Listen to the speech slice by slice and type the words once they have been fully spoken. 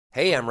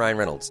Hey, I'm Ryan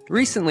Reynolds.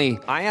 Recently,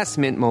 I asked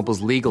Mint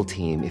Mobile's legal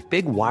team if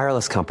big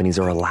wireless companies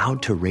are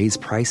allowed to raise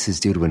prices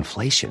due to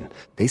inflation.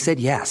 They said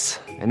yes.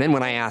 And then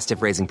when I asked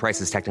if raising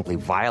prices technically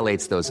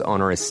violates those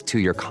onerous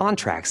two-year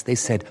contracts, they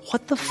said,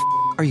 "What the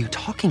are you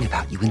talking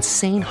about, you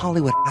insane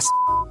Hollywood ass?"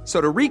 So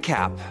to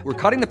recap, we're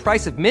cutting the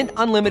price of Mint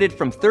Unlimited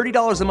from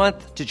 $30 a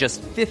month to just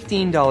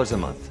 $15 a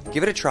month.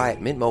 Give it a try at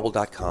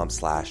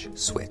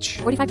mintmobile.com/switch.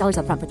 $45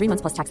 up front for 3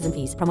 months plus taxes and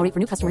fees. Promo rate for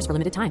new customers for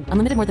limited time.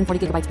 Unlimited more than 40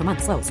 gigabytes per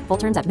month. Slows full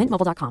terms at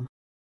mintmobile.com.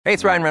 Hey,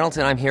 it's Ryan Reynolds,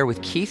 and I'm here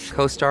with Keith,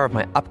 co-star of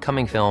my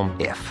upcoming film,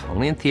 If,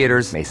 only in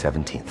theaters May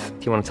 17th.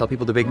 Do you want to tell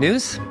people the big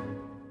news?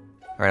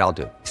 All right, I'll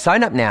do it.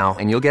 Sign up now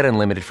and you'll get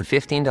unlimited for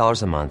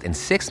 $15 a month and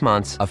 6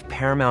 months of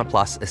Paramount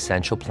Plus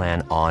Essential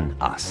Plan on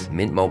us.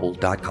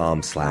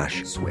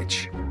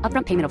 mintmobile.com/switch.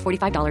 Upfront payment of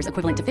 $45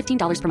 equivalent to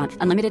 $15 per month.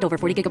 Unlimited over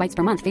 40 gigabytes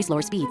per month. Face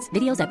lower speeds.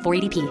 Videos at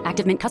 480p.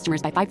 Active Mint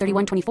customers by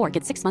 531.24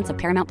 get 6 months of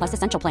Paramount Plus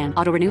Essential Plan.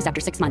 Auto renews after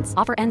 6 months.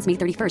 Offer ends May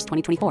 31st,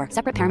 2024.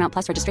 Separate Paramount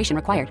Plus registration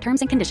required. Terms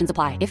and conditions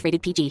apply if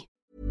rated PG.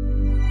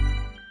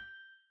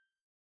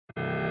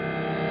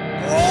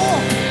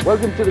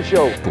 Welcome to the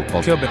show.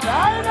 Voetbalclub.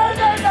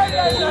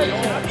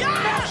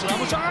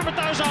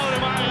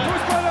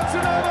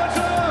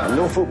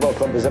 No football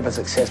club is ever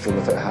successful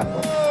without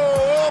happening.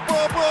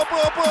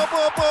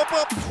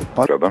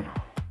 Fotballklubben.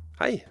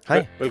 Hei.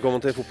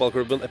 Velkommen til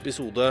Fotballklubben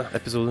episode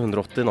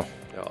 180 nå.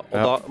 Ja, og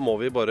da må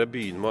vi bare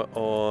begynne med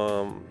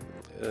å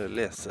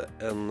lese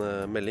en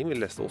melding. Vi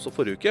leste også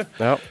forrige uke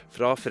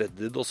fra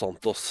Freddy Dos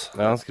Santos.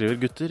 Ja, han skriver: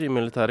 gutter, i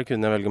militæret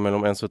kunne jeg velge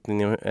mellom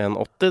 1,79 og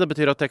 1,80. Det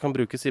betyr at jeg kan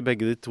brukes i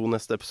begge de 2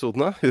 neste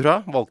episodene.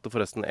 Hurra! Valgte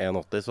forresten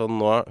 1,80, så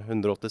nå er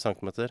 180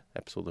 cm,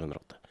 episode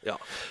 180. Ja,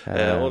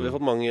 og vi har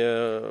fått mange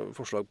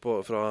forslag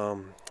fra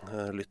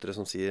lyttere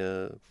som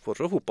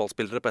foreslår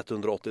fotballspillere på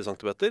 180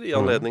 cm. I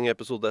anledning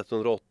episode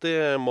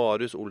 180,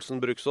 Marius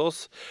Olsen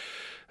Bruksås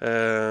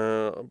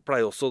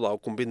pleier også da å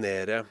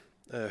kombinere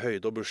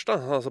høyde og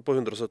bursdag. Altså på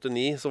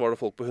 179 så var det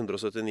folk på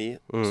 179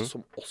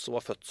 som også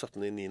var født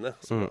 17.9.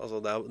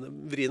 Altså det er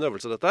en vrien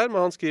øvelse dette her, men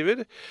han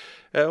skriver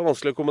det er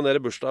vanskelig å kombinere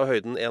bursdag og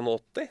høyden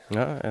 1,80.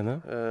 Ja,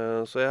 enig.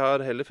 Så jeg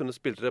har heller funnet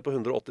spillere på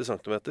 180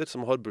 cm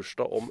som har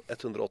bursdag om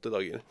 180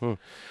 dager.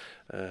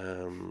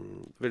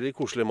 Veldig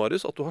koselig,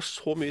 Marius, at du har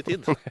så mye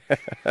tid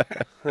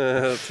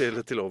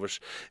til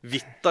overs.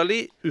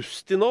 Vitali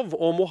Ustinov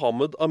og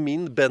Mohammed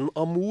Amin Ben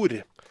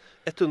Amour.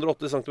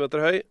 180 cm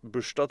høy,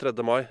 bursdag 3.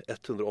 mai,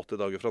 180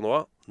 dager fra nå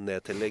av.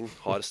 Nedtelling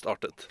har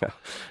startet. Ja.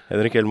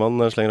 Henrik Hellmann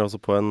slenger også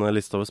på en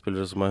liste over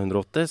spillere som er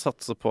 180.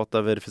 Satser på at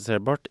det er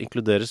verifiserbart.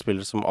 Inkluderer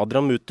spillere som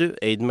Adrian Mutu,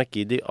 Aiden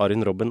McGeady,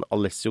 Arin Robben,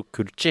 Alessio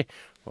Curci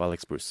og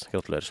Alex Bruce.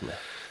 Gratulerer så mye.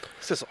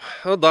 Se så.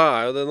 Ja, da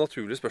er jo det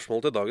naturlige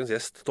spørsmålet til dagens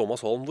gjest,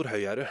 Thomas Holm. Hvor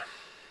høy er du?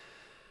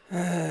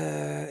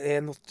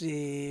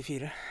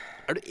 1,84.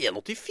 Er du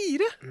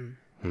 1,84?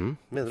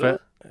 Mener du det?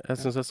 Jeg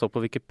synes jeg så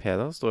på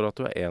Wikipedia, det står at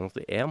du er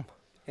 1,81.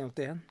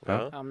 1,81?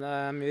 Ja, men det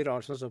er mye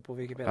rart som står på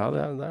Wikipedia. Ja,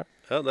 det er.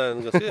 Ja, det er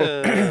en ganske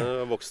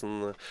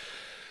voksen...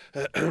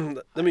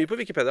 Det er mye på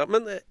Wikipedia.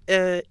 Men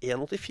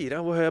 1,84,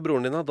 hvor høy er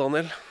broren din da,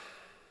 Daniel?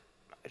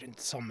 Rundt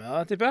samme,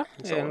 da, tipper jeg.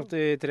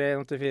 1,83,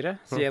 1,84.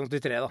 Si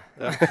 1,83 da.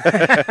 Ja.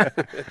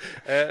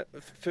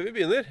 Før vi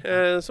begynner,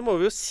 så må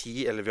vi jo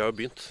si, eller vi har jo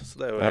begynt,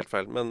 så det er jo helt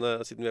feil, men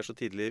siden vi er så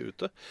tidlig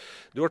ute.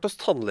 Du har vært hos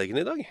tannlegen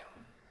i dag.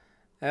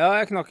 Ja,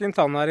 jeg knakk en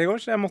tann her i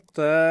går, så jeg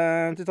måtte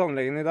til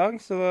tannlegen i dag,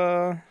 så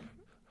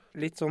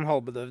litt sånn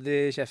halvbedøvd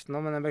i kjeften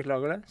nå, men jeg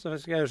beklager det, så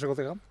skal jeg gjøre så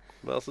godt jeg kan.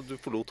 Men altså, du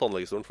forlot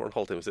tannlegestolen for en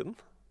halvtime siden?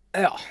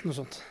 Ja, noe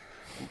sånt.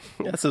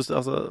 Jeg synes,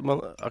 altså,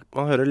 man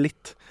hører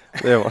litt,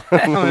 det gjør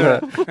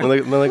man,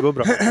 men det går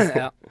bra.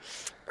 Ja.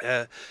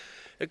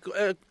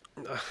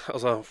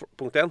 Altså,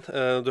 punkt 1,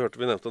 du hørte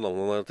vi nevnte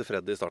navnene til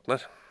Freddy i starten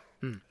her.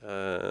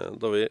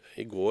 Da vi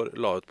i går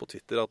la ut på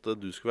Twitter at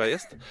du skulle være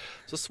gjest,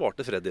 så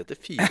svarte Freddy etter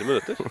 4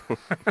 minutter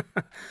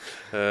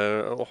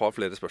og har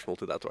flere spørsmål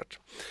til deg etter hvert.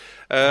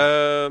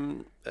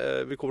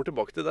 Vi kommer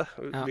tilbake til det.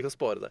 Vi kan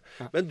spare det.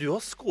 Men du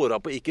har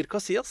skåret på Iker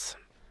Casillas.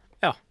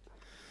 Ja.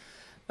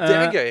 Det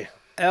er gøy.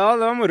 Ja,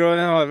 det var moro.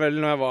 Det var vel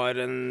når jeg var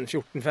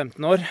 14-15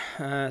 år.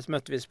 Så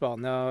møtte vi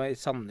Spania i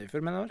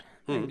Sandefjord, mener jeg var.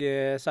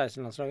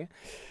 16-landslaget.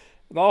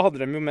 Da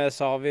hadde de jo med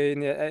Xavi,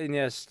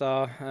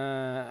 Iniesta,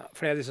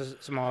 flere av disse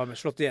som har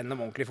slått igjennom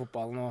ordentlig i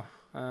fotballen og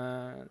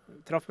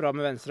traff bra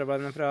med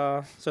venstrebeinet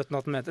fra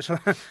 17-18 meter, så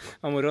det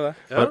var moro det.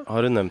 Ja. Har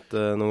du nevnt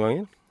det noen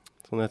ganger?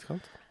 Sånn i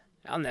etterkant?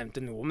 Jeg har nevnt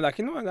det noe, men det er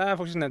ikke noe. Det er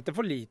faktisk nevnt det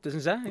for lite,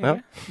 synes jeg.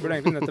 Burde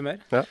egentlig nevnt det mer.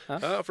 Ja,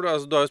 for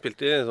du har jo spilt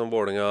i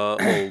Vålerenga,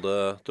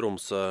 Molde,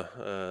 Tromsø,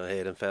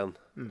 Heerenveen,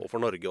 og for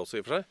Norge også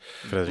i og for seg.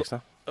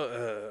 Fredrikstad.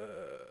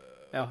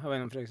 Ja, jeg var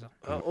innom Fredrikstad.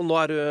 Ja, og nå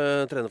er du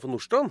trener for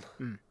Nordstrand.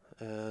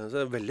 Så det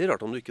er veldig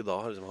rart om du ikke da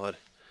har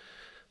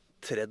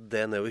tredd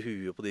det ned over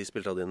huet på de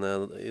spillerne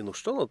dine i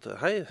Nordstrand.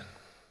 At, hei,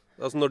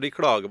 altså når de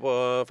klager på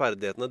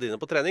ferdighetene dine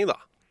på trening da,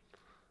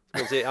 så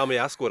kan du si, ja, men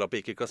jeg skåret på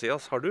Iker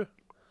Casillas, har du?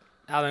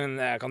 Ja,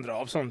 jeg kan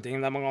dra opp sånne ting.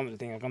 Det er mange andre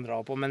ting jeg kan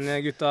dra på. Men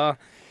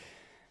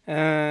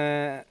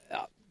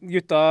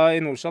gutta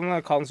i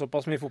Nordstrand kan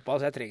såpass mye fotball,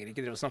 så jeg trenger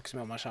ikke drive og snakke så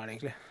mye om meg selv,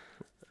 egentlig.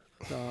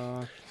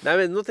 Nei,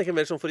 men nå tenker jeg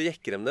mer sånn for å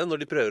jekke dem det, når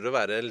de prøver å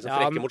være liksom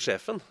frekke mot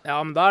sjefen. Ja,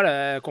 men da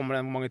kommer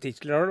det mange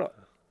titler da.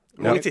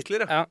 Mange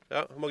titler, ja.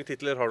 Hvor mange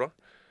titler har du da?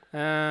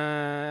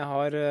 Jeg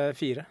har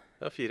 4.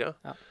 Ja, 4,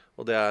 ja.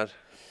 Og det er?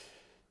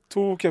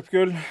 2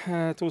 cupgull,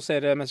 2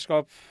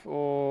 seriemesterskap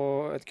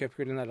og et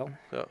cupgull i Nederland.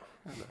 Ja,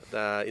 det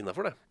er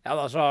innenfor det. Ja,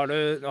 da så har du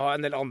har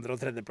en del andre-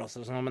 og tredjeplasser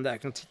og sånn, men det er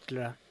ikke noen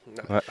titler,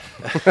 det. Nei.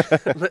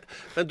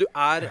 men du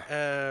er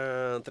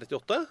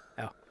 38?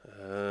 Ja.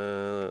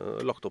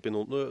 Lagt opp i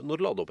noen. Når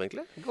la du opp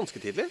egentlig? Ganske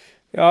tidlig?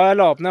 Ja, jeg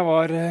la opp når jeg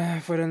var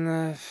for en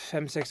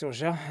 5-6 år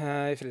siden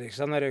i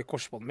Fredrikstad, når jeg røk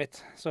korsbåndet mitt.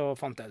 Så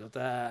fant jeg ut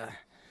at jeg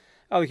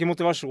hadde ikke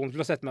motivasjon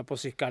til å sette meg på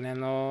sykkelen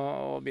igjen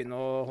og begynne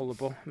å holde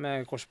på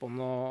med korsbånd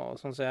og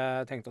sånn, så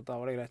jeg tenkte at da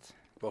var det greit.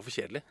 Det var for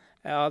kjedelig?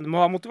 Ja, du må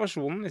ha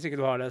motivasjonen. Hvis ikke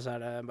du har det, så er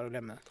det bare å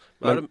glemme det.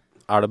 Men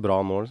er det bra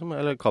nå, liksom?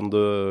 Eller kan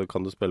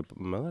du spille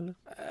med det, eller?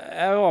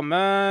 Jeg var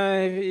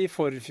med i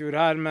forfjor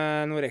her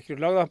med noen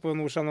rekruttlag på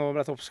Nordstrand og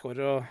ble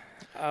toppskårer, og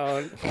jeg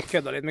har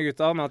kødda litt med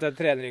gutta, men at jeg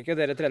trener ikke.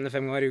 Dere trener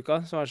 5 ganger i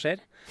uka, så hva skjer?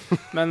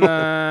 Men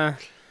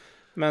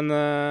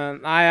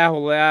nei, jeg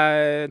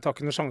tar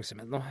ikke noen sjanse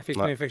med det nå. Jeg fikk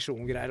noen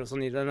infeksjongreier og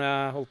sånn i det når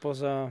jeg holdt på,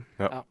 så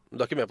ja. Du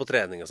er ikke med på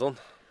trening og sånn?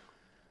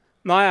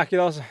 Nei, jeg er ikke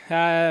det, altså.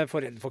 Jeg er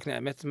for redd for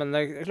kneet mitt, men det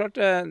er klart,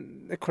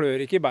 det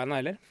klør ikke i beina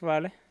heller, for å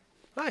være ærlig.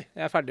 Nei.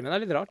 Jeg er ferdig med det,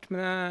 litt rart,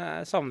 men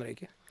jeg savner det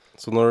ikke.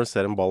 Så når du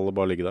ser en ball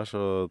bare ligge der,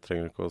 så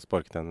trenger du ikke å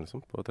sparke til den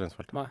liksom, på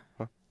treningsfeltet?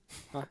 Nei.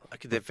 Er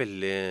ikke det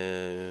veldig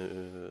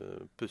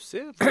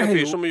pussig? For en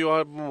fyr som jo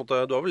har, på en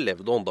måte, du har vel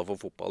levd og ånda for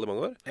fotball i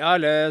mange år? Ja,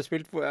 eller jeg har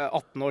spilt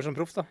 18 år som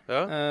proff, da.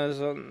 Ja.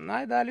 Så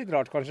nei, det er litt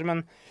rart kanskje,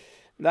 men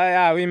jeg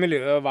er jo i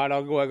miljøet hver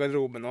dag, går i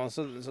garderoben nå,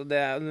 så det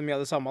er mye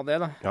av det samme av det,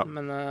 da. Ja.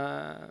 Men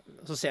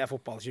så ser jeg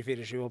fotball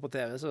 24/7 på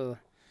TV, så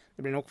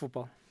det blir nok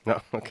fotball. Ja,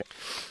 ok.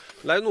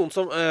 Det er jo noen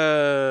som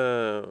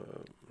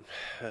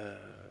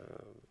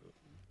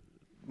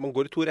man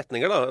går i 2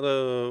 retninger da,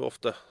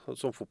 ofte,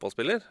 som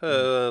fotballspiller.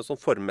 Sånn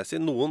formmessig.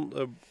 Noen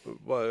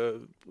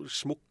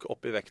smukk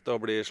opp i vekta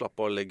og blir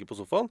slappet og legger på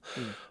sofaen.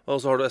 Og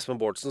så har du Espen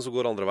Bårdsen som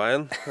går andre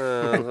veien.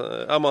 Men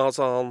hva var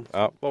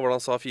det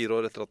han sa 4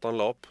 år etter at han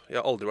la opp?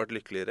 Jeg har aldri vært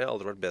lykkeligere,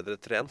 aldri vært bedre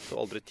trent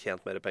og aldri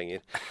tjent mer penger.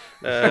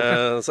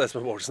 Så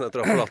Espen Bårdsen etter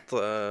å ha forlatt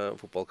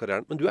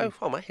fotballkarrieren. Men du er jo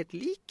faen meg helt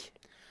lik.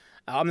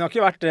 Ja, men jeg har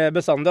ikke vært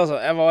bestandig, altså.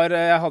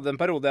 Jeg hadde en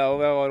periode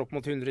hvor jeg var opp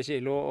mot 100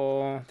 kilo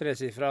og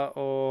tresifra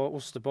og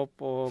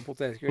ostepop og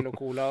potetgull og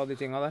cola og de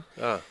tinga der.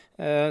 Ja.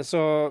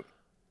 Så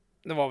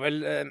det var vel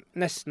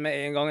nesten med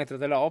en gang etter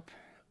at jeg la opp.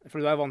 For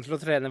du er vant til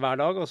å trene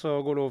hver dag, og så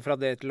går du over fra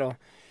det til å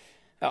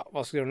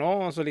hva skal du gjøre nå?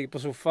 Og så ligge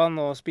på sofaen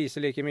og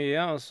spise like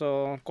mye, og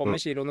så kommer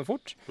kiloene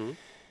fort.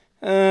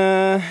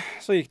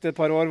 Så gikk det et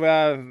par år hvor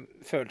jeg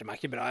følte meg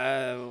ikke bra.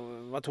 Jeg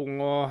var tung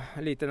og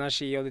lite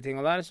energi og de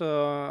tingene der. Så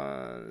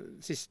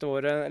siste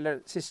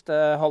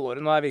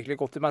halvåret nå har jeg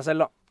virkelig gått til meg selv,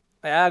 da.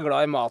 Jeg er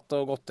glad i mat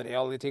og godteri og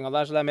alle de tingene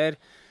der, så det er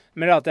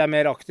mer at jeg er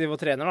mer aktiv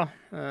og trener, da.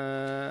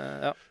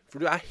 Ja. For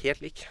du er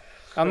helt lik.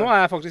 Ja, nå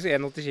er jeg faktisk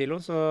 81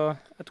 kilo, så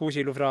jeg er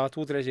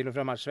 2-3 kilo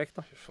fra matchvekt,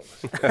 da.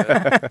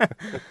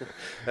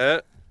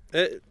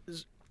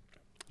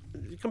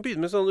 Vi kan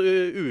begynne med sånn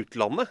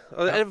utlandet.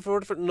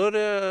 Når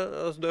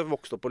du er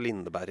vokst opp på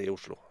Lindeberg i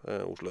Oslo,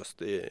 Oslo øst,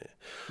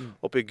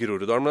 oppe i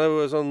Groruddalen.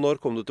 Men når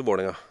kom du til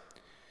Vålerenga?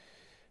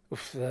 Hvor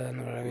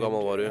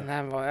gammel var du?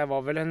 Jeg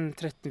var vel en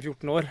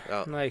 13-14 år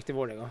når jeg gikk til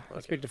Vålerenga.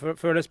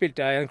 Før det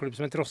spilte jeg i en klubb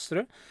som het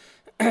Trosterud,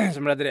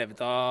 som ble drevet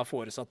av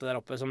foresatte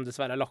der oppe, som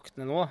dessverre er lagt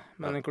ned nå.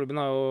 Men den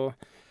klubben har jo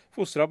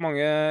fostret opp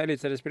mange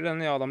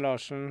eliteseriespillere. Adam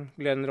Larsen,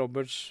 Glenn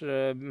Roberts,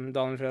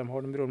 Daniel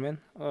Fremholm, broren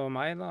min, og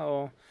meg, da,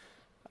 og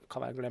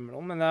kan jeg glemme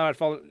noen, men det er i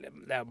hvert fall,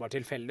 det er bare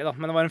tilfeldig, da.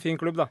 Men det var en fin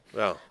klubb, da.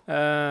 Ja.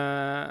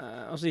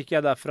 Og så gikk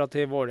jeg derfra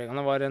til Vålerenga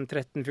da jeg var en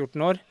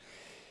 13-14 år.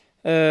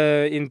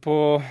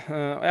 Og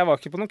jeg var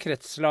ikke på noen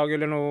kretslag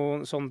eller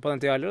noe sånn på den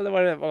tida heller, og det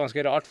var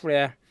ganske rart, fordi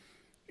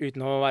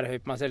uten å være høy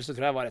på meg selv, så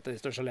tror jeg var et av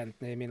de største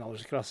talentene i min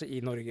aldersklasse i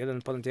Norge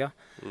på den tida.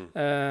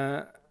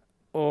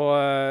 Og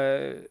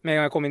med en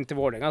gang jeg kom inn til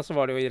Vålerenga, så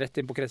var det jo rett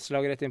inn på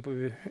kretslag, rett inn på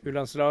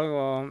U-landslag,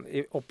 og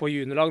opp på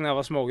juniorlag når jeg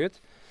var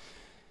smågutt.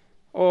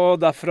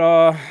 Og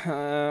derfra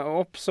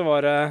opp så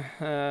var det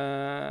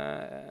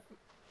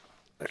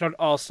klart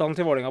avstanden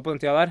til Vålerenga på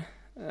den tida der.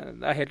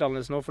 Det er helt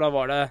annerledes nå, for da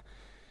var det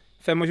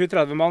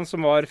 25-30 mann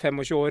som var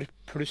 25 år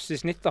pluss i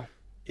snitt, da.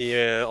 I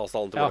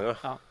avstanden til Vålerenga?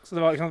 Ja. Så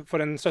det var liksom for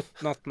en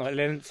 17-18 år,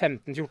 eller en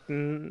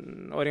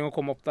 15-14-åring å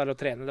komme opp der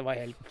og trene, det var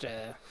helt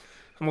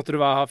Så måtte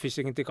du ha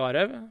fysikken til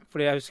Karev.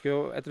 Fordi jeg husker jo,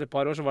 etter et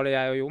par år så var det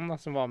jeg og Jon da,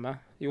 som var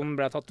med. Jon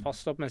ble tatt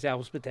fast opp mens jeg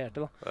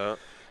hospiterte, da. Ja.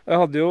 Jeg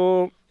hadde jo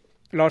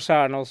Lars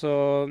Hernås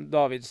og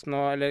Davidsen,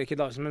 eller ikke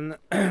Davidsen, men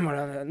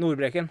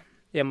Nordbreken,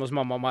 hjemme hos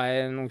mamma og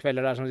meg noen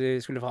kvelder der som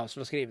de skulle få oss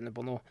til å skrive ned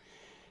på noen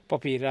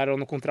papirer her og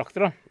noen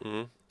kontrakter, da.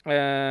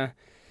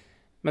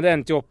 Men det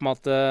endte jo opp med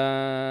at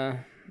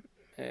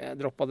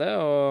jeg droppet det,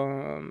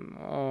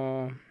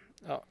 og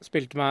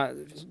spilte meg.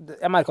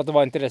 Jeg merket at det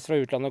var interesse fra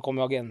utlandet, kom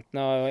jo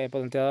agentene på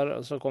den tida der,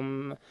 og så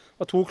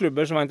var 2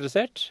 klubber som var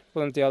interessert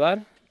på den tida der,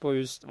 på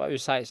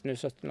U16,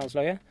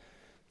 U17-landslaget.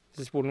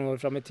 Hvis vi spoler noen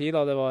år frem i tid,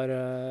 da, det var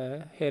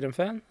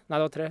Heerenveen. Nei,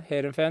 det var 3.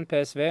 Heerenveen,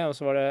 PSV, og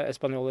så var det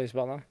Espanyol i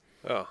Spania.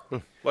 Ja.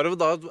 Var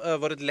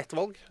det et lett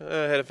valg,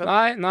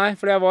 Heerenveen? Nei,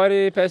 fordi jeg var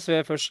i PSV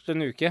først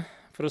en uke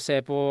for å se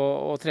på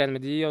og trene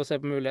med de og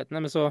se på mulighetene.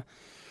 Men så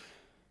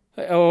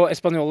og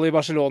Espanyol i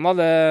Barcelona,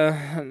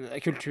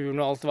 kulturen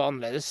og alt var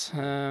annerledes.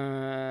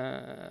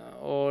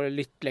 Og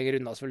litt lenger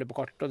unna selvfølgelig på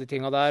kart og de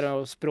tinga der,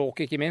 og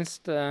språket ikke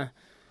minst.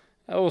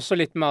 Og også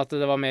litt med at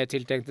det var mer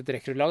tiltenkt et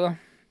rekruttlag, da.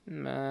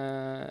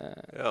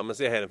 Ja, mens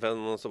i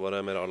Heerenveen så var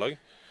det mer A-lag?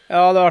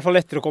 Ja, det var i hvert fall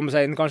lettere å komme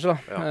seg inn, kanskje, da,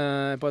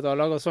 på et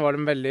A-lag. Og så var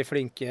de veldig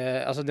flinke.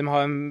 Altså, de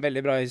har en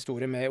veldig bra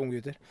historie med unge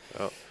gutter.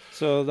 Ja.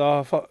 Så da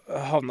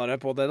havna det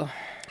på det, da.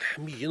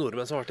 Mye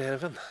nordmenn som har vært i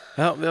Heerenveen.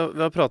 Ja,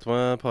 vi har pratet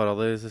med et par av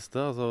de siste.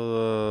 Altså,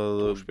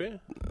 Torsby?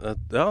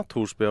 Ja,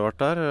 Torsby har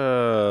vært der.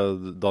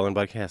 Daniel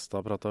Berg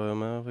Hestad pratet vi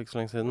med for ikke så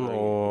lenge siden.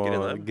 Og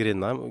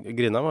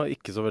Grindheim var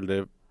ikke så veldig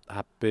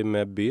happy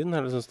med byen,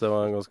 eller synes det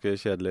var en ganske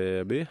kjedelig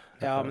by?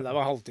 Ja, men det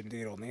var en halvtime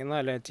til Groningen,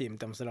 eller en time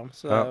til Amsterdam.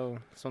 Så det er jo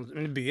sånn,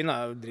 men byen er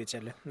jo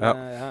dritkjedelig.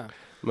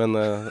 Men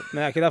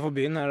jeg er ikke der for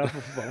byen, jeg er der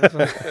for fotballen.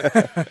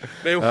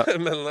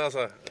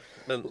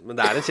 Men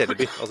det er en kjedelig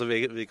by. Altså,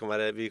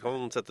 vi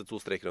kan sette 2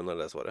 streker under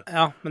det svaret.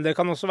 Ja, men det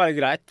kan også være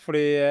greit,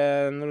 fordi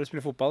når du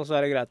spiller fotball, så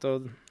er det greit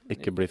å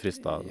ikke bli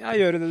fristet. Ja,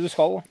 gjøre det du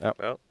skal. Ja.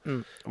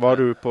 Var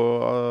du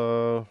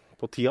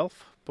på Tialf?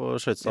 På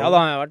skøytestallen? Ja, da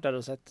har jeg vært der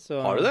og sett. Så...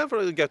 Har du det?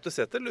 For Gaute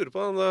Sæther lurer på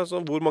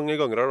hvor mange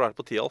ganger har du vært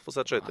på Tialf og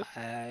sett skøyter?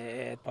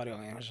 Et par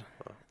ganger, kanskje.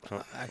 Det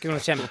er ikke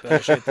noen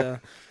kjempeskøyte.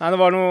 Nei, det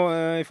var noe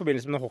i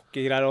forbindelse med noe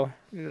hockeygreier òg.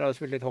 Vi hadde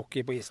spilt litt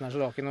hockey på isen her, så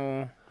det var ikke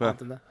noe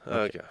annet enn det.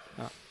 Okay.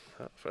 Ja,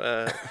 for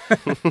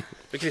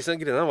Kristian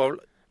Grindheim var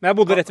vel... Men jeg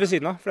bodde rett ved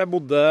siden av, for jeg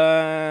bodde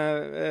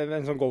ved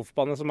en sånn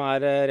golfbane som er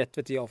rett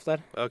ved Tialf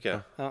der. Ok.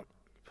 Ja.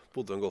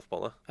 Bodde ved en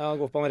golfbane? Ja,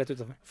 golfbane rett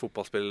utenfor.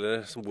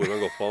 Fotballspillere som bor ved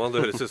en golfbane, det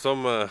høres ut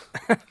som...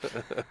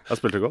 Har du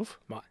spilt golf?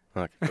 Nei.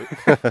 Okay.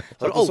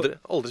 Har du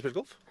aldri spilt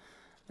golf?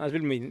 Jeg har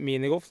spilt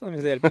minigolf, da,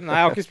 hvis det hjelper. Nei,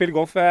 jeg har ikke spilt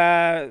golf. Jeg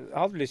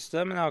har hatt lyst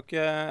til det, men jeg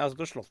har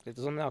stått og slått litt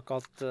og sånn. Jeg har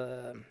ikke hatt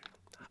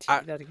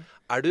tid.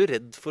 Er du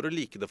redd for å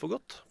like det for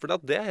godt? For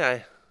det er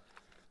jeg.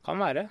 Kan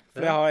være,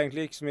 for jeg har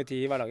egentlig ikke så mye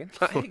tid i hverdagen.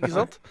 Nei, ikke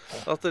sant?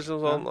 At det er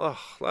sånn,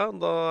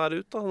 da er det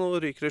ut da. Nå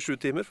ryker det 7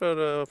 timer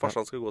før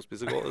farsan skal gå og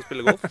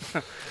spille golf.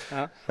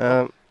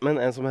 Men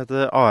en som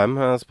heter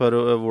AM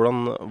spør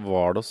hvordan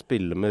var det å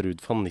spille med Ruud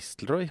van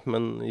Nistelrooy?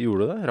 Men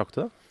gjorde du det? Rakk du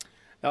det?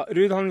 Ja,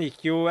 Ruud han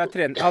gikk jo, jeg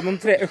hadde noen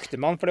 3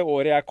 økter med han for det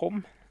året jeg kom.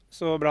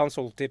 Så ble han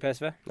solgt til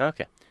PSV. Ja,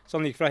 ok. Så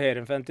han gikk fra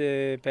Heerenveen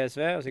til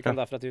PSV, og så gikk han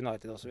derfra til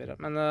United og så videre.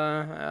 Men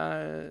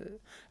jeg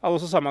hadde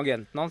også samme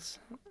agenten hans,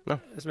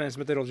 som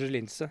heter Roger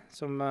Linse,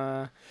 som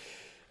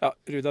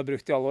Ruud har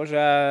brukt i alle år. Så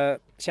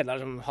jeg kjenner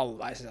det som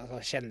halvveis, altså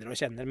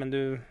kjenner, men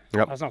du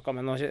har snakket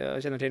med han og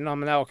kjenner til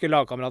han. Men jeg var ikke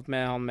lagkamerat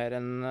med han mer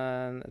enn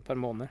et par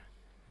måneder.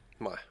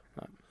 Nei.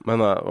 Men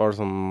var det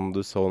sånn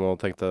du så noe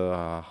og tenkte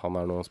han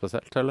er noe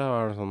spesielt, eller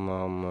var det sånn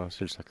han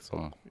skilte seg ikke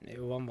sånn?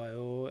 Jo, han var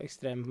jo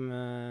ekstrem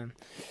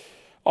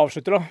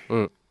avslutter da.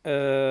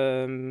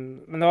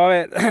 Men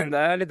det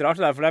er litt rart,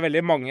 for det er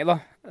veldig mange da,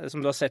 som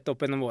du har sett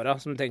opp gjennom åra,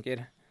 som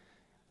tenker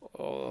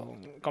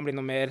kan bli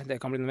noe mer, det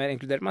kan bli noe mer,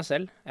 inkludert meg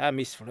selv. Jeg er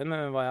misfornøyd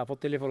med hva jeg har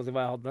fått til i forhold til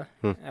hva jeg hadde.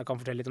 Jeg kan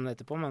fortelle litt om det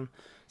etterpå, men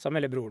sammen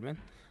med hele broren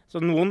min. Så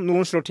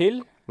noen slår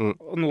til,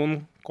 og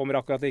noen kommer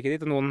akkurat ikke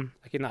dit, og noen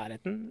er ikke i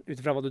nærheten,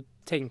 utifra hva du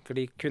tenker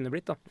de kunne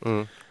blitt da.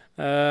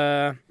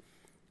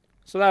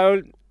 Så det er jo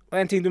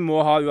en ting du må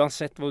ha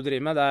uansett hva du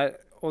driver med,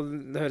 og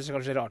det høres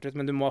kanskje rart ut,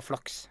 men du må ha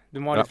flaks. Du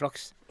må ha litt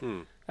flaks.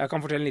 Jeg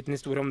kan fortelle en liten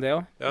historie om det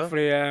også,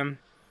 fordi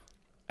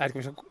jeg vet ikke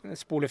om vi skal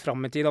spole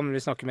frem i tid, om vi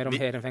snakker mer om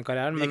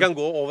Heerenveen-karrieren. Vi kan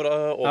gå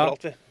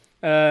overalt, vi.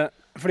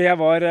 Fordi jeg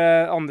var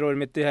andre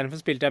året mitt i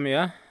Heerenveen, spilte jeg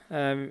mye.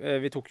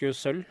 Vi tok jo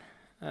sølv.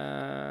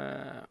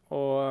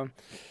 Og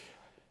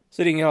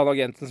så ringer han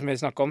agenten som vi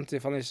snakket om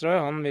til Van Nistelrooy.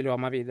 Han vil jo ha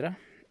meg videre.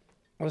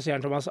 Og så sier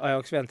han Thomas,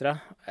 Ajax venter deg.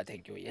 Jeg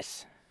tenker jo, yes.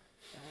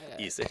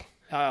 Easy.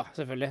 Ja,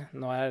 selvfølgelig.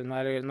 Nå har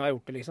jeg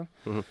gjort det, liksom.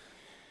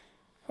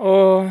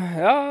 Og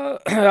ja,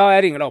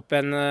 jeg ringer deg opp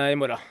igjen i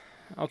morgen.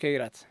 Ok,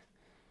 greit.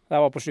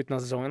 Det var på slutten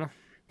av sesongen da.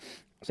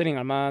 Så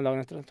ringer han meg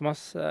dagen etter.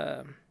 Thomas, det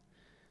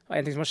var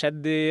en ting som har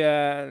skjedd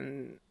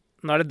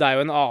nå er det deg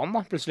og en annen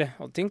da, plutselig.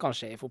 Og ting kan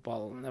skje i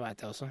fotballen, det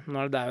vet jeg også.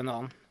 Nå er det deg og en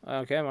annen.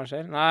 Ok, hva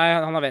skjer? Nei,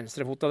 han har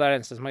venstrefot, og det er det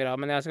eneste som er greia.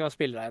 Men jeg skal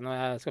spille deg inn, og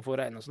jeg skal få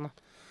deg inn og sånn da.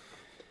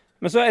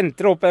 Men så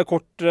endte det opp,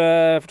 kort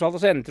fortalt,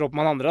 og så endte det opp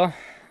med han andre da.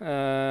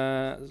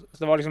 Så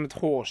det var liksom et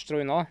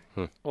hårstrå unna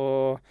da. Og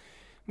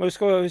må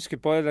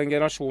huske på den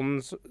generasjonen,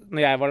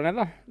 når jeg var der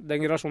nede da.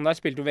 Den generasjonen der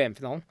spilte jo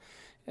VM-finalen.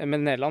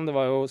 Med Nederland, det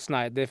var jo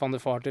Sneijder, Van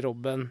der Vaart,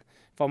 Robben,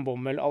 Van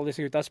Bommel, alle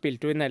disse gutta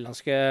spilte jo i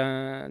nederlandske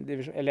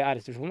eller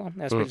æresdivisjonen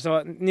da. Så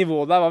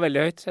nivået der var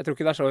veldig høyt. Jeg tror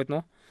ikke det er så høyt nå.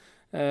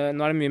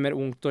 Nå er det mye mer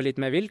ungt og litt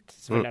mer vilt.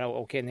 Selvfølgelig er det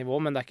ok nivå,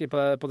 men det er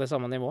ikke på det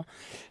samme nivå.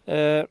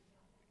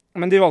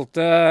 Men de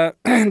valgte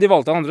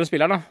den andre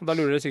spilleren da. Da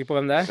lurer dere sikkert på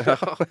hvem det er. Ja,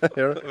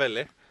 gjør det.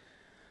 Veldig.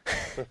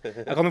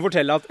 Jeg kan jo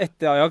fortelle at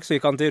etter Ajax så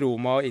gikk han til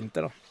Roma og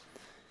Inter da.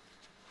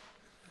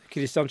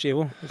 Christian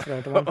Chivo, hvis dere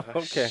har hørt om han.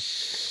 Ok.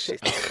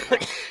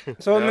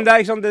 Så, men det er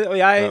ikke sånn, og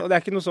det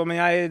er ikke noe sånn,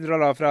 men jeg drar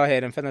da fra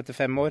Heerenveen etter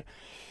 5 år,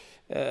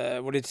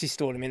 hvor de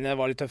siste årene mine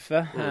var litt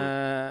tøffe,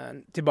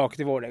 tilbake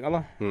til Vålerenga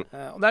da.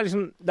 Og det er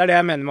liksom, det er det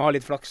jeg mener med å ha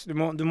litt flaks. Du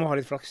må ha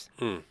litt flaks.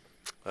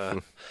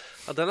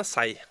 Ja, den er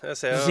seig. Jeg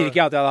Så sier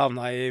ikke jeg at jeg hadde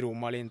havnet i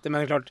Roma eller ikke, men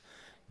det er klart,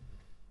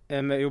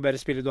 jo bedre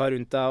spiller du har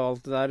rundt deg og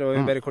alt det der, og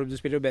jo bedre klubb du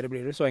spiller, jo bedre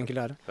blir du. Så enkelt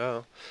er det.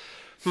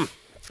 Ja.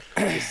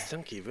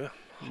 Christian Chivo,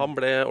 han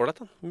ble ålreit,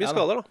 han. Mye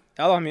skader, da.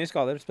 Ja, det var mye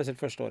skader, spesielt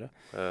første året.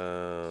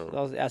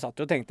 Uh, Jeg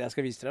satt jo og tenkte jeg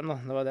skal vise dem, da.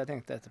 Det var det jeg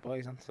tenkte etterpå,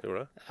 ikke sant?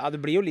 gjorde det? Ja,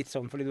 det blir jo litt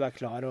sånn, fordi du er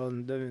klar, og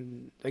du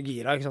er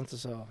gira, ikke sant?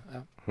 Så,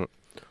 ja.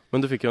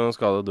 Men du fikk jo en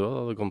skade du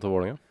da du kom til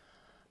Vålerenga.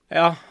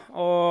 Ja,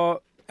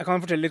 og jeg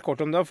kan fortelle litt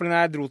kort om det, for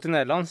når jeg dro til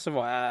Nederland, så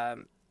var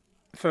jeg,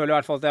 føler i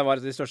hvert fall at jeg var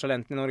et av de største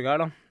talentene i Norge her,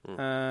 da.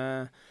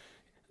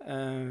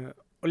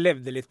 Og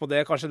levde litt på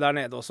det, kanskje der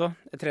nede også.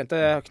 Jeg trente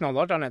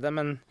knallhardt der nede,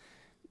 men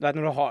du vet,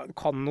 når du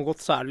kan noe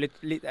godt, så er det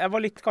litt jeg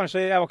var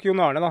ikke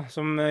Jon Arne da,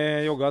 som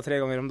jogget 3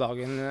 ganger om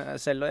dagen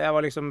selv, og jeg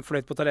var liksom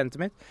fløyt på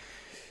talentet mitt.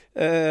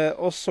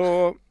 Og så,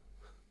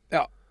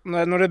 ja,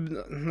 når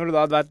du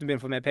da vet, du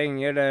begynner å få mer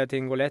penger,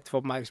 ting går lett, få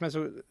oppmerksomhet,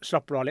 så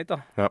slapper du av litt da.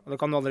 Ja. Og det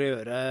kan du aldri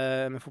gjøre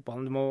med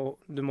fotballen.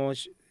 Du må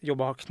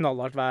jobbe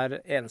knallhardt hver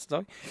eneste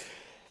dag.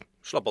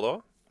 Slapp av da?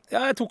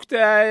 Ja,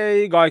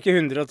 jeg ga ikke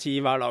 110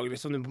 hver dag,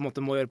 liksom du på en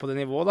måte må gjøre på det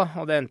nivået da,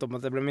 og det endte opp med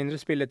at det ble mindre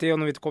spilletid, og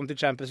når vi kom til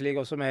Champions League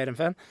også med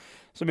Heerenveen,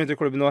 så begynte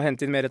klubben å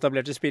hente inn mer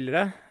etablerte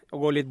spillere,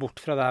 og gå litt bort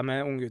fra det her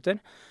med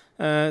unggutter.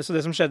 Så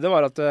det som skjedde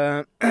var at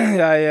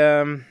jeg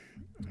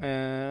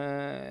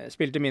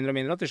spilte mindre og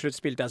mindre, og til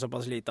slutt spilte jeg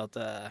såpass lite at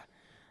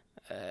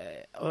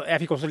og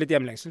jeg fikk også litt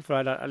hjemlengsel, for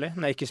å være ærlig,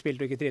 når jeg ikke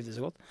spilte og ikke trivdes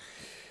så godt.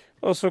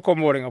 Og så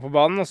kom Vålerenga på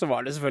banen, og så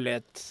var det selvfølgelig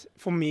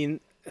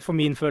for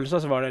min følelse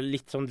så var det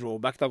litt sånn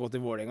drawback da å gå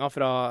til Vålerenga.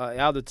 Jeg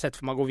hadde sett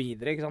for meg å gå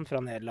videre, ikke sant?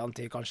 Fra Nederland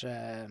til kanskje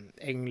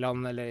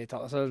England eller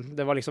Italia. Så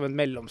det var liksom et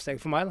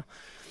mellomsteg for meg da.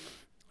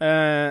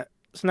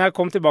 Så når jeg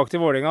kom tilbake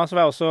til Vålerenga, så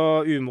var jeg også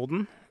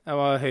umoden. Jeg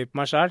var høy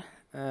på meg selv.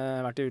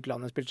 Vært i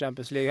utlandet, spilt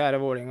Champions League. Her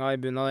er Vålerenga i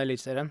bunnen av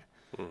elitserien.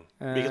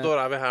 Hvilket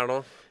år er vi her nå?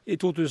 I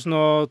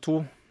 2002.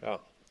 Ja.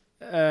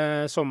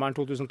 Sommeren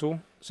 2002.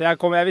 Så jeg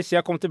vil si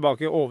jeg kom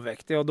tilbake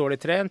overvektig og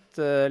dårlig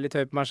trent, litt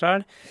høy på meg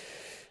selv.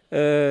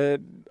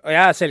 Og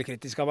jeg er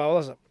selvkritisk av meg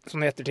også, altså.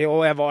 Sånn i ettertid,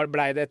 og jeg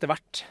ble det etter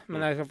hvert,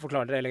 men jeg skal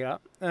forklare det hele greia.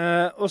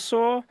 Og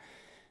så,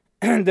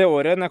 det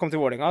året når jeg kom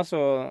til Vålerenga,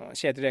 så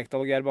Kjetil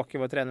Rekdal og Geir Bakke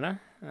var trenere.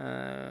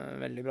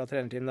 Veldig bra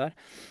trenerteam der.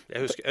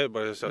 Jeg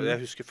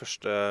husker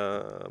første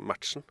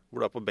matchen,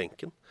 hvor du er på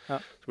benken.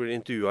 Ja. Så blir du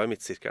intervjuet i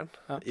midtsirkelen,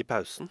 i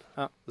pausen.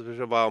 Ja.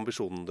 Hva er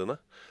ambisjonene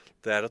dine?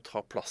 Det er å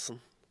ta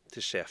plassen til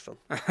sjefen.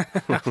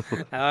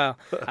 Ja,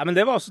 men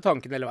det var også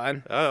tanken hele veien.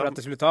 For at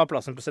det skulle ta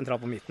plassen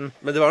sentralt på midten.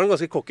 Men det var en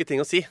ganske cocky ting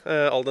å si,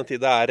 all den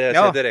tid det er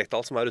Kjetil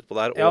Rekdal som er ute på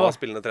der, og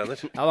spillende trener.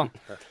 Ja da.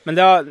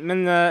 Men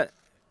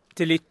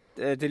til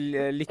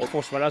litt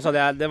forsvar der, så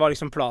det var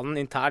liksom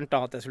planen internt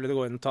da, at jeg skulle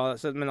gå inn og ta,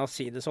 men å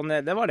si det sånn,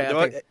 det var det jeg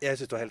tenkte. Jeg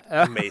synes det var helt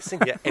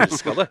amazing. Jeg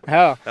elsket det.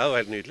 Ja, det var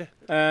helt nydelig.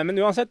 Men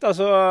uansett,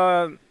 altså,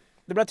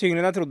 det ble tyngre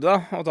enn jeg trodde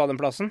da, å ta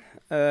den plassen.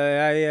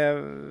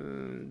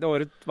 Det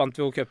året vant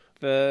vi jo cup.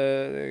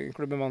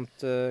 Klubben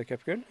vant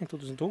cupgull i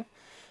 2002.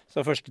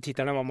 Så første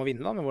tittelen var med å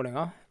vinne da, med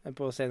Vålerenga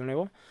på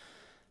seniornivå.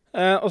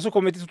 Og så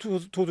kom vi til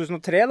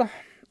 2003 da,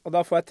 og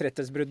da får jeg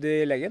tretthetsbrudd i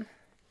leggen.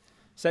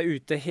 Så jeg er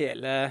ute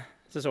hele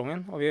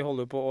sesongen, og vi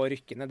holder på å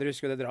rykke ned. Dere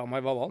husker det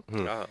drama i Valhall.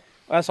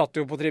 Og jeg satt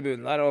jo på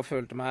tribunen der og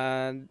følte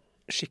meg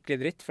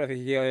skikkelig dritt, for jeg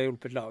fikk ikke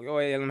hjulpet laget,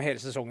 og gjennom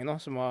hele sesongen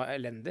også, som var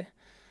elendig.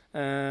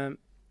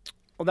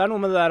 Og det er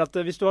noe med det der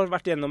at hvis du har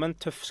vært gjennom en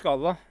tøff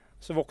skade da,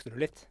 så våkner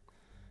du litt.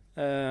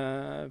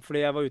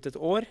 Fordi jeg var ute et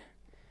år,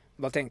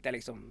 og da tenkte jeg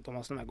liksom,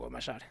 Thomas, nå må jeg gå med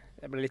meg selv.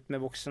 Jeg ble litt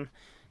mer voksen.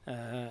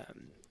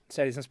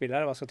 Ser de som spiller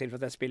her, hva skal til for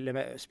at jeg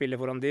spiller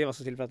foran de, hva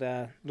skal til for at jeg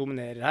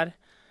dominerer her.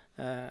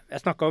 Jeg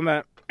snakket jo med,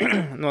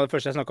 noe av det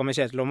første jeg snakket med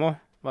Kjetil om også,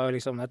 var jo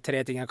liksom, det er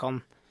 3 ting jeg kan.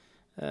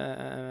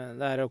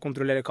 Det er å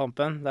kontrollere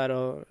kampen, det er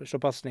å slå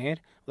passninger,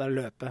 og det er å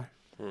løpe.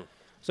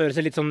 Så høres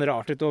det litt sånn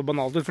rart ut og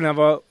banalt ut, for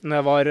når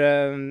jeg var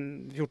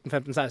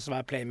 14-15-16 så var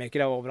jeg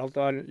playmaker overalt,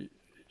 og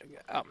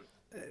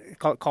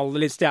kall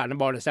det litt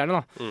barnestjerne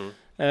da.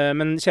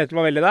 Men Kjetil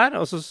var veldig der,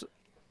 og så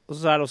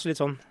er det også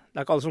litt sånn, det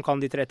er ikke alle som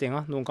kan de 3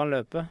 tingene. Noen kan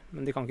løpe,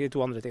 men de kan ikke de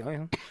 2 andre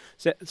tingene.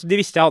 Så de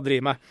visste jeg hadde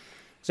det i meg.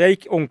 Så jeg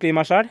gikk ordentlig i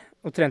meg selv,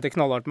 og trente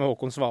knallhardt med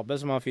Håkon Svabe,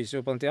 som var fysio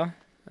på den tida.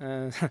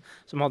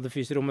 Som hadde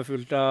fysiorommet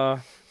fullt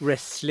av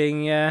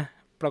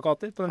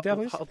wrestling-plakater på den tida.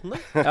 Hadde han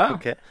det? Ja,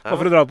 okay. Og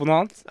for å dra på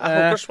noe annet.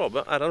 Håkon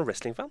Svabe, er han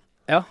wrestling-fan?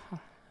 Ja,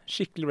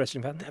 skikkelig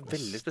wrestling-fan. Det er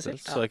veldig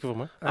spesielt. Så jeg ikke for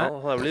meg. Ja,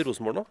 han er vel i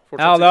Rosenborg nå?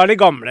 Ja, det er de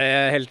gamle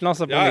heltene,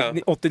 altså, på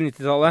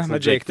 80-90-tallet,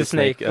 med Jake the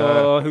Snake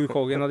og Hulk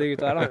Hogan og de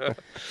gutta der da.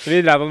 Så vi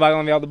drev hver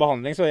gang vi hadde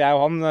behandling, så jeg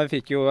og han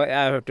fikk jo,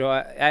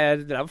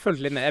 jeg drev og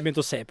følte litt med, jeg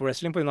begynte å se på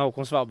wrestling på grunn av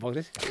Håkon Svabe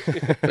faktisk.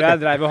 Så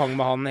jeg drev og hang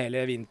med han hele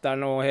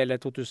vinteren og hele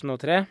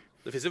 2003.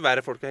 Det finnes jo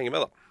verre folk å henge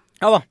med da.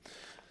 Ja da.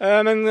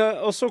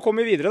 Og så kom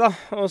vi videre, da.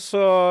 Og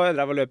så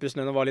drev og løp i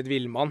snøen og var litt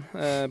villmann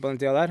på den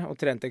tida der. Og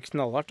trente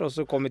knallhardt. Og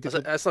så kom vi til...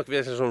 Altså, jeg snakker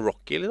vi sånn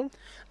Rocky, liksom?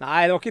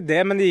 Nei, det var ikke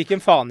det, men det gikk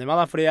en faen i meg,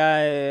 da. Fordi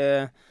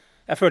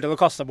jeg følte jeg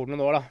hadde kastet bort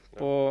noen år, da.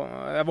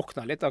 Jeg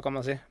våkna litt, da, kan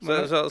man si.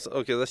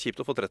 Ok, det er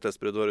kjipt å få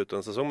 30-hetsbrudd hver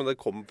ute en sesong, men det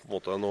kom på en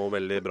måte noe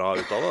veldig bra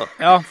ut av det, da.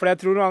 Ja, for jeg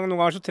tror noen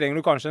ganger så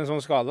trenger du kanskje en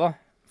sånn skade, da.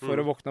 For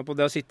å våkne opp, og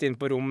det å sitte inne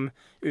på rom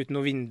uten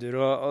noen vinduer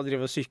og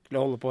drive og sykle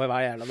og holde på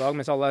hver jævla dag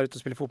mens alle ute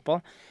og spiller fotball.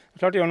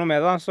 Klart det gjør noe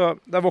med det. Så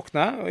da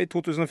våkna jeg, og i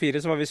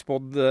 2004 så var vi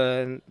spådd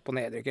på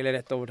nedrykk, eller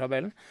rett over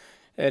tabellen.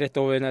 Rett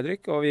over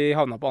nedrykk, og vi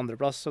havna på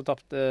andreplass og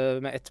tapte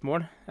med 1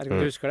 mål. Jeg vet ikke om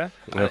du husker det?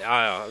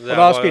 Ja. Og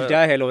da spilte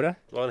jeg hele året.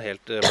 Det var en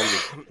helt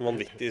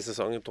vanvittig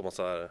sesong.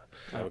 Thomas er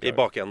i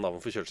bakenden av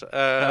en forkjølelse.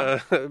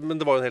 Men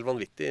det var jo en helt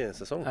vanvittig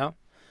sesong. Ja.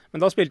 Men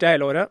da spilte jeg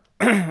hele året,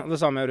 og det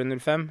samme gjorde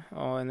 05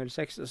 og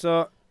 06. Så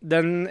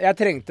jeg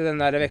trengte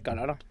den der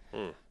vekkeren der, da.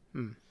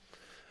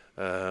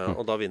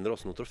 Og da vinner du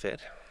også noen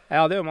trofeer.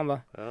 Ja, det gjør man da.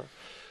 Ja.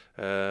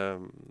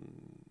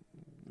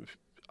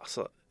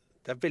 Altså,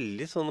 det er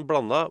veldig sånn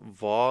blanda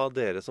hva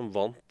dere som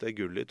vant det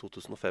gullet i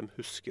 2005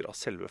 husker av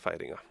selve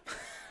feiringa.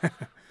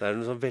 Det er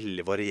noe sånn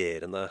veldig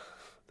varierende.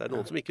 Det er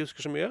noen som ikke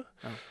husker så mye.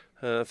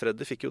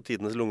 Freddy fikk jo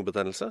tidenes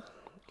lungebetennelse.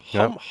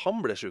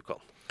 Han ble syk,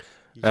 han.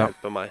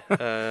 Hjelpe meg.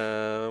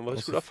 Hva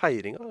husker du av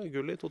feiringa av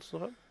gullet i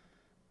 2005?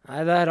 Nei,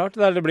 det er rart.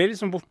 Det blir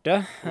liksom borte.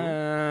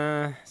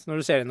 Så når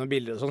du ser noen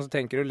bilder og sånn, så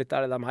tenker du litt,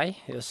 er det der meg?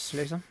 Jøss,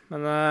 liksom.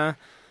 Men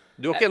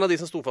du var ikke en av de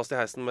som sto fast i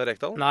heisen med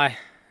Rekdal? Nei.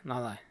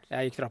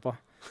 Jeg gikk trappa.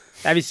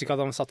 Jeg visste ikke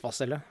at han satt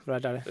fast heller, for å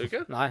være ærlig.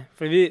 Okay. Nei,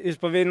 for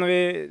når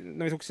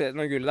vi tok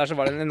gullet der, så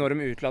var det en enorm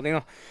utladning,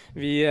 da.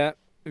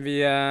 Vi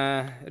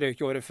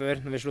røyk året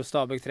før, når vi slo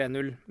Stabæk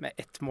 3-0 med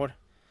 1 mål.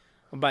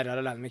 Og Berrar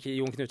alene med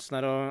Jon Knudsen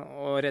her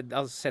og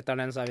setter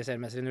den, så er vi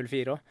seriemester i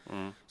 04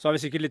 også. Så har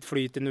vi sikkert litt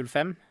flyt i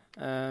 05,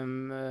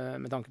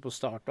 med tanke på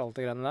start og alt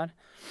det greiene der.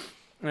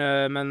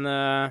 Men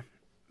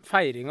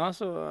feiringa,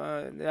 så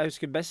jeg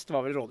husker best,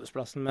 var vel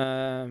Rådhusplassen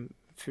med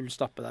full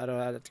stappe der,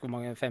 og jeg vet ikke hvor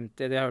mange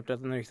 50, jeg hørte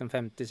at den rykte om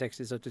 50,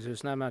 60, 70 000,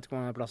 men jeg vet ikke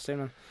hvor mange plass til,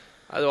 men...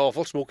 Nei, det var i hvert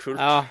fall smokk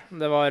fullt. Ja,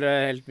 det var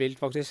helt vilt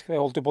faktisk. Vi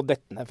holdt jo på å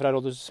dette ned fra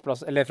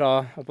Rådhusplass, eller fra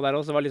oppå der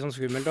også, så det var litt sånn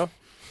skummelt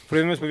også. For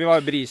vi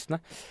var jo brisende.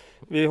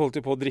 Vi holdt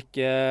jo på å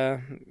drikke,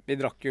 vi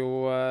drakk jo...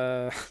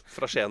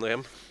 Fra Skien og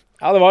hjem?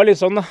 Ja, det var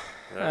litt sånn da.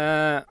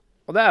 Ja.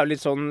 Og det er jo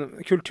litt sånn,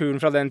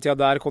 kulturen fra den tida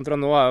der kontra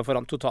nå har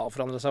jo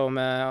totalforandret seg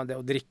med det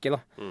å drikke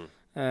da.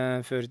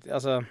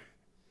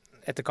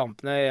 Etter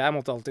kampene, jeg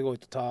måtte alltid gå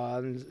ut og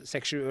ta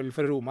 6-7 øl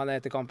for å roe meg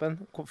ned etter kampen,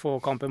 få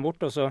kampen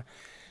bort, og så...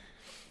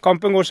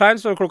 Kampen går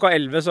sent, så klokka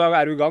 11 så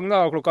er du i gang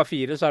da, og klokka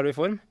 4 så er du i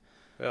form.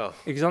 Ja.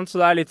 Ikke sant? Så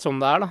det er litt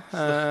sånn det er da.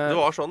 Det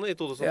var sånn i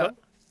 2005?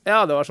 Ja,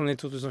 det var sånn i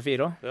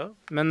 2004 også. Ja.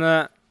 Men...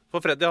 For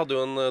Freddy hadde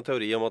jo en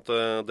teori om at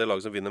det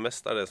laget som vinner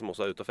mest, er det som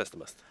også er ute og fester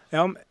mest.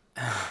 Ja,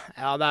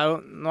 det er jo...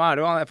 Nå er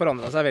det jo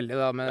forandret seg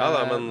veldig da.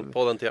 Men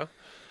på den tida?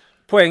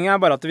 Poenget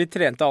er bare at vi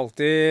trente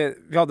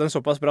alltid... Vi hadde en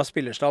såpass bra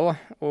spillerstall da,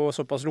 og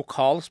såpass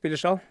lokal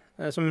spillerstall,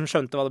 som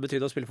skjønte hva det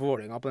betydde å spille for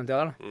Vålerenga på den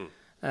tida der da.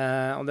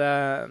 Og det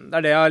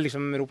er det jeg har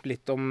liksom ropt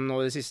litt om nå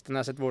i det siste når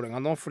jeg har sett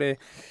Vålerenga nå, fordi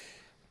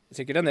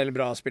sikkert en del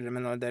bra spillere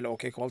med en del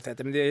ok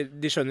kvaliteter, men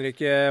de skjønner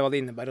ikke hva det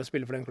innebærer å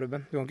spille for den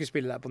klubben. Du kan ikke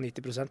spille der på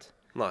 90%.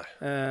 Nei.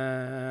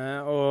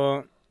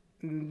 Og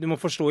du må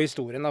forstå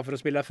historien da, for å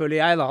spille der, føler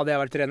jeg da. Hadde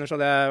jeg vært trener, så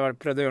hadde jeg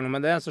prøvd å gjøre noe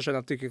med det, så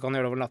skjønner jeg at du ikke kan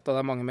gjøre det over natta. Det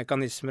er mange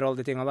mekanismer og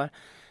alle de tingene der.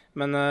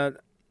 Men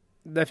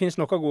det finnes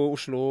nok av gode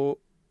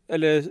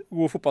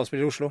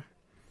fotballspillere i Oslo.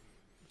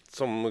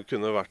 Som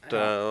kunne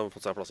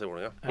fått seg plass i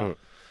Vålerenga. Ja.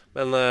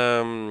 Men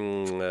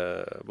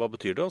hva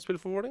betyr det å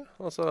spille for Vålerenga?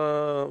 Altså,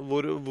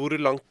 hvor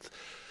langt...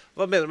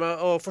 Hva mener du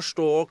med å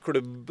forstå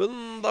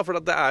klubben da? For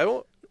det er jo...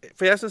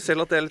 For jeg synes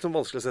selv at det er litt sånn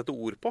vanskelig å sette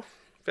ord på.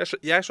 For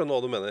jeg skjønner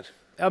hva du mener.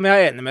 Ja, men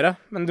jeg er enig med deg.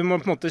 Men du må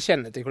på en måte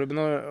kjenne til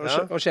klubben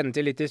og kjenne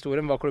til litt i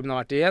historien, hva klubben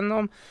har vært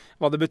igjennom,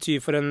 hva det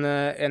betyr for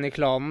en i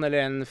klanen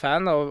eller en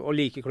fan da, å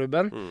like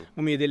klubben,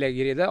 hvor mye de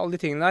legger i det. Alle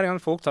de tingene der,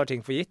 folk tar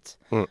ting for gitt.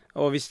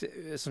 Og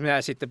som når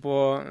jeg sitter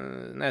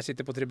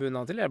på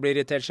tribunen til, jeg blir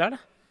irritert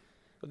selv.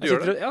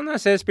 Når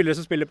jeg ser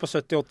spillere som spiller på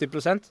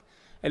 70-80%,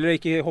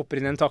 eller ikke hopper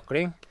inn i en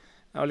takling,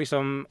 og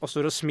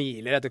står og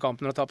smiler etter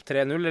kampen og har tapt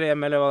 3-0 eller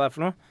hjemme, eller hva det er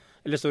for noe,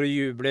 eller står og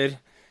jubler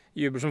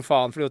som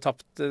faen fordi du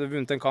har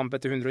vunnet en kamp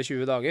etter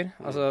 120 dager.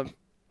 Altså,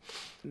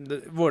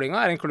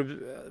 Vålerenga er en klubb,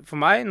 for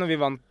meg, når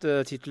vi vant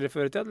titler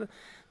før i tid,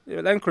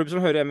 det er en klubb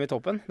som hører hjemme i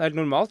toppen. Det er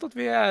helt normalt at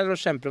vi er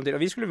og kjemper om til,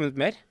 og vi skulle vunnet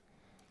mer.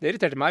 Det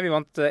irriterte meg. Vi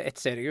vant 1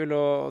 seriegull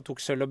og tok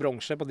sølv og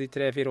bronse på de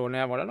 3-4 årene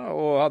jeg var der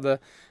da,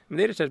 men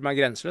det irriterte meg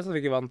grenseløst at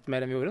vi ikke vant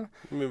mer enn vi gjorde.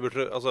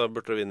 Burde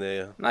dere vinne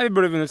i... Nei, vi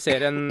burde vunnet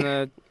serien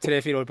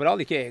 3-4 år på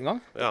rad, ikke en gang.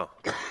 Ja.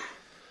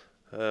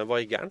 Hva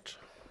gikk gærent?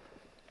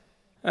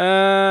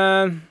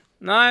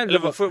 Nei...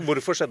 Eller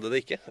hvorfor skjedde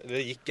det ikke?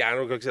 Det gikk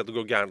gærent, og kan ikke si at det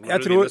går gærent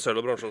når du vinner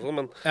sølv og bronse og sånn,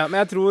 men... Ja,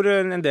 men jeg tror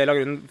en del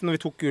av grunnen, når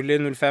vi tok gull i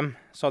 05,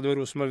 så hadde jo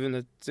Rosenborg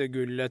vunnet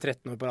gull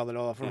 13 år på rad,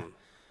 eller hva for noe.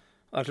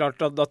 Det er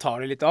klart at da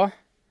tar det litt av.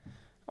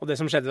 Og det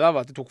som skjedde da,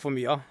 var at det tok for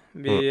mye av.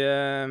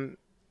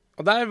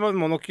 Og der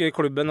må nok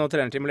klubben og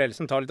trenerteam og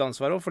ledelsen ta litt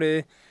ansvar også,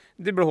 fordi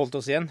De ble holdt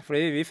oss igjen,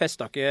 fordi vi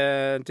festet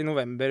ikke til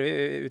november,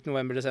 ut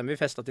november-desember, vi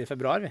festet til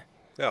februar, vi.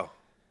 Ja.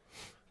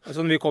 Så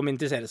når vi kom inn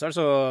til seriestart,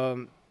 så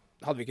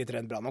hadde vi ikke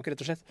trent bra nok,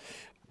 rett og slett.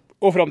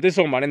 Og frem til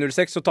sommeren i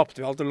 06 så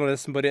tappte vi alt, og lå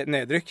nesten på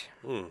nedrykk.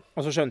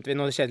 Og så skjønte vi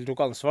når Kjetil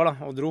tok ansvar da,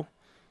 og dro.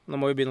 Nå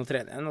må vi begynne å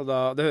trene igjen, og da,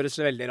 det høres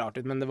veldig rart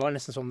ut, men det var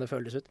nesten sånn det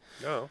føles ut.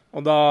 Ja.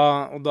 Og da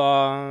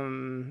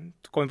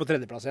kom vi på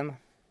tredjeplass igjen.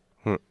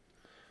 Da.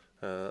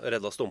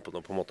 Redda stumpene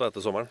på en måte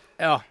etter sommeren.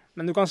 Ja,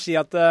 men du kan si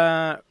at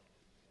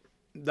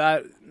det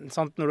er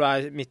sant, når du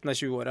er midten av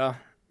 20-åra,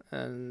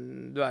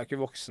 du er jo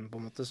ikke voksen på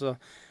en måte, så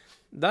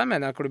der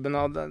mener jeg klubben,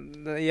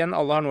 igjen,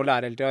 alle har noe å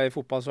lære hele tiden. I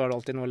fotball så har det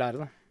alltid noe å lære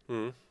da.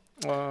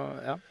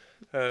 Og, ja.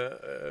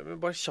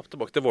 Bare kjapt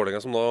tilbake til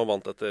Vålerenga som nå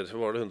vant etter,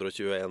 var det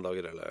 121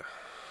 dager, eller?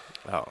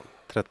 Ja,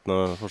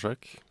 13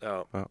 forsøk. Ja.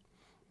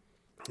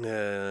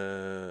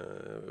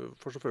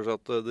 Først og fremst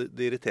at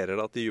det irriterer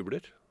deg at de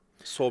jubler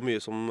så mye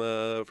som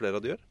flere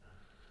av de gjør.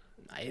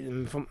 Nei,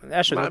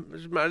 jeg skjønner.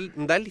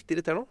 Men det er litt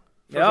irriterende.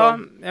 Ja,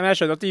 men jeg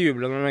skjønner at de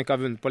jubler når de ikke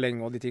har vunnet på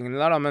lenge og de tingene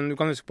der, da. Men du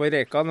kan huske på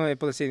Reka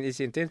i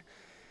sin tid.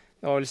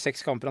 Det var vel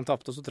 6 kamper han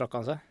tappte, og så trakk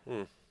han seg.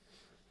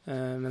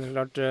 Men det er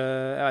klart,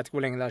 jeg vet ikke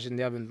hvor lenge det er siden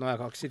de har vunnet nå.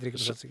 Jeg sitter ikke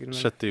på 6 sekunder.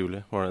 6.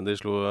 juli var det. De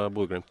slo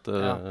Bodø/Glimt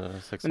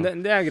 6.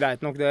 Men det er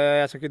greit nok.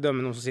 Jeg skal ikke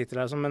dømme noen som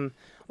sitter der. Men,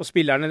 og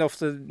spillerne, det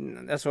ofte,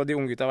 jeg så de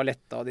unge gutta var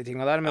letta og de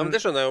tingene der. Men, ja, men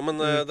det skjønner jeg jo,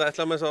 men det er et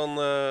eller annet med sånn...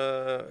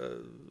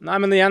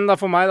 Nei, men igjen da,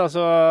 for meg da,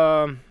 så...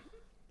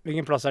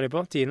 Hvilken plass er de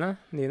på? 10.,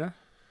 9.?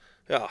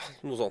 Ja,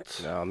 noe sånt.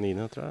 Ja,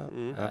 9., tror jeg.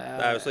 Ja.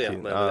 Det er jo så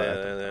jevnt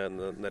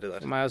nedi der.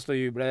 For meg å stå og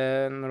juble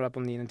når du er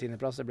på 9. 10.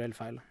 plass, det ble helt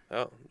feil.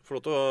 Ja, få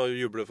lov til å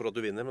juble for at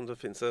du vinner, men det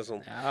finnes et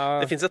sånt...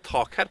 Det finnes et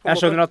tak her, på en måte.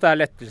 Jeg skjønner at det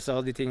er lettelse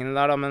av de tingene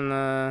der, da, men...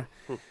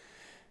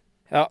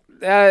 Ja,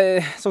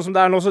 sånn som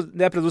det er nå, så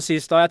det jeg prøvde å si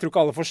i stad, jeg tror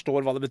ikke alle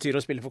forstår hva det betyr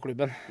å spille for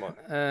klubben.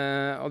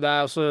 Og det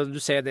er også, du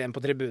ser det igjen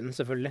på tribunen,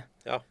 selvfølgelig.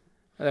 Ja.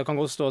 Det kan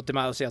godt stå til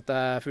meg og si at det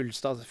er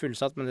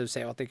fullsatt, men du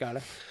ser jo at det ikke er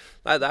det.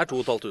 Nei, det er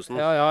 2500.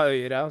 Ja,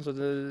 øyer, ja. Så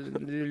du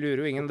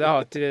lurer jo ingen. Det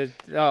har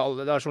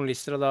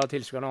journalister, og det har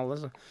tilskuerne alle.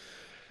 Så.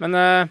 Men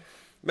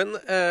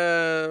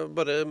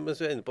bare mens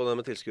vi er inne på det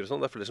med tilskuere,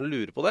 sånn, det er flere som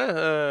lurer på det.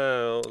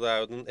 Og det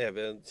er jo den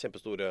evige,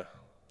 kjempestore...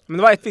 Men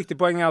det var et viktig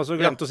poeng jeg også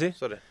glemte å si.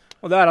 Sorry.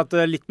 Og det er at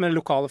litt med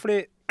lokale, fordi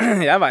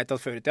jeg vet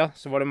at før i tida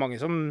så var det mange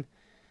som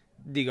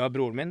digga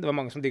broren min. Det var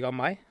mange som digga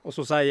meg. Og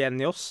så sa jeg igjen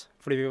i oss,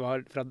 fordi vi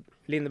var fra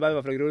Lindeberg, vi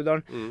var fra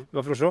Groruddalen, vi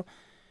var fra Oslo.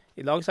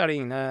 I dag så er det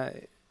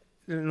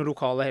noen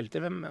lokale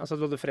helter. Altså,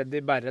 du hadde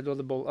Freddy Berre, du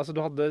hadde Boll... Altså, du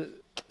hadde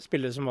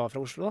spillere som var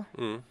fra Oslo, da.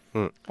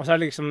 Og så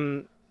er det liksom...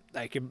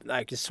 Det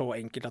er ikke så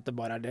enkelt at det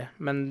bare er det,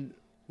 men...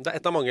 Det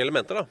er et av mange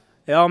elementer, da.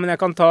 Ja, men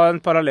jeg kan ta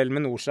en parallell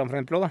med Nordstrand, for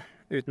eksempel, da.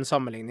 Uten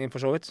sammenligning,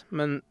 for så vidt.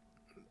 Men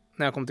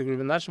når jeg kom til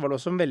klubben der, så var det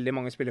også veldig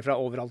mange spillere fra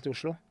overalt i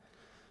Oslo.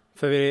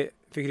 Før vi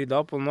fikk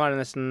rydda opp, og nå er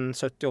det nesten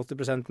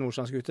 70-80%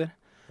 nordstrandsgutter.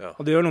 Ja.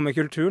 Og det gjør noe med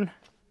kulturen.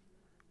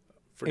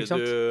 Fordi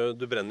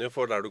du brenner jo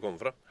for der du kommer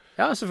fra.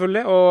 Ja,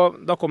 selvfølgelig.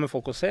 Og da kommer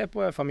folk og ser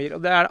på familie.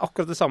 Og det er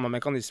akkurat det samme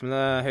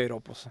mekanismene høyere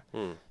opp også.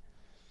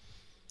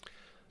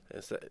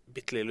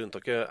 Bitte lille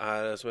unntaket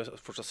som jeg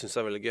fortsatt synes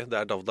er veldig gøy, det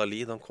er Davda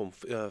Lie. Da han kom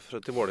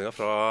til Vålerenga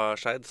fra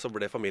Skeid, så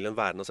ble familien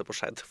værende og se på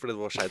Skeid, fordi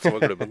det var Skeid som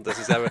var klubben. Det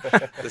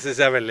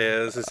synes jeg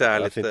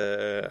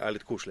er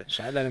litt koselig.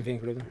 Skeid er en fin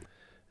klubb.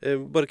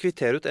 Bare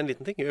kvittere ut en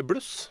liten ting.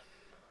 Bluss.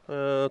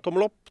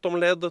 Tommel opp,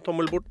 tommel ned,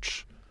 tommel bort.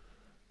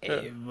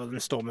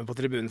 Den står med på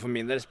tribunen for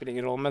min del, spiller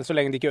ingen rolle. Men så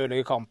lenge de ikke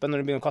ødelegger kampen, når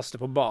de begynner å kaste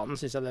på banen,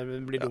 synes jeg det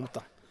blir dumt,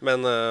 da.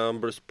 Men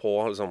bluss på,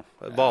 liksom.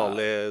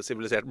 Vanlig,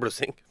 sivilisert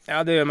blussing. Ja,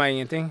 det gjør meg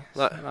ingenting.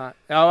 Nei.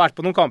 Jeg har vært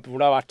på noen kamper hvor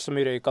det har vært så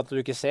mye røyk at du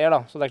ikke ser, da.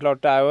 Så det er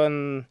klart, det er jo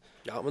en...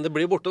 Ja, men det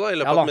blir borte, da, i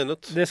løpet av et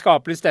minutt. Det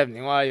skaper litt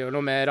stemning, og jeg gjør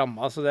noe med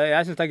ramma. Så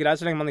jeg synes det er greit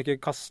så lenge man ikke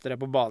kaster det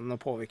på banen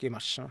og påvirker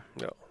matchen.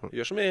 Ja,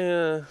 gjør som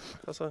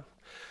altså...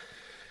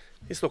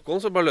 I Stockholm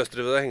så bare løste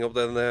vi det å henge opp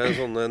den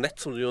sånn nett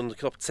som du jo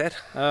knapt ser.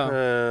 Ja.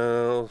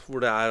 Hvor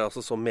det er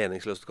altså så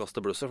meningsløst å kaste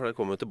blusser, for det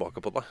kommer jo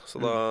tilbake på deg.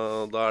 Så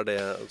da er det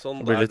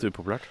sånn. Det blir litt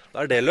upopulært.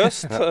 Da er det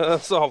løst,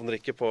 så havner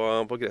det ikke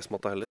på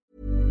gressmatta heller.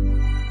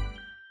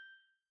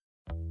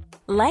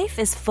 Life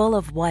is full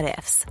of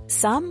what-ifs.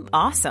 Some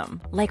awesome,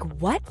 like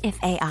what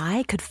if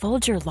AI could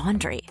fold your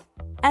laundry?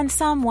 And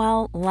some,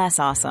 well, less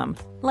awesome,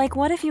 like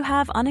what if you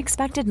have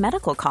unexpected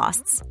medical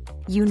costs?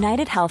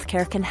 United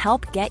Healthcare can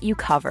help get you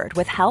covered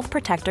with Health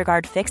Protector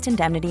Guard fixed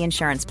indemnity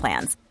insurance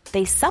plans.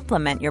 They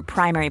supplement your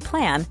primary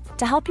plan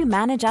to help you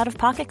manage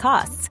out-of-pocket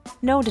costs.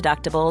 No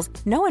deductibles,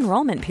 no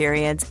enrollment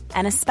periods,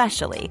 and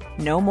especially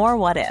no more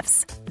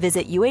what-ifs.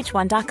 Visit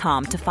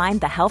UH1.com to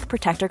find the Health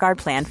Protector Guard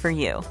plan for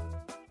you.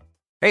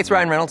 Hey, it's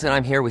Ryan Reynolds, and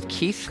I'm here with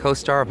Keith,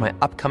 co-star of my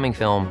upcoming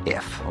film,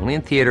 If, only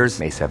in theaters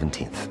May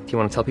 17th. Do you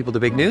want to tell people the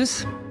big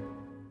news?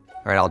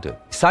 All right, I'll do it.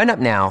 Sign up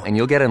now and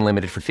you'll get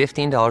unlimited for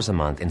 $15 a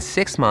month and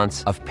 6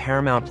 months of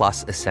Paramount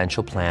Plus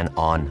Essential Plan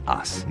on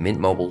us.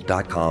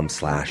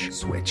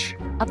 mintmobile.com/switch.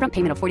 Upfront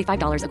payment of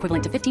 $45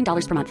 equivalent to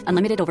 $15 per month.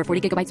 Unlimited over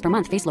 40 gigabytes per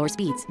month. Face lower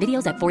speeds.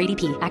 Videos at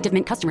 480p. Active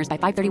Mint customers by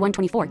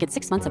 531.24 get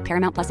 6 months of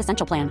Paramount Plus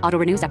Essential Plan. Auto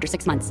renews after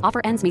 6 months. Offer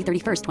ends May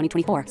 31st,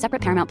 2024.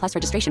 Separate Paramount Plus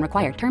registration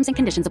required. Terms and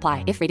conditions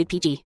apply if rated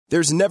PG.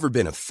 There's never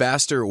been a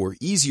faster or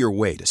easier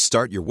way to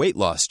start your weight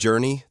loss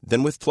journey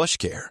than with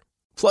PlushCare.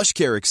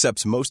 PlushCare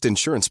accepts most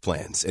insurance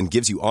plans and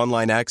gives you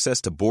online access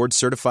to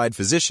board-certified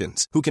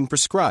physicians who can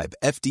prescribe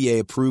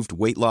FDA-approved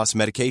weight loss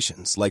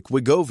medications like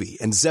Wegovy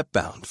and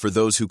Zepbound for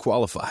those who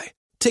qualify.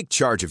 Take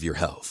charge of your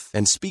health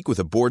and speak with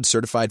a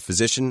board-certified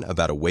physician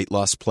about a weight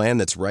loss plan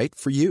that's right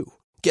for you.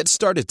 Get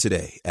started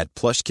today at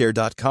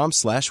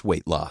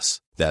plushcare.com/weight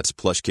loss. That's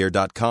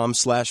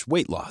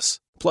plushcare.com/weight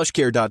loss.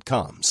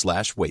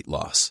 plushcare.com/weight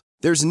loss.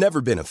 There's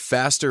never been a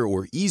faster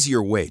or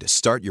easier way to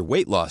start your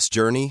weight loss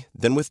journey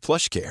than with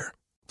PlushCare.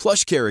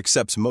 PlushCare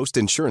accepts most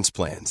insurance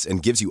plans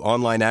and gives you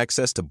online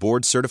access to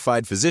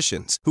board-certified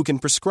physicians who can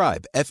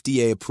prescribe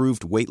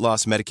FDA-approved weight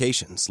loss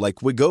medications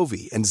like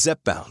Wegovy and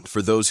Zepbound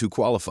for those who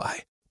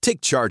qualify.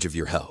 Take charge of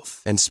your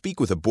health and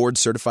speak with a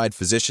board-certified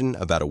physician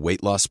about a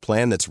weight loss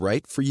plan that's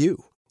right for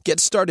you.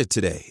 Get started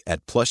today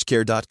at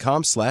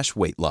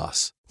plushcare.com/weight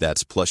loss.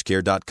 That's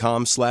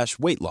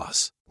plushcare.com/weight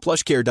loss.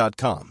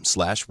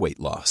 plushcare.com/weight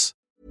loss.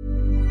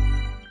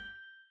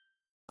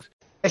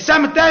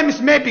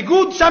 Sometimes may be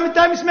good,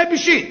 sometimes may be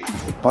shit.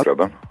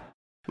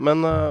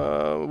 Men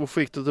hvorfor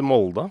gikk du til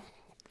Molde?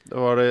 Det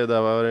var i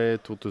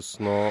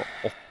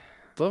 2008,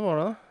 var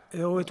det?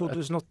 Jo, i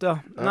 2008, ja.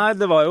 Nei,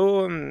 det var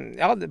jo...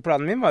 Ja,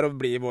 planen min var å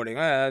bli i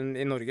Vålinga.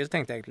 I Norge så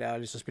tenkte jeg egentlig jeg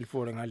har lyst til å spille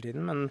for Vålinga hele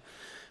tiden, men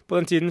på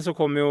den tiden så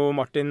kom jo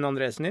Martin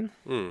Andresen inn.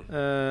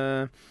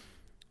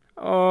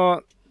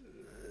 Og...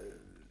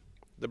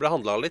 Det ble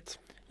handlet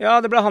litt. Ja,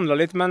 det ble handlet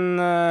litt, men...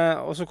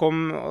 Og så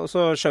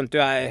skjønte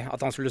jo jeg at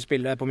han skulle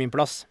spille på min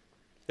plass.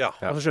 Ja.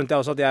 Og så skjønte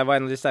jeg også at jeg var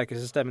en av de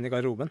sterkeste stemmene i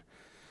garderoben.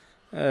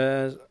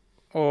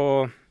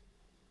 Og...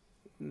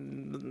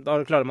 Da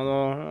klarer man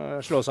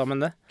å slå sammen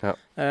det. Ja.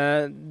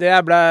 Det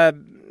jeg ble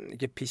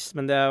ikke piss,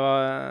 men det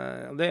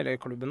gjelder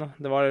klubben da.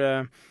 Det var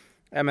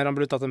jeg mener han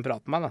burde tatt en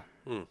prat med meg da,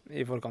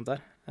 i forkant der.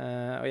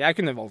 Og jeg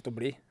kunne valgt å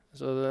bli.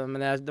 Men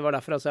det var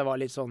derfor altså, jeg var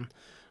litt sånn,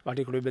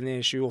 vært i klubben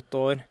i 7-8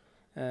 år,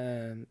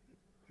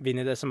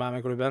 vinner det som er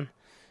med klubben,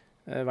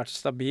 vært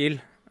stabil,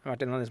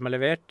 vært en av de som har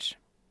levert,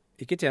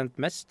 ikke tjent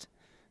mest.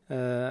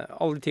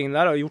 Alle de tingene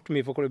der har gjort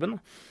mye for klubben.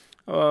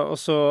 Og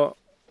så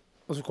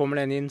kommer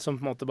det en inn som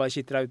på en måte bare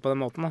kitter deg ut på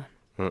den måten.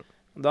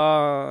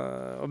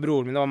 Og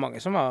broren min, det var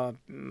mange som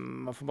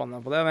var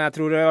forbannet på det. Men jeg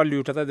tror det var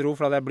lurt at jeg dro,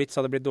 for hadde jeg blitt, så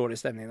hadde det blitt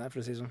dårlig stemning der, for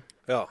å si sånn.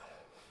 Ja.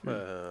 For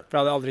jeg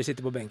hadde aldri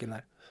sittet på benken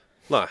der.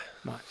 Nei.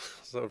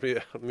 Så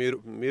det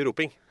blir mye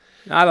roping.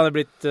 Nei,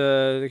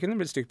 det kunne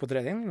blitt stygt på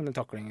trening, med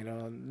taklinger,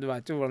 og du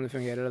vet jo hvordan det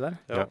fungerer det der.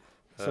 Ja.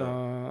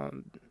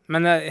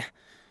 Men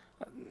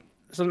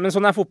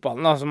sånn er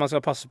fotballen da, så man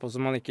skal passe på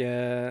så man ikke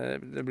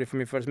det blir for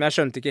mye følelse. Men jeg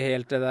skjønte ikke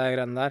helt det der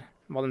greiene der,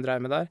 hva de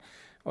drev med der.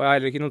 Og jeg har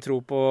heller ikke noe tro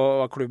på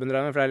hva klubben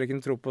drev med, for jeg har heller ikke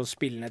noe tro på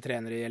spillende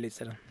trenere i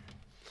Eliteserien.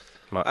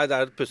 Nei, det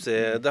er pussig.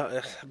 Det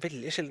er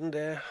veldig sjelden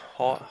det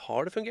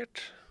har det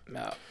fungert.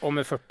 Ja, og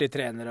med 40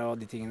 trenere og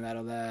de tingene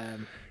der, og det...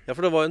 Ja,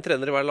 for det var jo en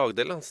trener i hver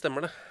lagdel,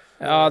 stemmer det?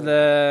 Ja,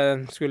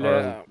 det skulle...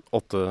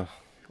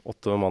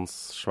 Åtte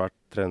manns svært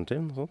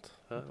trenerteam, og sånt.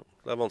 Ja,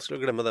 det er vanskelig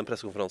å glemme den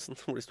pressekonferansen,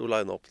 hvor de sto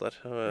line opp der.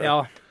 Ja,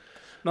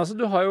 men altså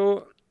du har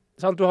jo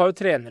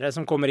trenere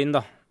som kommer inn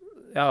da.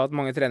 Jeg har hatt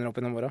mange trenere opp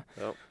innom året.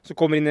 Ja. Så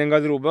kommer inn i en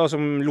garderobe, og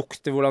som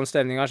lukter hvordan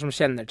stemningen er, som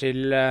kjenner til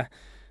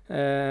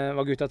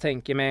hva gutta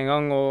tenker med en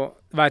gang, og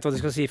vet hva de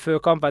skal si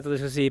før kamp, vet hva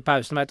de skal si i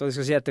pausen, vet hva de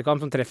skal si etter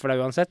kamp, som treffer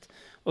deg uansett.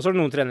 Og så er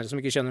det noen trenere som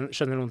ikke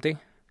skjønner noen ting.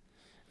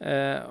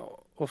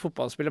 Og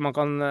fotballspillere,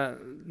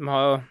 man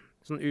har jo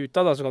sånn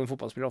utad, da, så kan en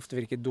fotballspiller ofte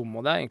virke dum,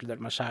 og det har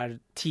inkludert meg selv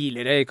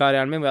tidligere i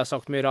karrieren min, hvor jeg har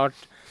sagt mye rart,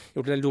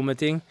 gjort en del dumme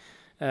ting,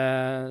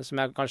 som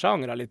jeg kanskje har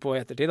angret litt på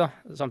i ettertid da.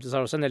 Samtidig er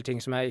det også en del ting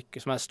som jeg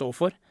står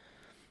for,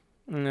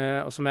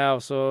 og som jeg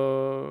også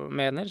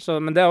mener.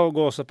 Men det er å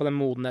gå også på den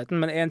modenheten.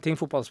 Men en ting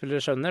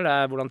fotballspillere skjønner, det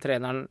er hvordan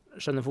treneren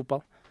skjønner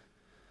fotball.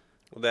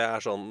 Og det er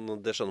sånn,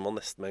 det skjønner man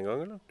nesten med en gang,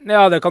 eller?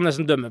 Ja, det kan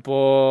nesten dømme på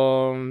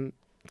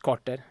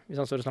kvarter, hvis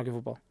han står og snakker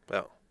fotball.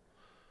 Ja.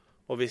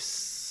 Og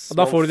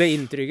da får du det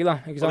inntrykket da,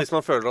 ikke sant? Og hvis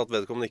man føler at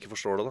vedkommende ikke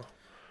forstår det da?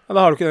 Ja, da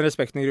har du ikke den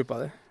respekten i gruppa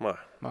di.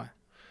 Nei.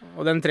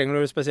 Og den trenger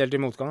du spesielt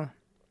i motgang da.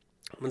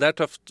 Men det er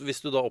tøft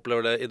hvis du da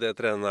opplever det i det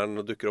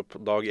treneren dukker opp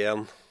dag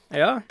 1.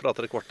 Ja.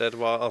 Prater et kvarter,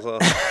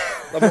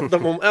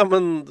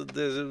 men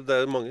det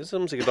er mange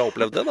som sikkert har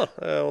opplevd det da.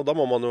 Og da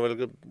må man jo vel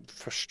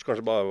først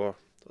kanskje bare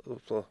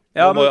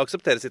man må jo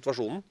akseptere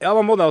situasjonen. Ja,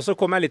 man må da også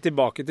komme litt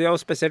tilbake til, og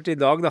spesielt i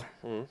dag da.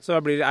 Så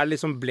er det litt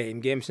sånn blame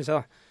game, synes jeg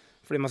da.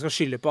 Fordi man skal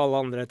skylde på alle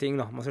andre ting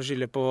da. Man skal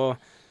skylde på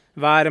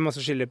været, man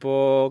skal skylde på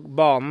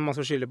banen, man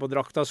skal skylde på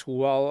drakta,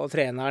 skoa og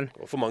treneren.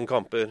 Og for mange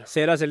kamper.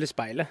 Ser deg selv i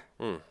speilet.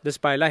 Det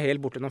speilet er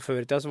helt borte nå. Før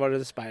i tida så var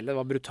det speilet, det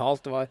var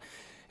brutalt.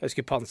 Jeg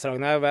husker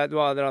Panserhagen her. Du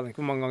aner ikke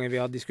hvor mange ganger vi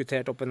har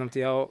diskutert opp gjennom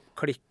tida og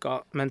klikka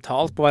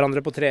mentalt på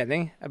hverandre på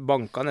trening. Jeg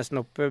banka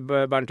nesten opp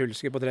Bernt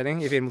Hulsker på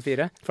trening i 4 mot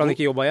 4, for han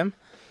ikke jobba hjem.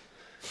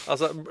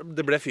 Altså,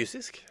 det ble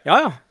fysisk?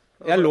 Ja.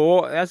 Jeg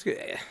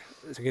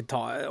skal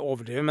ikke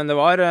overdrive, men det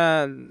var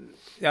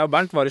jeg og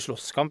Bernt var i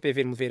slåsskamp i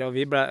 4 mot 4, og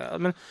vi ble...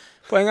 Men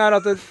poenget er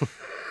at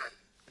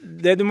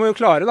det du må jo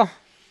klare, da.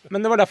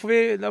 Men det var derfor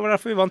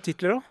vi vant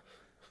titler også.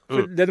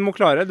 For det du må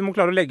klare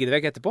å legge det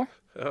vekk etterpå.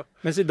 Ja.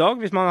 Mens i dag,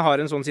 hvis man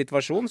har en sånn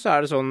situasjon, så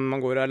er det sånn man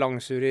går av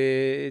langsur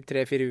i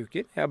 3-4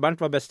 uker. Jeg og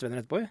Bernt var bestevenner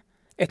etterpå.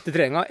 Etter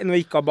treninga, når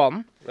vi gikk av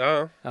banen.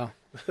 Ja.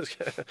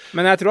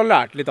 Men jeg tror han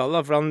lærte litt av det,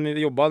 da, for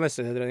han jobbet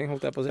nesten etter trening,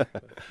 holdt jeg på å si.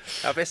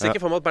 Ja, for jeg ser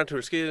ikke for meg at Bernt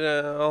Hulsker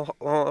han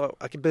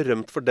er ikke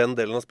berømt for den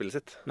delen av spillet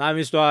sitt. Nei,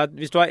 hvis du har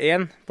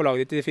en på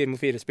laget ditt i 4 mot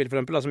 4-spill, for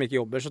eksempel, da, som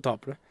ikke jobber, så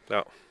taper du.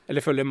 Ja.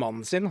 Eller følger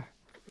mannen sin, da.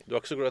 Du er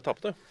ikke så glad i å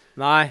tape, du?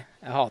 Nei,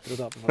 jeg hater å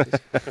tape,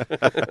 faktisk.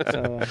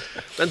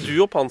 Men du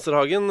og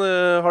Panserhagen,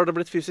 har det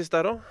blitt fysisk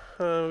der også?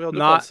 Vi hadde jo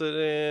Panser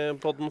i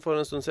podden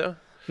for en stund siden.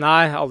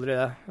 Nei, aldri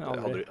det.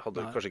 Hadde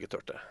du kanskje ikke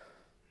tørt det?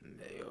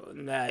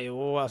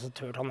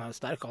 Tørt, han er jo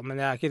sterk, men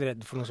jeg er ikke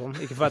redd for noe sånt.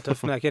 Ikke for å være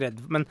tøff, men jeg er ikke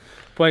redd. Men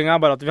poenget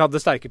er bare at vi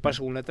hadde sterke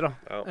personligheter, da.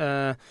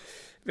 Ja.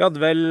 Vi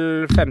hadde vel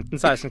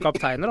 15-16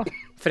 kapteiner, da.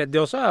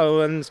 Freddy også er jo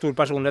en stor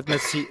personlighet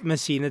med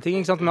sine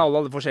ting, ikke sant? Med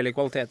alle forskjellige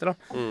kvaliteter,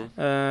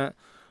 da.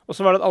 Og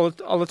så var det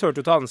at alle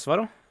turte å ta ansvar,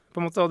 da, på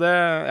en måte, og det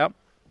er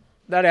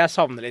det jeg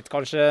savner litt,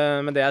 kanskje,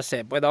 med det jeg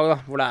ser på i dag, da,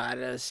 hvor det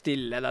er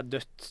stille, det er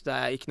dødt, det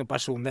er ikke noe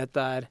personlighet,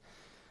 er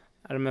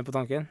du med på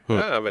tanken? Ja,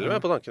 jeg er veldig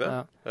med på tanken,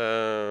 ja.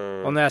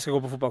 Og når jeg skal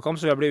gå på fotballkamp,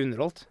 så vil jeg bli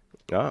underholdt.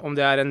 Ja. Om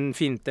det er en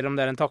finte, eller om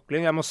det er en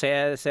takling, jeg må se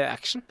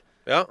action.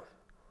 Ja.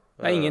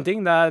 Det er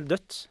ingenting, det er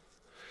dødt.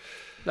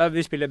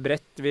 Vi spiller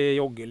brett, vi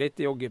jogger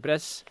litt,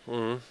 joggepress,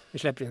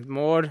 vi slipper inn et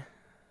mål,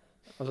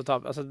 og så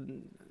tar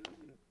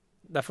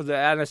derfor jeg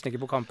er nesten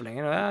ikke på kampen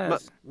lenger.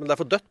 Men det er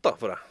for dødt, da,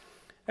 for deg?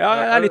 Ja,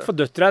 jeg er litt for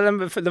dødt, tror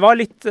jeg. Det var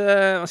litt,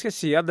 hva skal jeg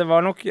si, det var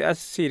nok, jeg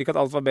sier ikke at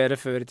alt var bedre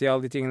før i tid,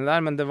 alle de tingene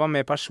der, men det var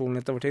mer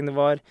personlighet over ting. Det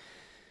var,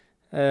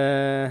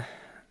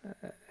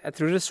 jeg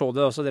tror dere så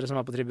det også, dere som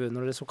var på tribunen,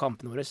 når dere så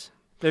kampen våre.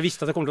 Dere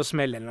visste at det kom til å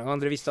smelle en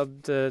gang, dere visste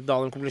at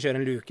Dalen kom til å kjøre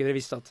en luke, dere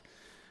visste at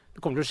det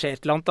kom til å skje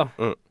et eller annet,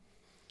 da.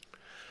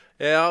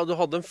 Ja, du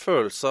hadde en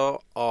følelse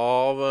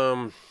av...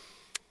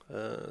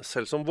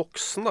 selv som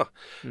voksen, da.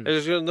 Eller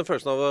den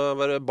følelsen av å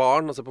være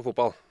barn og se på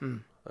fotball.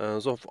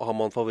 Så har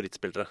man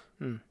favorittspillere.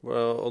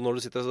 Og når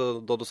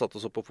da du satt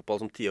og så på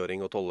fotball som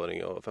 10-åring og 12-åring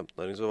og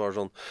 15-åring, så var det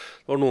sånn,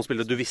 det var noen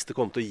spillere du visste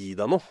kom til å gi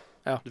deg noe.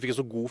 Ja. Du fikk en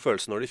så god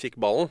følelse når de fikk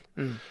ballen.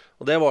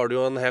 Og det var det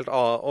jo en helt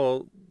annen,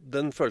 og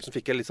den følelsen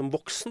fikk jeg litt som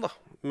voksen, da.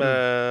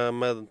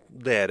 Med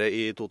dere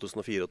i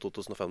 2004 og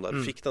 2005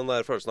 der. Fikk den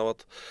der følelsen av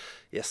at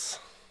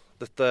yes,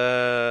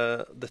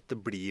 dette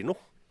blir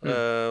noe.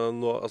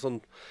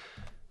 Altså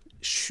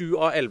 7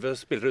 av 11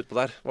 spillere utpå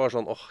der var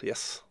sånn,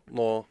 yes,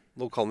 nå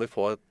kan vi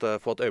få et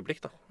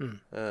øyeblikk, da.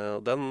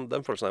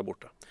 Den følelsen er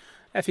borte.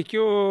 Jeg fikk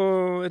jo...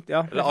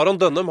 Eller Aron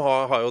Dønnum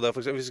har jo det, for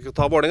eksempel, hvis vi skal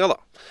ta Vålerenga,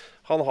 da.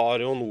 Han har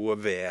jo noe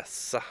ved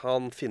seg.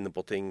 Han finner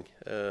på ting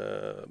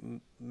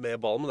med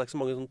ballen, men det er ikke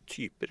så mange sånne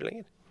typer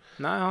lenger.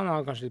 Nei, han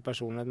har kanskje litt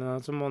personlighet,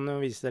 men så må han jo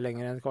vise det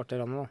lenger enn et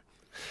kvarter an, da.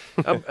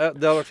 Ja,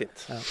 det hadde vært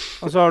fint. Ja.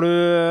 Og så har du...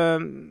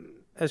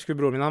 Jeg husker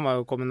broren min, han var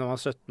jo kommet når han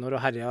var 17 år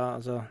og herja,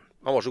 altså...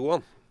 Han var så god,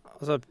 han.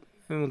 Altså,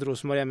 mot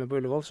Rosenborg hjemme på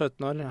Ullevål,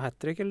 17 år,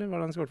 hat-trick, eller hva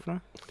er det han skåret for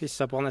noe?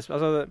 Pissa på han.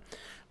 Altså,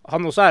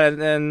 han også er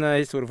en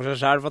historie for seg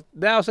selv. For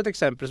det er også et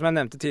eksempel som jeg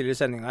nevnte tidligere i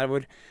sendingen her,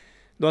 hvor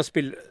du har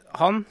spilt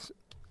at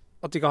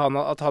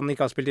han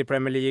ikke har spilt i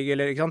Premier League,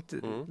 eller ikke sant?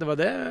 Det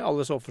var det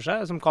alle så for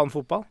seg, som kan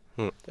fotball.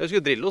 Jeg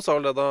husker Drillo sa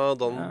vel det da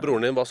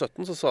broren din var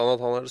 17, så sa han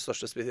at han er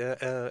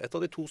et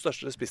av de 2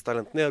 største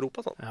spisstalentene i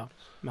Europa. Sånn. Ja,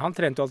 men han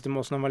trente jo alltid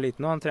med oss når han var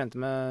liten, og han trente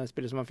med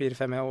spillere som var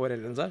 4-5 år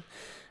eldre enn seg.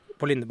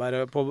 På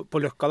Lindeberg,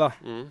 på Løkka, da.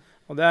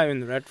 Og det er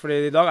undervurdert, fordi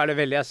i dag er det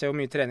veldig, jeg ser jo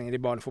mye treninger i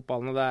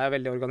barnefotballen, og det er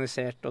veldig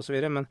organisert og så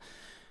videre, men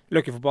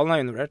løkkefotballen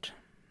er undervurdert.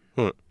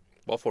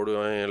 Hva får du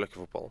i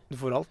løkkefotballen? Du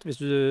får alt.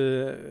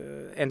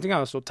 En ting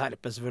er å stå og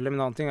terpe selvfølgelig, men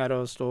en annen ting er å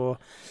stå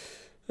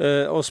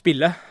og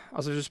spille.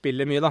 Altså hvis du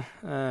spiller mye da,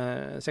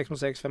 6 mot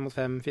 6, 5 mot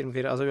 5, 4 mot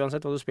 4, altså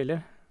uansett hva du spiller.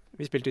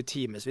 Vi spilte jo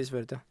timesvis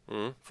før i tida.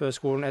 Før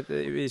skolen,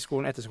 i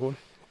skolen, etter skolen.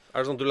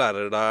 Er det sånn at du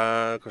lærer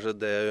deg kanskje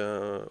det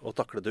å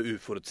takle det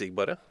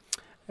uforutsigbare?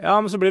 Ja,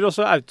 men så blir det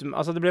også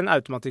det blir en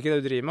automatikk i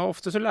det du driver med.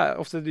 Ofte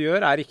det du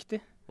gjør er riktig.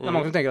 Det er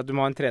mange som tenker at du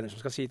må ha en trener som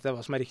skal si til deg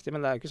hva som er riktig,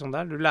 men det er jo ikke sånn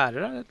der. Du lærer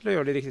deg til å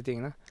gjøre de riktige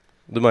tingene.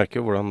 Du merker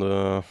jo hvordan du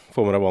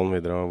får med deg ballen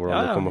videre, og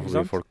hvordan du kommer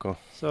forbi folk.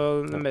 Så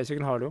den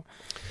basicen har du jo.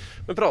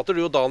 Men prater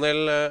du og Daniel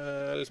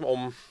liksom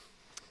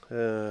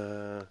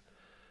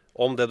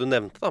om det du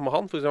nevnte da med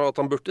han? For eksempel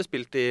at han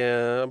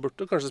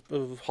burde kanskje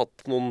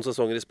hatt noen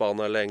sesonger i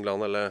Spania eller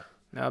England, eller...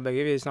 Ja,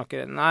 begge vi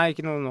snakker... Nei,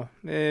 ikke noe nå.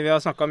 Vi har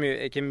snakket mye,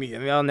 ikke mye,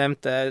 men vi har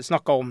nevnt det,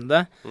 snakket om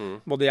det.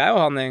 Både jeg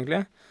og han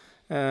egentlig.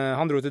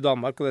 Han dro til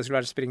Danmark, og det skulle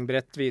være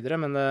springbrett videre,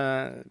 men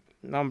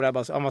han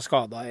var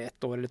skadet i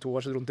 1 år eller 2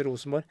 år, så dro han til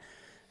Rosenborg.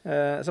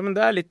 Men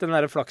det er litt den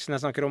der flaksen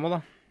jeg snakker om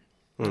også, da.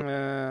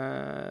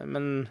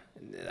 Men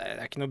det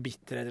er ikke noe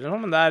bitterhet eller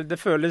noe, men det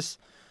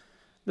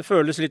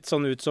føles litt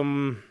sånn ut som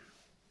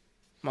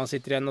man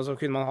sitter igjen, og så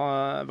kunne man ha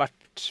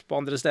vært på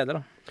andre steder,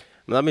 da.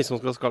 Men det er mye som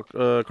skal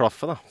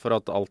klaffe, da, for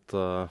at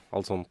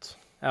alt sånt.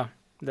 Ja.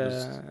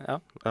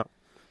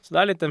 Så det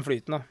er litt den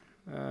flyten, da.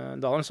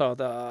 Dalen sa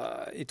at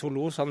i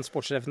Toulouse, han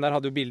sportssjefen der,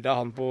 hadde jo bilde av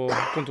han på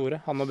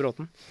kontoret, han og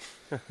Bråten.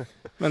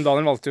 Men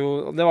Daniel valgte jo,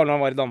 det var når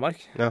han var i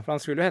Danmark, for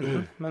han skulle jo hente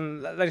den. Men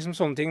det er liksom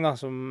sånne ting, da,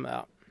 som,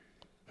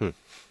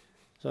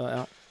 Så,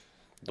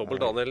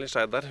 Dobbelt Daniel i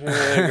Skeid der.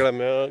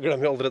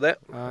 Glemmer jo aldri det.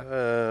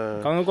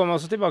 Kan jo komme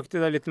også tilbake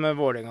til det litt med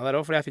Vålerenga der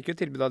også, for jeg fikk jo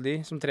tilbud av de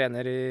som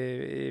trener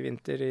i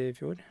vinter i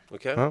fjor.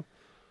 Ok.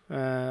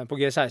 På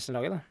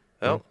G16-laget, da.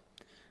 Ja.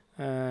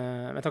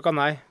 Men jeg takket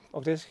nei,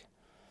 faktisk.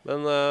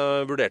 Men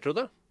vurderte du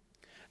det?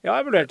 Ja,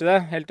 jeg vurderte det,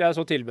 helt til jeg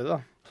så tilbudet,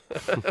 da.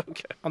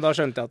 Okay. Og da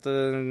skjønte jeg at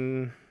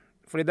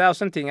fordi det er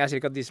også en ting jeg sier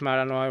ikke at de som er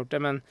der nå har gjort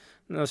det, men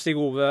når Stig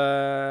Ove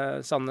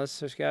Sandnes,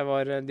 husker jeg,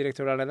 var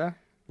direktør der nede,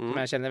 som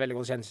jeg kjenner veldig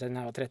godt kjent siden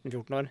jeg var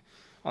 13-14 år.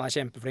 Han er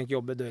kjempeflink,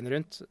 jobber døgnet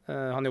rundt.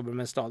 Han jobber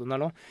med stadion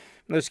der nå.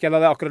 Men jeg husker jeg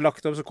da jeg akkurat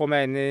lagt opp, så kom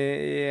jeg inn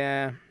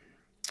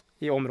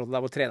i området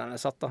der hvor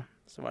trenerne satt, da.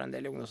 Så var det en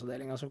del i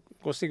ungdomsavdelingen. Så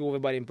går Stig Ove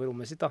bare inn på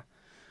rommet sitt, da.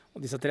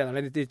 Og disse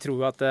trenerne, de tror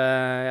jo at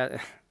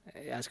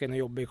jeg skal inn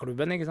og jobbe i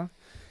klubben, ikke sant?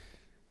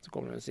 Så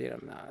kommer de og sier,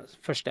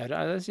 først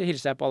jeg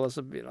hilser jeg på alle,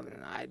 så begynner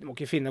han, nei, du må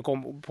ikke finne på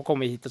å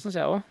komme hit, og sånn,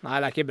 sier jeg også. Nei,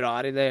 det er ikke bra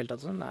her i det hele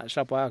tatt, sånn. Nei,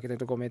 slapp av, jeg har ikke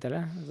tenkt å komme hit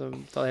heller. Så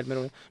ta det helt med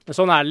rolig. Men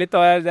sånn er det litt,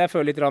 og jeg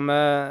føler litt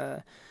med,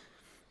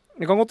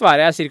 det kan godt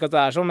være, jeg sier ikke at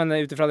det er sånn, men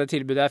utifra det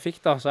tilbudet jeg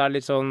fikk, da, så er det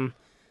litt sånn,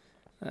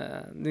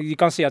 de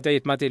kan si at de har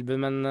gitt meg et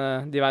tilbud, men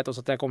de vet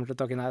også at jeg kommer til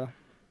å takke nei, da.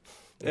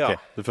 Ja. Okay.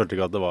 Du følte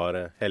ikke at det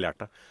var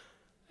helhjertet?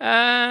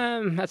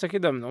 Jeg skal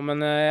ikke dømme noe, men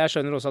jeg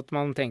skjønner også at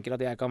man tenker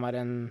at jeg kan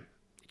være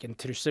ikke en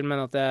trussel,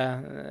 men at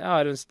jeg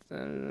har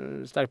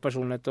en sterk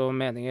personlighet og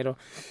meninger.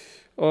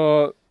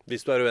 Og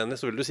hvis du er uenig,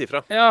 så vil du si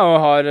fra? Ja, og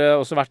har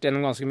også vært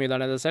gjennom ganske mye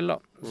der nede selv, da.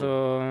 Så,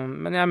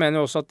 men jeg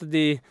mener jo også at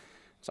de,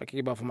 jeg snakker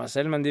ikke bare for meg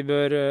selv, men de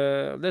bør,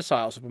 det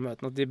sa jeg også på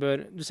møtene, at de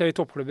bør, du ser i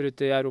toppklubber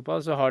ute i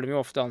Europa, så har de jo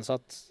ofte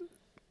ansatt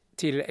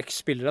tidligere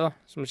eks-spillere, da,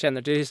 som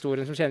kjenner til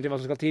historien, som kjenner til hva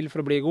som skal til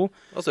for å bli god.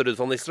 Altså, Ruud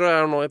van Nistelrooy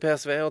er nå i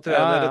PSV og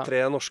trener 3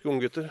 norske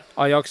unggutter.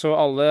 Ajax og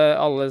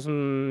alle som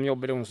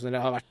jobber i ungdomsskolen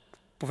har vært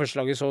på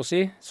førstelaget, så å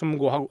si, som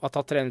har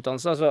tatt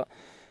trenerutdannelse. Så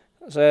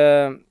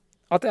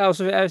at jeg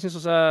synes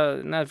også,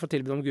 når jeg får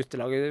tilbud om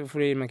guttelaget,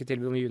 fordi man ikke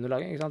tilbud om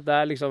juniorlaget, ikke sant? Det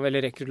er liksom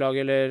veldig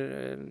rekruttlaget eller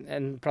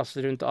en plass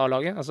rundt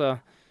A-laget. Altså,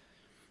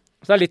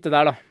 så det er litt det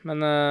der, da. Men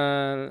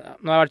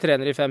nå har jeg vært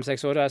trener i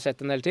 5-6 år, og jeg har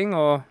sett en del ting,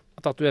 og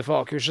har tatt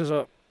UFA-kurset,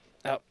 så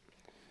ja.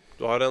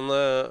 Du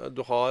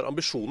har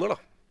ambisjoner,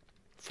 da,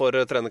 for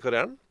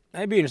trenerkarrieren?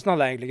 Nei, i begynnelsen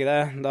hadde jeg egentlig ikke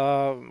det. Da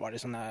var det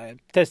sånn jeg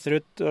tester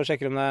ut og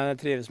sjekker om jeg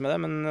trives med det,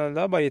 men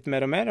det har bare gitt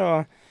mer og mer,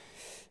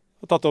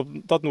 og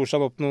tatt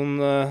Nordstrand opp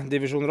noen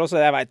divisjoner også,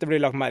 så jeg vet det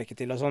blir lagt merke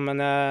til og sånn,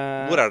 men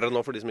Hvor er dere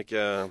nå for de som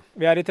ikke...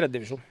 Vi er i 3.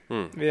 divisjon.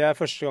 Vi er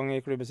første gang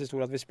i klubbens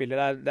historie at vi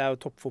spiller, det er jo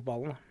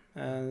toppfotballen, da.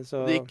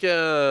 Så... Det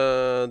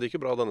gikk jo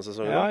bra denne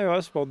sesongen. Ja, vi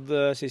har spådd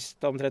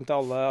sist omtrent til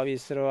alle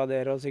aviser og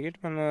dere og sikkert,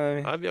 men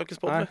nei, vi har ikke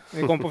spådd det.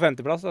 Vi kom på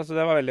 5. plass, så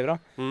det var veldig bra.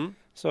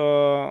 Så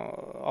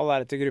all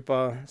ære til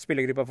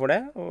spillergruppa for det,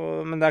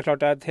 men det er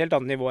klart det er et helt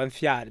annet nivå enn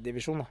 4.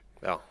 divisjon, da.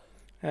 Ja.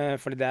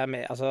 Fordi det er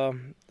med, altså,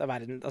 det er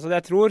verden, altså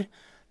jeg tror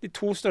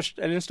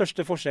den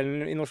største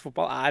forskjellen i norsk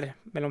fotball er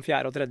mellom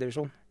 4. og 3.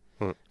 divisjon.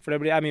 For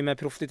det er mye mer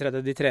proft i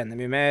 3. De trener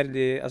mye mer.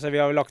 Altså vi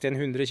har jo lagt igjen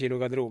 100 kilo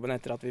i garderoben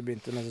etter at vi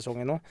begynte med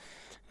sesongen nå.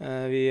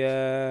 Vi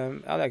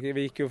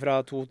gikk jo fra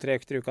 2-3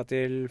 økter i uka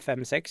til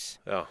 5-6.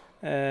 Ja.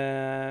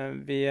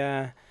 Vi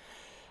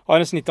har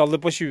en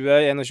snittalder på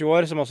 20-21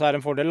 år, som også er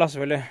en fordel, da,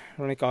 selvfølgelig.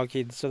 Når man ikke har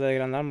kids og det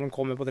greiene der, når man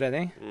kommer på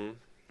trening.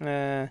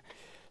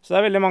 Så det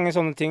er veldig mange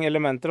sånne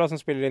elementer da, som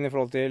spiller inn i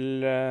forhold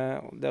til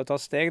det å ta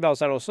steg. Da. Og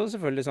så er det også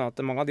selvfølgelig sånn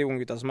at mange av de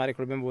unge gutta som er i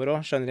klubben vår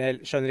også,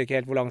 skjønner ikke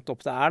helt hvor langt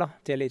opp det er da,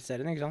 til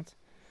eliteserien, ikke sant?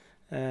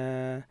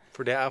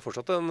 For det er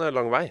fortsatt en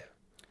lang vei?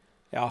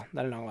 Ja, det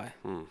er en lang vei.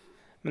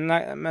 Men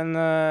det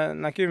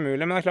er ikke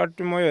umulig, men det er klart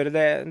du må gjøre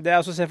det. Det er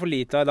også å se for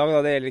lite av i dag,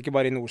 da. Det gjelder ikke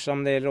bare i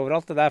Nordstrand, det gjelder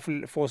overalt. Det er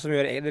for få som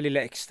gjør det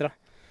lille ekstra.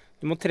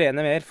 Du må trene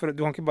mer, for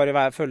du kan ikke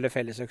bare følge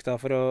fellesøkta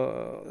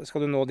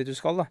skal du nå dit du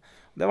skal, da.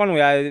 Det var noe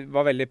jeg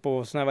var veldig på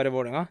når jeg var i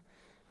Vålerenga.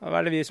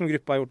 Hva er det vi som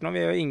gruppe har gjort nå? Vi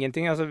gjør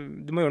ingenting, altså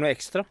du må gjøre noe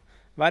ekstra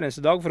hver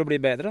eneste dag for å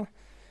bli bedre,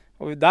 da.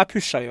 Og der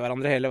pushet vi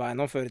hverandre hele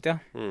veien om før i tida.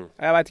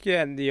 Jeg vet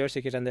ikke, de gjør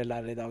sikkert en del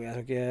der i dag, jeg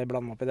skal ikke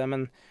blande meg opp i det,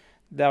 men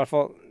det er i hvert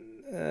fall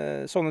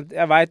sånne,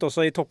 jeg vet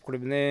også i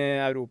toppklubben i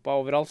Europa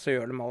overalt, så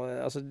gjør de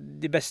alle, altså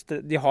de beste,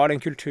 de har den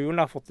kulturen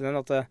da, fått inn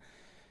at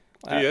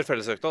du gjør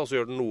fellesøkta, og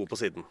så gjør du noe på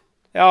siden.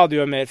 Ja, du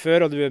gjør mer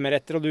før, og du gjør mer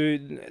etter, og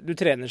du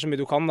trener så mye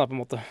du kan da, på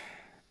en måte,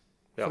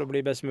 for å bli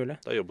best mulig.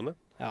 Det er jobben det.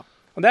 Ja.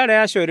 Og det er det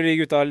jeg kjører de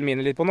gutta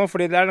mine litt på nå,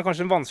 fordi det er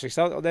kanskje den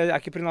vanskeligste, og det er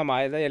ikke på grunn av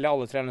meg, det gjelder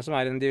alle trenere som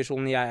er i den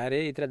divisjonen jeg er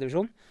i 3.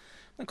 divisjon.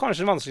 Det er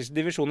kanskje den vanskeligste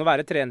divisjonen å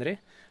være trener i,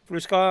 for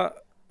nå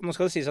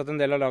skal det sies at en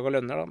del av laget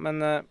lønner da,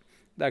 men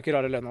det er ikke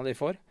rare lønna de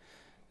får.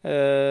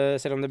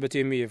 Selv om det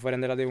betyr mye for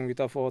en del av de unge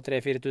gutta å få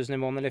 3-4 tusen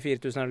i måneden, eller 4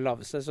 tusen er det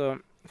laveste,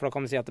 for da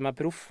kan man si at de er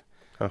proff.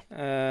 Ja.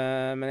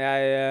 Men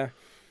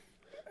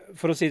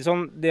for å si det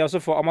sånn, det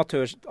å få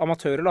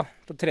amatører da,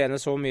 til å trene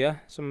så mye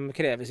som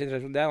kreves i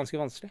trening, det er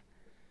ganske vanskelig.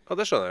 Ja,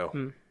 det skjønner jeg jo.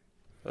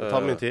 Det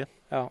tar mye tid.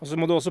 Ja, og så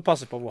må du også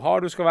passe på hvor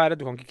hard du skal være.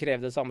 Du kan ikke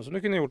kreve det samme som du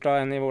kunne gjort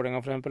av en i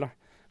Vålerenga, for eksempel, da.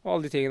 Og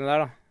alle de tingene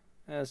der,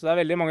 da. Så det er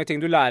veldig mange ting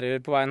du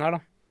lærer på veien her,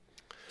 da.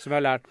 Som jeg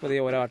har lært på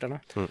de årene jeg har vært her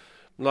nå.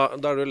 Da er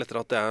det jo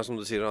lettere at det er, som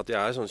du sier, at de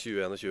er sånn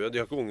 20-21. De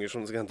har ikke unger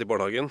som de skal hente i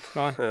barnehagen.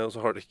 Og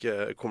så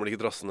kommer de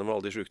ikke drassende med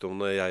alle de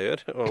sykdommene jeg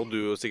gjør. Og du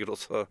sikkert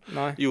også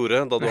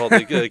gjorde da du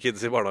hadde ikke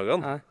kids i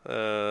barnehagen.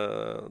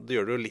 Det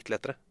gjør det jo litt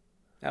lettere.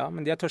 Ja,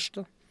 men de er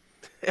tørste.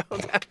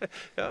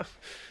 Ja.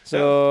 Så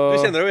du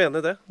kjenner jo igjen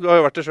i det. Du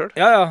har jo vært det selv.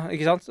 Ja,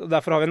 ikke sant? Og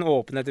derfor har vi en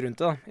åpenhet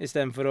rundt det, da. I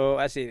stedet for å,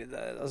 jeg sier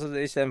det, altså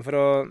i stedet for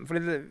å,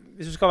 fordi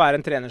hvis du skal være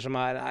en trener som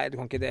er, nei, du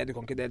kan ikke det, du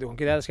kan ikke det, du kan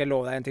ikke det, skal jeg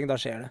love deg en ting, da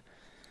skjer det.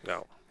 Ja.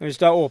 Men hvis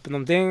du er åpen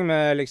om ting,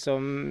 med liksom,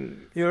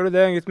 gjør du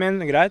det, gutten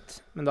min, greit,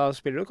 men da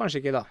spiller du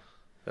kanskje ikke da.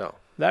 Ja.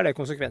 Det er det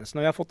konsekvensen,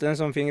 og vi har fått inn en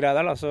sånn fin greie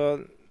der, da, så...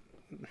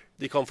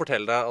 De kan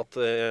fortelle deg at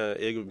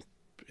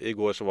i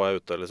går så var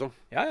jeg ute, liksom?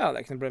 Ja, det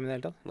er ikke noe problem i det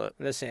hele tatt. Nei.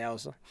 Det ser jeg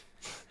også.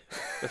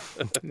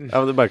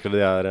 Ja, men du merker at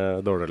de er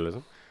dårligere,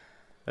 liksom?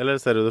 Eller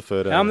ser du det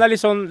før? Ja, men det er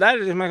litt sånn,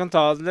 jeg kan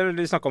ta,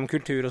 vi snakket om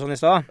kultur og sånn i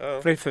sted.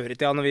 For før i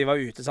tida, når vi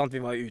var ute, sant,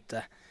 vi var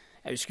ute.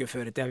 Jeg husker jo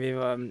før i tida, vi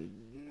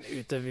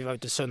var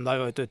ute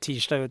søndag, vi var ute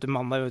tirsdag, vi var ute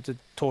mandag, vi var ute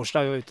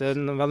torsdag, vi var ute,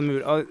 når vi hadde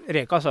og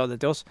Reka sa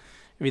det til oss,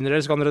 vinner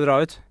dere, så kan dere dra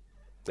ut.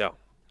 Ja.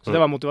 Så det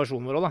var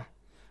motivasjonen vår også, da.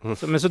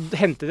 Men så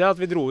hentet det at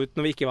vi dro ut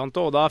når vi ikke vant,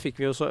 og da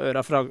fikk vi jo så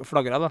øra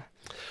flagra da,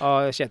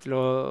 av Kjetil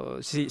og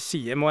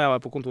Siem, og jeg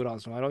var på kontoret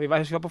hans som var, og vi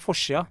var på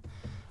forsida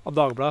av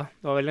Dagbladet.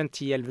 Det var vel en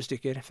 10-11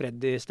 stykker,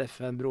 Freddy,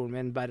 Steffen, broren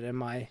min, Berre,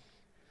 meg,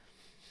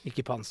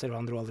 ikke Panser,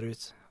 han dro aldri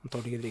ut, han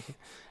tålte ikke drikke.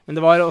 Men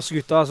det var oss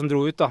gutta som dro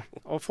ut da,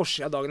 og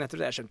forsida dagen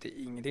etter, jeg skjønte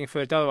ingenting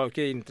før til, det var jo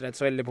ikke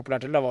internett så veldig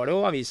populært, da var det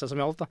jo avisa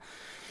som gjaldt da.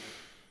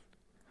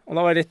 Og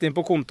da var jeg rett inn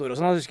på kontoret og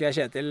sånn, da husker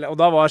jeg Kjetil, og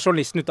da var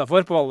journalisten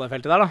utenfor på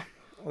Vallefeltet der da.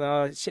 Og da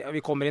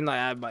vi kommer inn, da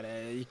jeg bare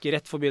gikk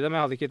rett forbi dem,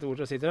 jeg hadde ikke et ord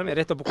til å si til dem,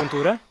 rett opp på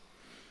kontoret.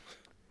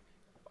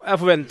 Og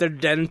jeg forventer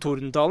den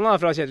tordentalen da,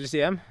 fra Kjetil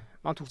Siem.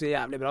 Men han tok det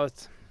jævlig bra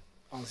ut.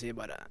 Han sier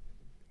bare,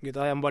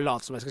 gutta, jeg må bare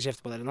late som jeg skal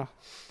kjefte på dere nå.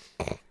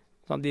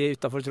 Sånn, de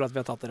utenfor tror at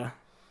vi har tatt dere.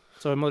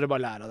 Så må dere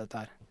bare lære av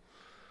dette her.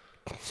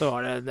 Så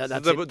var det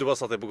så du bare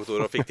satt inn på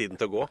kontoret og fikk tiden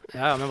til å gå?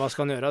 Ja, men hva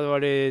skal han gjøre? Det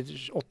var de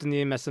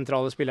 8-9 mest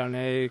sentrale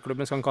spillerne i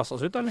klubben. Skal han kaste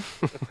oss ut, eller?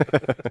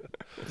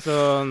 Så,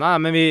 nei,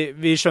 men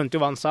vi skjønte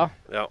jo hva han sa.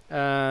 Ja.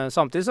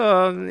 Samtidig så,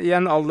 i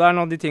en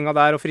alderen og de tingene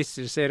der, og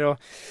fristelser, og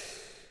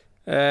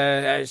det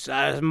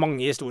er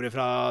mange historier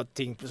fra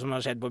ting som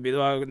har skjedd på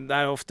byen. Det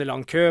er ofte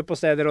lang kø på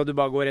steder, og du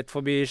bare går rett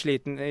forbi i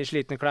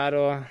slitne klær,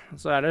 og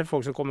så er det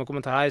folk som kommer med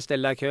kommentarer, hei,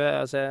 stell deg i kø,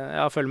 altså,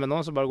 ja, følg med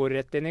nå, så bare går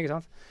du rett inn, ikke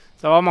sant?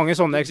 Så det var mange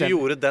sånne eksempler. Du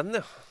gjorde den,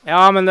 ja?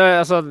 Ja, men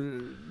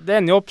det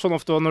ender jo opp sånn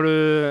ofte når du...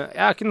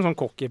 Jeg er ikke noen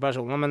sånn cocky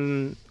person, men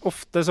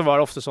ofte så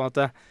var det ofte sånn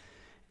at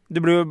du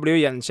blir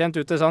jo gjenkjent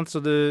ute, sant? Så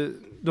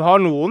du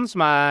har noen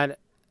som er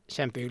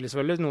kjempehyggelig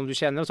selvfølgelig, noen du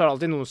kjenner, og så er det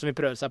alltid noen som vil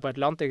prøve seg på et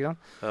eller annet, ikke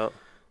sant? Ja.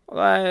 Og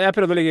jeg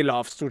prøvde å ligge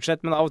lavt stort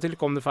sett, men av og til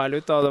kom det feil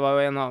ut, og det var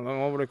jo en annen gang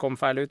hvor det kom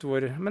feil ut,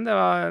 men det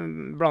var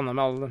blandet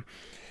med alle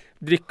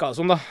drikka og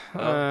sånn da.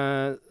 Ja.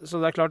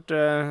 Så det er klart...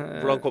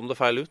 Hvordan kom det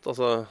feil ut?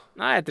 Altså...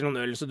 Nei, etter noen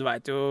øl, så du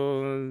vet jo...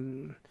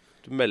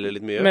 Du melder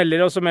litt mye?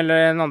 Melder, og så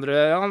melder en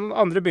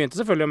andre begynte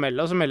selvfølgelig å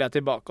melde, og så melder jeg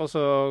tilbake, og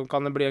så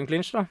kan det bli en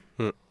clinch da.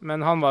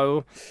 Men han var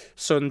jo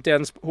sønn til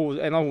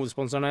en av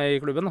hovedsponsorene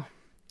i klubben da.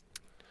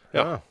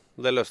 Ja,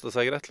 det løste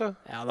seg greit, eller?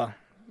 Ja da,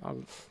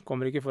 han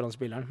kommer ikke foran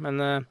spilleren,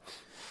 men...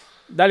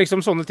 Det er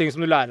liksom sånne ting som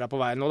du lærer deg på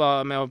veien nå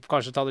da, med å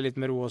kanskje ta det litt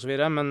med ro og så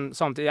videre, men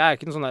samtidig, jeg er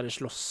ikke noen sånn der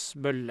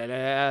slåssbølle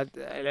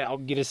eller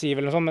aggressiv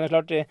eller noe sånt, men det er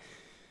klart,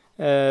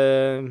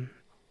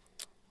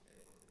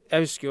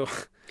 jeg husker jo,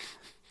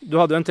 du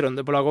hadde jo en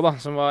trønder på laget også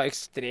da, som var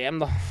ekstrem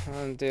da,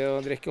 til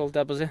å drikke,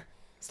 holdt jeg på å si.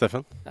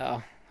 Steffen? Ja,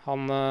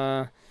 han,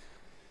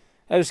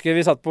 jeg husker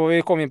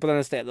vi kom inn på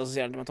denne stedet, og så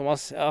sier han til meg,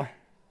 Thomas, ja,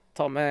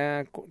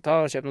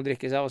 kjøp noe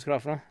drikke, så jeg, hva skal du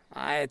ha for noe?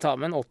 Nei, ta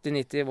med en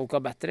 80-90 Volca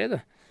Battery,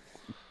 du.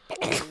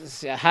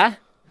 Så jeg, hæ?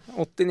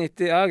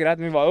 80-90, ja greit,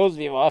 men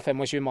vi var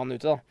 25 mann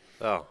ute da.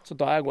 Ja. Så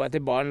da går jeg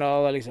til baren da,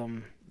 liksom...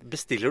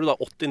 Bestiller du da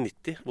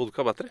 80-90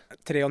 Vodka Battery?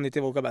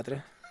 93 Vodka Battery.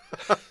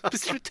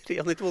 Bestiller du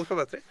 93 Vodka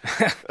Battery?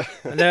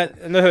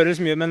 det høres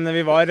mye, men det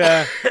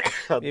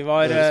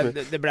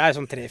ble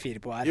sånn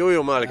 3-4 på her. Jo,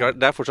 men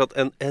det er fortsatt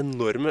en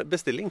enorm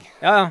bestilling.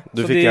 Ja.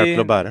 Du fikk hjelp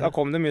til å bære. Da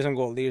kom det mye sånn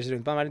golddiggers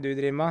rundt meg, hva er det du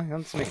driver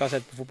med, som ikke har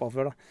sett på fotball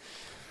før da.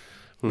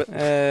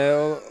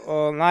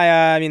 Nei,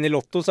 jeg vinner i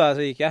lotto, så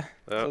gikk jeg.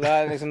 Ja. Så det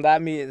er liksom,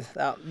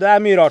 det er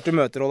mye rart du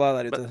møter også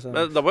der ute. Så.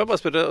 Men da må jeg bare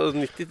spørre,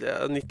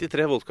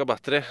 93 Vodka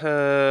Battery,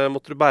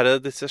 måtte du bære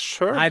disse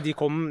selv? Nei, de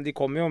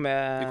kom jo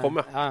med på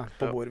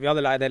bord. Vi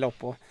hadde leid hele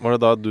oppå. Var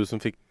det da du som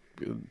fikk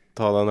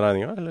ta den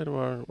regningen, eller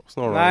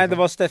Nei,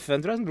 det var Steffen,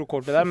 tror jeg, som dro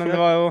kortet der, men det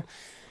var jo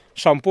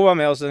Shampoo var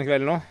med oss den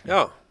kvelden nå.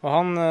 Ja. Og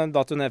han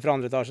datt jo ned fra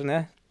andre etasje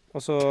ned. Og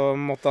så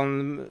måtte han...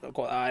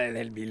 Det er en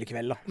helt vill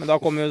kveld, da. Men da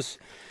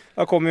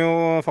kom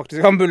jo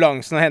faktisk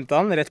ambulansen og hentet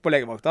han rett på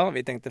legevakta.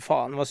 Vi tenkte,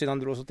 faen, hva synd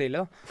han dro så tidlig,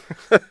 da.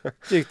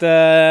 Så gikk det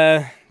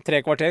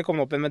 3 kvarter, kom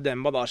han opp igjen med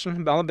den badasjen.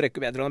 Han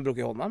hadde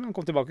brukket hånda, men han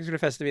kom tilbake og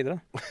skulle feste videre.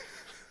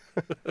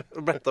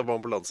 Bretta på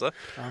ambulanse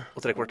og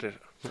 3 kvarter.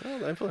 Ja,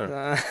 det er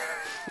imponerende.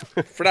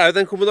 For det er jo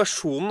den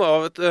kombinasjonen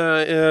av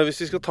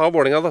hvis vi skal ta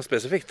Vålerenga da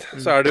spesifikt,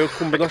 så er det jo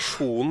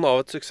kombinasjonen av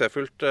et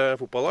suksessfullt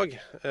fotballag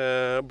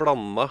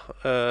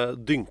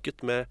dynket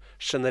med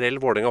generell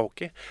Vålerenga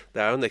hockey. Det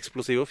er jo en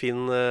eksplosiv og fin,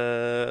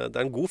 det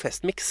er en god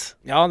festmix.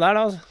 Ja, det er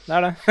det, altså. Det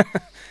er det.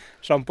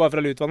 Shampoo er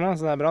fra Lutvann,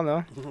 så det er bra, det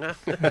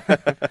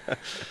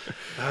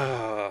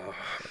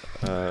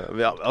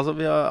også.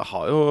 Vi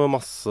har jo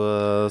masse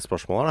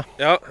spørsmål her, da.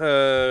 Ja.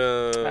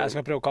 Jeg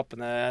skal prøve å kappe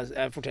ned.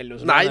 Jeg forteller jo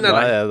så Nei. Det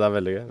er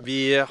veldig gøy.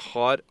 Vi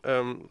har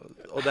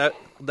og det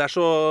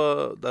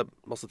er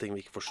masse ting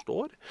vi ikke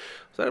forstår.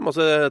 Så er det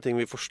masse ting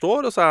vi forstår,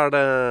 og så er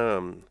det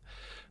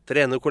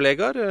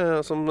trenerkollegaer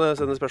som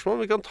sender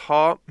spørsmål. Vi kan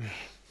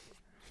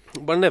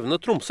bare nevne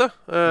Tromsø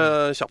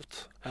kjapt.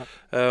 Ja.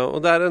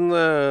 Og det er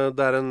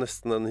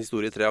nesten en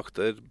historie i 3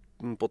 akter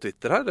på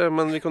Twitter her,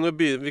 men vi kan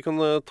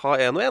ta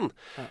en og en.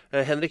 Ja.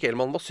 Henrik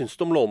Elman, hva syns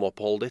du om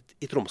låneoppholdet ditt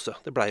i Tromsø?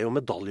 Det ble jo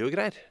medalje og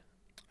greier.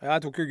 Ja,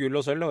 jeg tok jo gull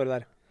og sølv året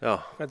der. Ja.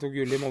 Jeg tok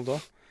gull i Molde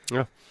også.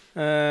 Ja.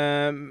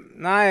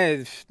 Nei,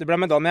 det ble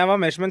medalje. Jeg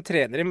var mer som en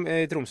trener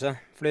i Tromsø,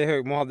 fordi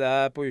Høgmo hadde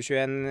jeg på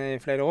U21 i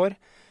flere år.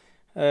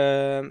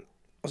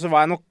 Og så var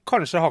jeg nok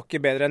kanskje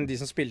hakket bedre enn de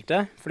som spilte,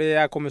 fordi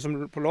jeg kom jo som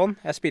på lån.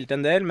 Jeg spilte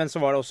en del, men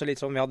så var det også litt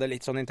sånn, vi hadde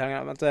litt sånn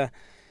intern,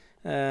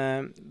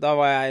 da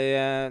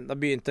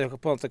begynte på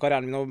en måte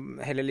karrieren min å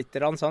helle litt,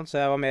 sant? Så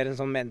jeg var mer en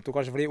sånn mentor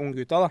kanskje for de unge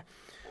gutta, da.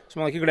 Så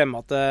man ikke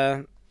glemme at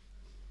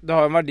det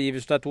har en verdi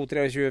hvis du er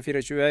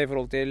 22-23-24 i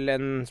forhold til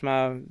en som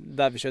er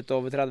dervekjøtt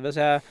over 30,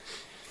 så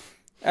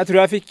jeg tror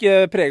jeg fikk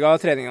preget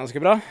treningen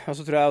ganske bra, og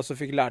så tror jeg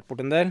også fikk lært bort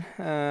en del,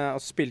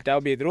 og så spilte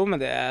jeg og bidro med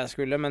det jeg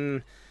skulle,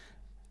 men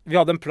vi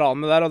hadde en plan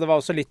med det der, og det var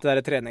også litt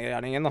der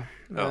trenergjerningen da.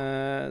 Ja.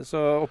 Så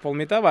oppholdet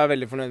mitt der var jeg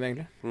veldig fornøyd med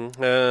egentlig.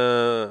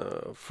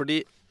 Fordi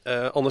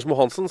Anders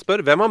Mohansen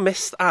spør, hvem har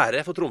mest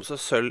ære for Tromsø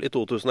sølv i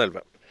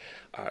 2011?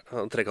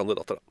 3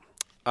 kandidater da.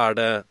 Er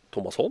det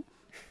Thomas Holm?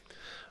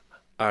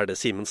 Er det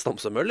Simen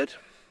Stamse Møller?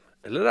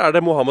 Eller er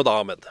det Mohammed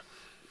Ahmed?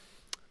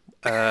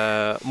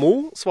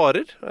 Mo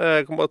svarer,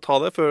 jeg kan bare ta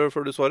det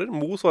før du svarer.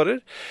 Mo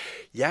svarer,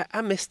 jeg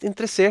er mest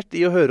interessert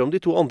i å høre om de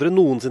 2 andre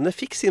noensinne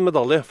fikk sin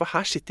medalje, for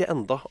her sitter jeg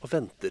enda og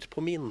venter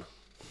på min.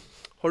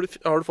 Har du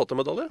fått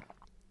en medalje?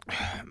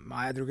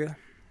 Nei, jeg tror ikke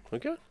det.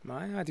 Okay.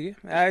 Nei, jeg vet ikke.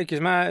 Jeg er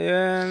ikke som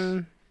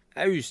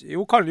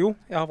Jo,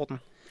 jeg har fått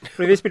den.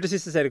 Fordi vi spilte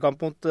siste seriekamp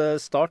mot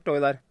Start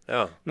og der.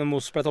 Ja. Når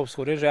Moss ble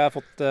toppskårer, så jeg har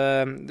fått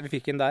vi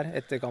fikk den der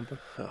etter kampen.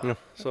 Ja.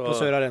 På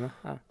Sør Arena.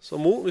 Ja. Så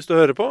Mo, hvis du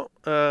hører på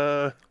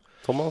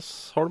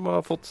Thomas Holm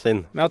har fått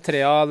sin. Men jeg har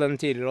 3 av den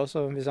tidligere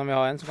også, så hvis han vil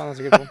ha en, så kan han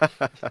sikkert få.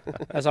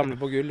 Jeg samler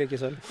på gull,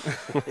 ikke sølv.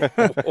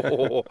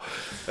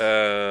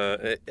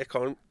 Jeg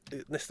kan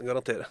nesten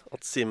garantere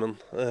at Simen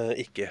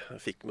ikke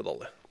fikk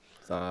medalje.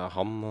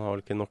 Han har vel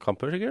ikke nok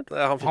kamper, sikkert?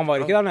 Han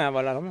var ikke der når jeg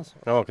var der, altså.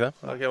 Han var ikke det?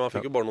 Okay, man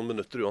fikk jo bare noen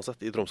minutter uansett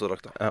i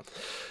Tromsø-drakta. Ja.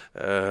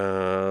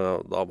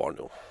 Da var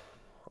han jo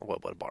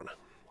bare barnet.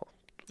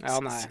 Ja,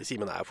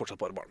 Simen er jo fortsatt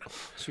bare barnet.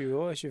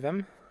 20 år,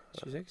 25,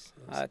 26?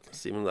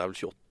 Simen er vel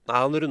 28. Nei,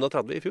 han rundet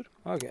 30 i fjor,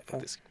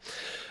 faktisk.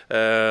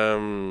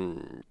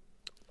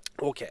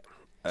 Ok.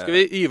 Skal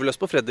vi gyve løs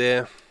på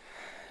Freddy?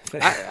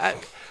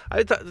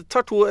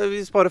 Vi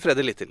sparer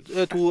Freddy litt til.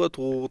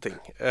 To ting.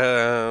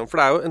 For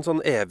det er jo en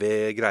sånn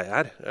evig greie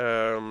her.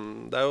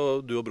 Det er jo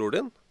du og bror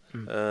din,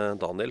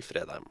 Daniel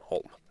Fredheim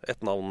Holm.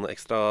 Et navn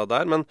ekstra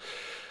der, men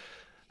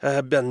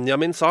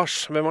Benjamin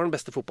Sars, hvem var den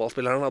beste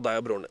fotballspilleren av deg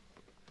og broren din?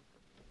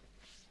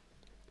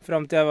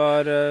 Frem til jeg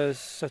var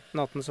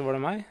 17-18 så var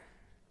det meg.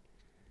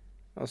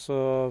 Og så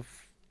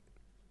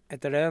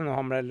etter det, når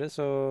han ble eldre,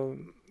 så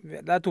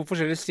det er 2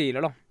 forskjellige stiler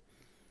da.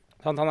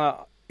 Han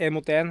er 1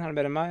 mot 1, han er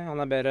bedre enn meg. Han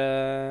er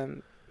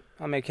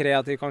mer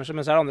kreativ kanskje,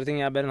 men så er det andre ting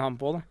jeg er bedre enn han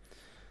på da.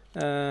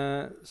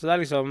 Så det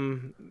er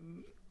liksom,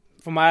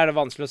 for meg er det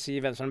vanskelig å si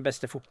hvem som er den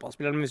beste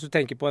fotballspilleren, men hvis du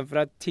tenker på en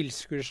fra et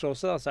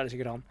tilskuerståsted, så er det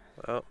sikkert han.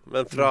 Ja,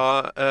 men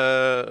fra,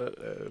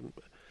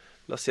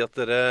 la oss si at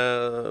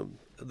dere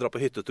drar på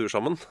hyttetur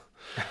sammen,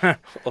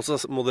 og så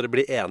må dere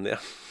bli enige.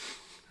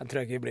 Jeg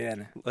tror ikke vi blir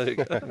enige. Nei,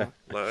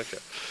 ok.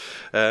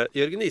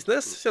 Jørgen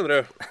Isnes, kjenner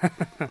du?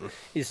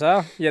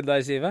 Isa, gjedda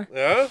i sivet.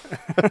 Ja.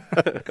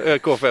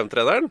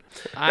 KFM-treneren.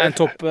 Nei, en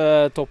topp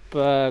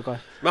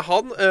kar. Men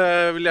han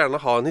vil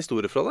gjerne ha en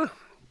historie fra deg.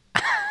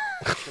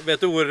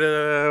 Vet du hvor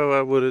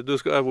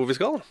vi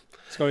skal?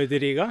 Skal vi til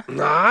Riga?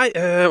 Nei,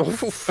 nei,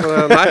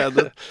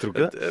 tror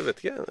ikke det. Jeg vet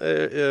ikke.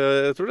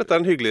 Jeg tror dette er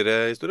en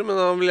hyggeligere historie,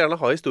 men han vil gjerne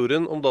ha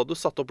historien om da du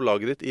satte opp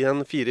laget ditt i en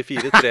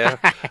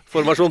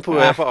 4-4-3-formasjon på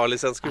UEFA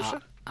A-lisenskurset.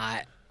 Nei,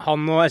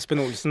 han og Espen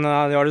Olsen,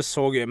 de har det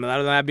så gøy med det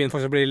der. Jeg begynner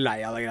faktisk å bli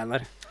lei av det greiene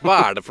der. Hva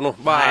er det for noe?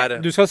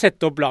 Du skal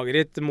sette opp laget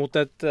ditt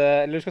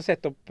du skal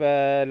sette opp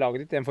laget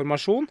ditt i en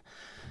formasjon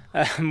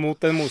mot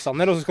en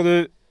motstander, og så skal du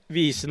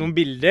vise noen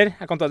bilder.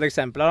 Jeg kan ta et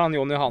eksempel her.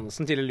 Jonny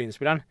Hansen, tidligere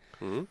Lynspilleren.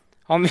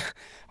 Han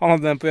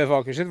hadde den på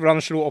UEFA sitt, hvor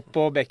han slo opp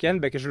på bekken.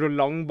 Bekken slo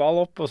lang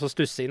ball opp, og så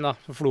stusse inn da,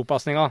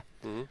 flopasninga.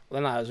 Og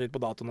den jo så ut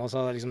på dato nå,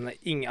 så liksom,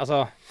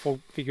 folk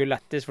fikk jo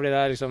lættis, fordi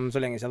det liksom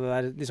så lenge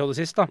siden de så det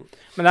sist da.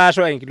 Men det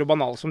så enkelt og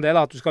banalt som det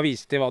da, at du skal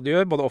vise til hva du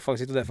gjør, både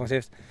offensivt og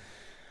defensivt.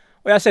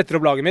 Og jeg setter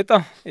opp laget mitt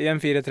da, i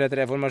en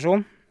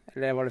 4-3-3-formasjon.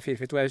 Eller var det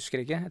 4-4-2, jeg husker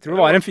ikke. Jeg tror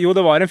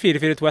det var en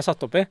 4-4-2 jeg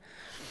satt opp i.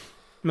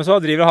 Men så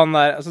driver han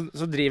der,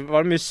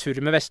 var det mye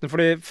surr med vesten,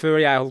 fordi før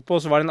jeg holdt på,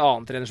 så var det en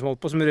annen trener som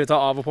holdt på, som driver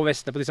av og på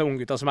vestene på disse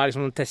unggutta, som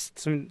liksom en test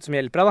som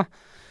hjelper deg da.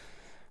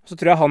 Så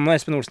tror jeg han og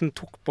Espen Olsen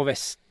tok på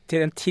vest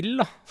til en til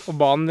da, og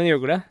ba han den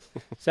gjøgle.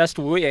 Så jeg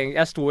sto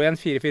i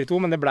en 4-4-2,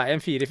 men det ble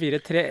en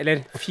 4-4-3,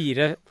 eller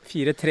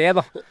 4-4-3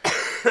 da.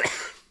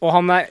 Og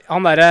han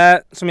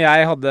der som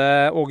jeg hadde,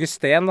 Åge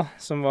Steen da,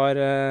 som var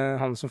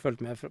han som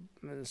følte med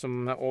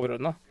som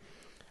overordnet.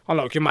 Han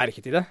la jo ikke merke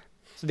til det.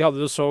 Så de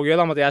hadde det så gøy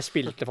da, med at jeg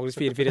spilte faktisk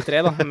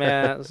 4-4-3 da.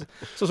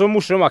 Så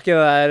morsom var ikke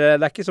det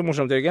der. Det ikke så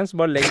morsomt, Jørgen, så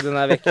bare legg den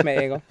der vekk med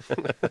en gang.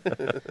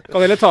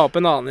 Kan heller ta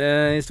opp en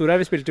annen historie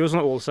her. Vi spilte jo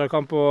sånn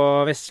All-Star-kamp på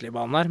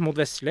Vestlibanen her, mot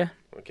Vestli.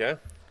 Ok.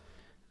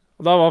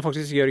 Og da var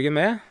faktisk Jørgen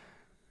med.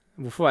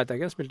 Hvorfor vet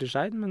jeg ikke, jeg spilte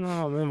Skeid, men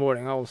han var med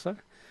Vålerenga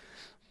All-Star.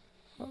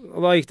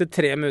 Og da gikk det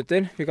 3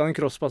 minutter, fikk han en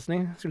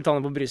crosspassning, skulle ta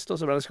den på brystet, og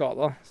så ble han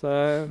skadet.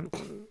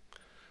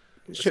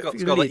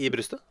 Skadet i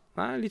brystet?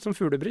 Nei, litt som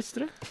fuglebryst,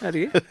 tror jeg. Jeg vet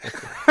ikke.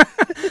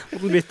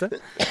 Måtte bytte.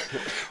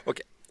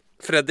 Ok.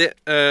 Freddy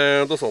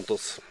Dos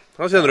Santos.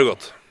 Han kjenner du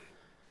godt.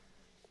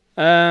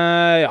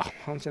 Ja,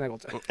 han kjenner jeg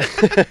godt.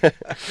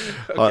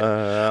 Han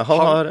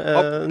har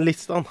en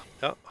liste, han.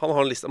 Ja, han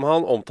har en liste, men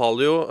han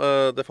omtaler jo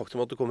det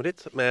faktum at du kommer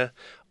hit med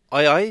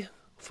ai,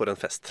 for en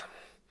fest.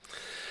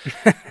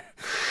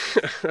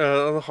 Det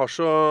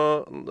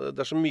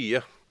er så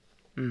mye.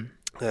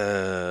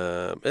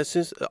 Jeg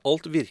synes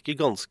alt virker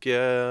ganske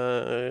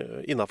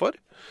innenfor.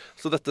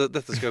 Så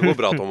dette skal gå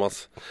bra,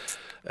 Thomas.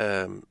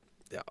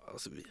 Ja,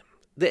 altså,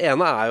 det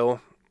ene jo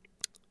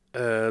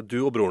du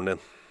og broren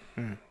din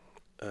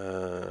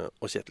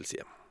og Kjetil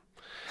Siem.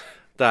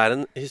 Det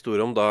en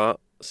historie om da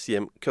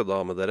Siem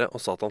kødda med dere og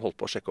sa at han holdt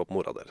på å sjekke opp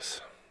mora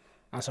deres.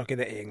 Han sa ikke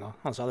det en gang.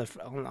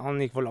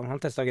 Han gikk for langt. Han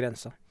testet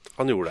grensa.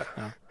 Han gjorde det.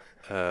 Ja.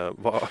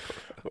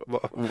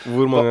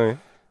 Hvor mange ganger?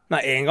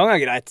 Nei, en gang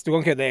greit. Du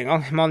kan kødde en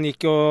gang. Men han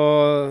gikk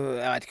og...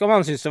 Jeg vet ikke om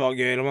han syntes det var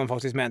gøy, eller om han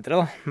faktisk mente det,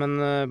 da. Men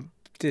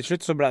til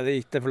slutt så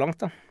gikk det for langt,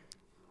 da.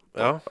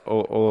 Ja,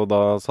 og da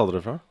sa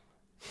dere fra?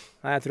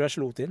 Nei, jeg tror jeg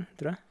slo til inn,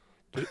 tror jeg.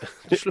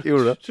 Du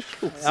gjorde det?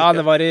 Ja,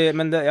 det var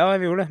ja,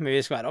 vi gjorde det. Men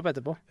vi skværet opp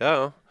etterpå. Ja,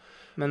 ja.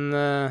 Men...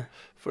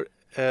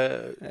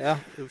 ja.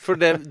 For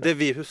det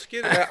vi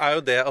husker jo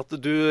det at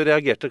du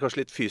reagerte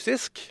kanskje litt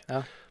fysisk.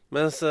 Ja.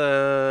 Mens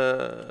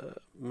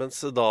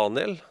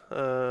Daniel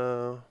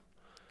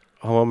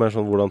han var mer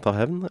sånn hvordan ta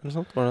hevn, eller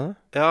sånt, var det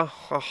det? Ja,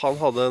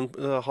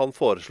 han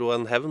foreslo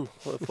en hevn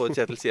for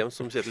Kjetil Siem,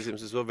 som Kjetil Siem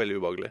syntes var veldig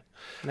ubehagelig.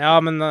 Ja,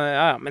 men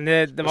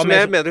det var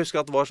mer... Jeg mener å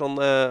huske at det var sånn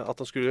at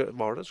han skulle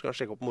han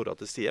sjekke opp mora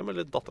til Siem,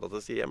 eller dattera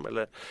til Siem,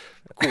 eller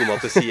kona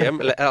til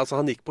Siem, eller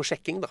altså han gikk på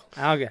sjekking da.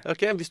 Ja,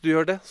 ok, hvis du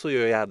gjør det, så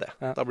gjør jeg det.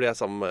 Ja. Da blir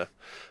jeg sammen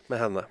med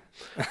henne.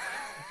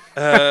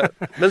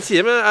 Men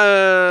Siem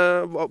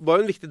var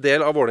jo en viktig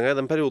del av Vålerenga i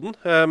den perioden,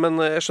 men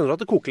jeg skjønner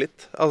at det koker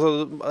litt.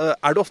 Altså,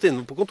 du ofte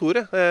inne på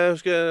kontoret? Jeg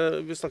husker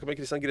vi snakket med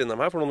Christian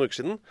Grindheim her for noen uker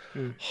siden.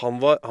 Han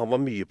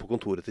var mye på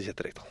kontoret til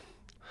Kjetil Rekdal.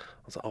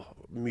 Altså,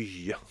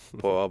 mye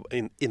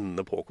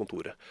inne på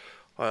kontoret.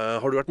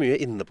 Har du vært mye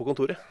inne på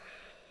kontoret?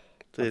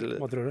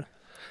 Hva tror du?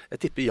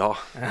 Jeg tipper ja.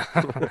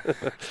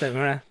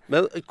 Stemmer det.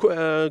 Men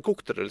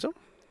kokte det liksom?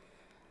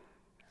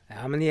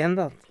 Ja, men igjen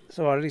da,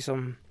 så var det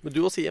liksom... Men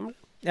du og Siem, eller?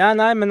 Ja,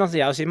 nei, men altså,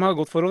 jeg og Siem har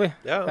godt forhold, vi.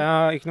 Ja. Jeg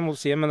har ikke noe mot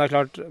Siem, men det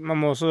klart, man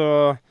må også...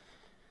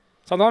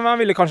 Sånn, han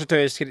ville kanskje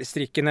tøye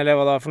strikken, eller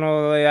hva da, for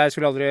noe, jeg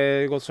skulle aldri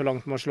gått så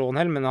langt med å slå han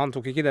heller, men han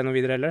tok ikke det noe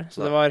videre heller.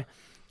 Så det var...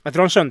 Jeg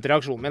tror han skjønte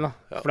reaksjonen min, da,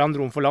 fordi han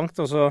dro den for langt,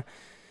 og så...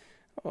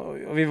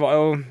 Og vi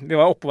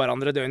var oppå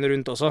hverandre døgnet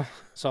rundt også,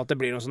 så at det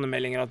blir noen sånne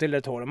meldinger av til,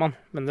 det tåler man.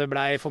 Men det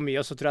ble for mye,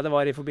 og så tror jeg det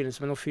var i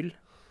forbindelse med noe fyll.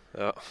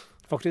 Ja.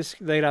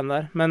 Faktisk, det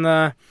greiene der. Men,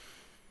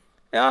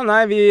 ja,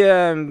 nei, vi...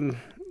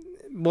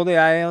 Både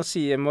jeg og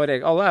Siem og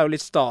Reg, alle jo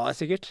litt sta,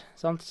 sikkert.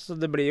 Sant? Så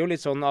det blir jo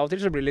litt sånn, av og til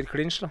så blir det litt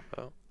clinch, da.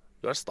 Ja.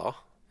 Du sta.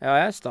 Ja,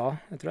 jeg sta.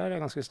 Jeg tror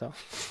jeg ganske sta.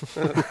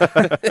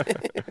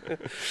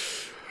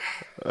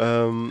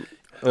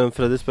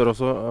 Freddy spør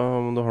også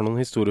om du har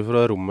noen historier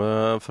fra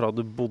rommet fra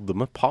du bodde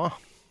med Pa.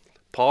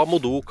 Pa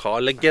Modoka,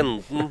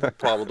 legenden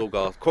Pa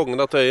Modoka,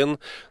 kongen av Tøyen,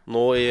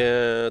 nå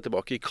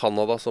tilbake i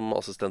Canada som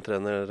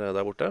assistenttrener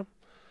der borte.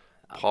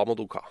 Pa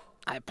Modoka.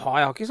 Nei, Pa,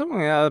 jeg har ikke så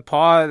mange.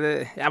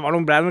 Jeg ble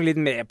nok litt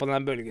med på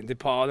den bølgen til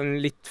Pa. Den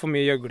litt for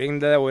mye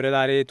gjøgling det året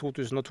der i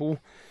 2002,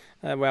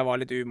 hvor jeg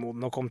var litt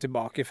umoden og kom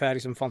tilbake, for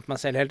jeg liksom fant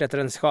meg selv helt etter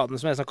den skaden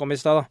som jeg snakket om i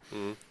sted.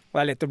 Og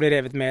det lett å bli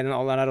revet med i den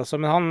alderen der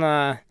også. Men han...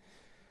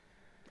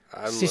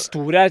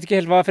 historie, jeg vet ikke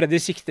helt hva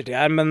Freddy sikter til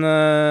her, men...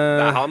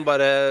 Nei, han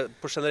bare,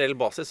 på generell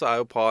basis, så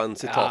jo Pa en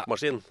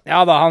sitatmaskin.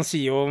 Ja da, han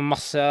sier jo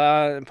masse.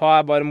 Pa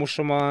bare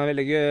morsom og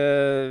veldig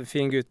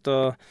fin gutt,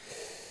 og...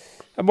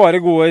 Det er bare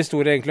gode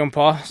historier egentlig om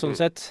Pa, sånn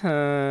sett.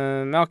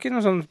 Men jeg har ikke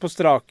noe sånn på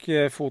strak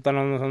fot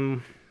eller noe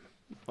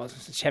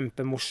sånn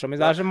kjempemorsom.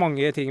 Det er så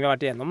mange ting vi har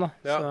vært igjennom, da.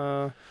 Ja. Så.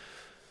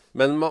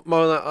 Men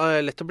man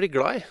er lett å bli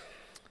glad i.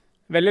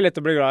 Veldig lett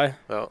å bli glad i.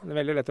 Ja. Det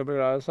er veldig lett å bli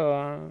glad i, så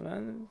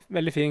en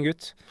veldig fin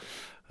gutt.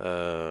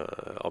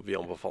 Vi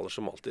anbefaler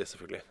som alltid,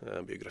 selvfølgelig,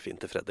 biografien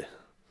til Freddy.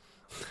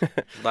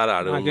 Der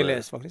er det Jeg har ikke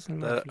lest, faktisk.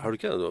 Har du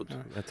ikke det?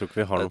 Jeg tror ikke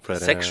vi har noen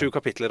flere 6-7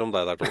 kapitler om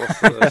deg der,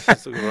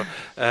 Thomas.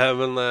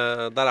 Men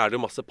der er det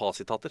jo masse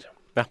Pa-sitater.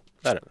 Ja,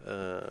 det er det.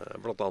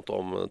 Blant annet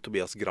om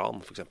Tobias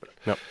Gran, for eksempel.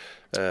 Ja.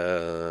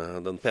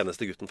 Den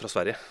peneste gutten fra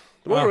Sverige.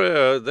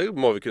 Det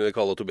må vi kunne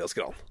kalle Tobias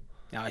Gran.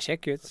 Ja,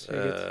 kjekk gutt.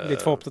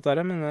 Litt for opptatt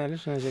av det, men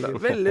ellers kjekk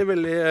gutt. Veldig,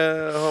 veldig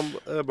Han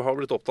har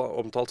blitt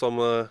omtalt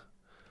som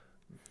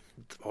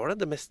var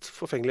det mest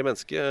forfengelige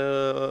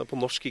mennesket på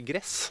norsk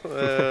gress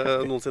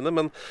noensinne.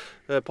 Men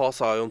Pa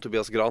sa jo om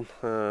Tobias Gran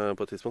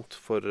på et tidspunkt.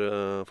 For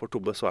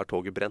Tobbe så er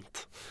toget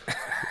brent.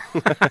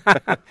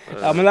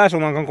 Ja, men det er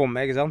sånn han kan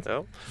komme, ikke sant? Ja.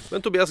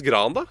 Men Tobias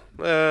Gran, da?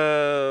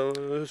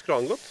 Husker du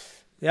han godt?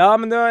 Ja,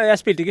 men jeg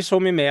spilte ikke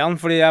så mye med han,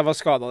 fordi jeg var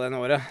skadet det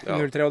året. Ja.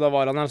 03, og da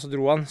var han her, så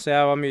dro han. Så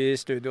jeg var mye i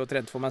studio og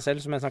trente for meg selv,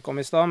 som jeg snakket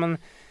om i sted. Men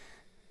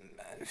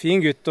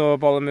fin gutt og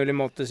på alle mulige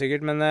måter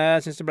sikkert, men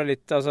jeg synes det ble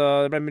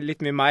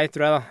litt mye meg,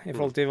 tror jeg da, i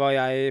forhold til hva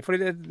jeg,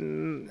 fordi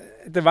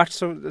etter hvert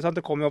så, sant,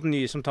 det kom jo opp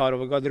nye som tar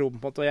over garderoben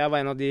på en måte, og jeg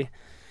var en av de,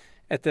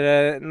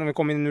 når vi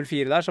kom inn i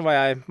 04 der, så var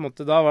jeg på en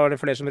måte, da var det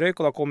flere som røyk,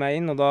 og da kom jeg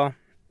inn, og da,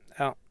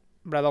 ja,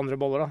 ble det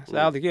andre boller da, så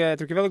jeg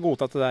tror ikke vi hadde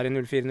godtatt det der i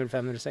 04,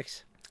 05, 06.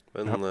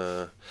 Men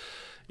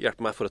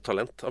hjelper meg for et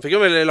talent. Han fikk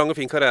jo en veldig lang og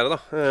fin karriere da,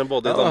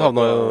 både i Danmark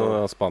havna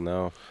jo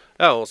Spania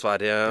og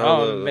Sverige. Ja,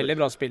 veldig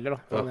bra spiller da.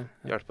 Ja,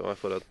 hjelper meg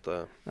for et...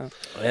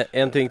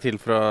 En ting til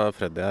fra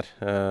Freddy her.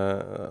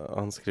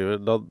 Han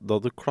skriver, da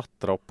du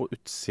klatret opp på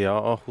utsida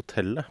av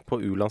hotellet på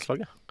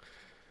U-landslaget,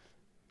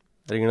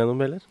 ringer det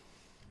noen beller?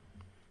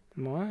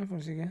 Nei,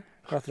 faktisk ikke.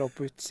 Klatre opp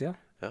på utsida.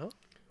 Ja,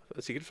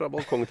 sikkert fra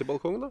balkong til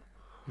balkong da.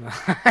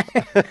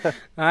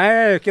 Nei, jeg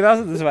gjør ikke det,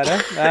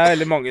 dessverre. Det er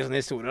veldig mange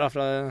sånne historier da.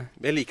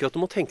 Jeg liker at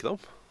du må tenke deg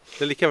om.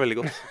 Det liker jeg veldig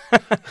godt.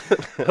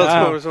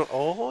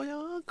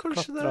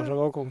 Kanskje det. Klatra fra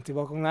balkong til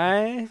balkong.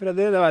 Nei,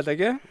 Freddy, det vet jeg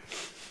ikke.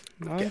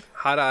 Okay.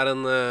 Her er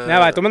en... Men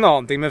jeg vet om en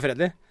annen ting med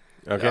Freddy.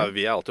 Okay. Ja,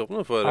 vi er alltid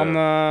åpne for...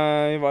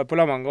 Vi var på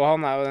La Manga, og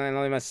han er jo en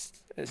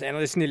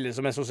av de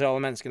snilleste og mest sosiale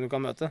menneskene du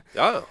kan møte.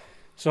 Ja.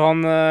 Så han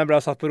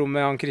ble satt på rommet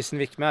med han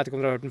Kristen Vikme. Jeg vet ikke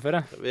om dere har hørt den før.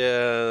 Vi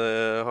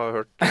har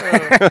hørt.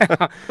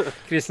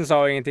 Kristen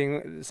sa jo ingenting,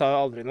 sa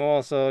jo aldri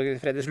noe. Så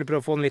Freddy skulle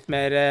prøve å få den litt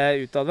mer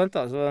utadvendt.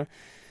 Så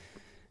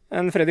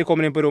Freddy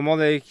kommer inn på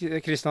rommet,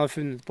 og Kristen hadde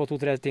funnet på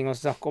 2-3 ting å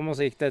snakke om. Og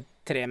så gikk det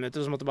 3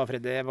 minutter, så måtte bare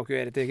Freddy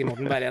evakuere til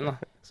Morten Berre igjen. Da.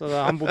 Så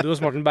han bodde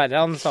hos Morten Berre,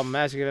 han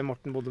samme. Jeg husker ikke hvem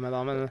Morten bodde med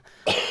da, men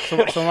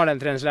sånn var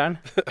den treningslæren.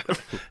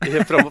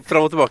 Fram og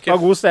tilbake. Det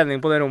var god stemning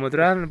på det rommet,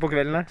 tror jeg, på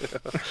kvelden der.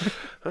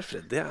 Ja,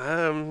 Freddy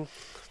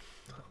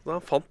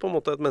han fant på en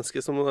måte et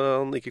menneske som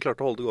han ikke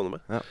klarte å holde det gående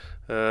med. Ja.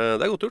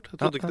 Det er godt gjort. Jeg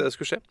trodde ikke det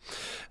skulle skje.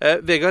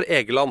 Vegard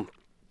Egeland.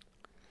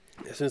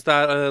 Jeg synes det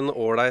er en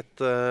ålreit...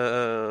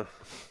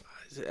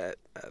 Jeg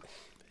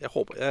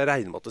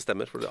regner med at det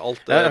stemmer, for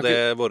alt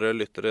det våre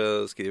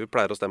lyttere skriver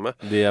pleier å stemme.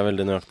 De er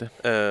veldig nøyaktige.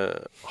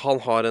 Han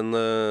har en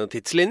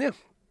tidslinje.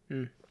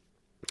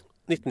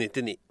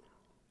 1999.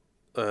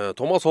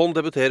 Thomas Holm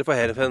debuterer for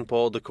Heerenveen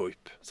på The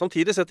Coip.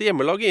 Samtidig setter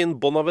hjemmelaget inn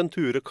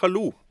Bonaventure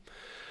Kalou.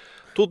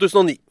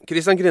 2009.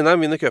 Christian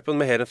Grindheim vinner cupen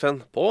med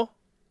Heerenveen på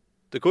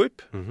The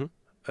Coip.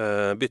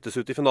 Byttes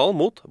ut i finalen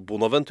mot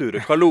Bonaventure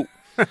Kalou.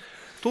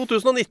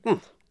 2019.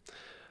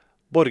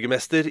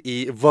 Borgermester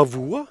i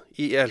Vavua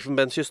i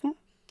Elfenbenskysten.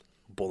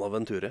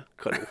 Bonaventure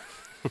Kalou.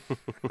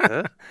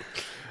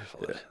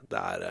 Det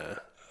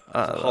er...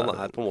 han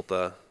er på en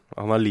måte...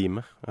 Han er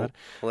limet. Han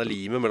er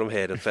limet mellom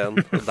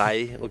Heerenveen og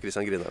deg og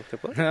Christian Grindheim.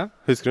 Ja.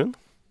 Husker du den?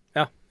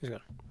 Ja,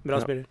 husker det. Bra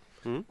spiller.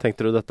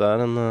 Tenkte du dette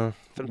er en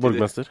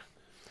borgermester?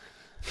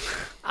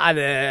 Nei,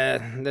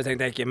 det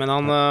tenkte jeg ikke. Men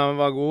han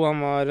var god,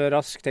 han var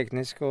rask,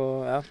 teknisk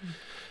og ja.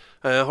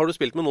 Har du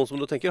spilt med noen som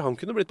du tenker han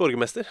kunne blitt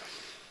borgermester?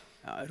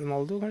 Ja,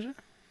 Ronaldo kanskje.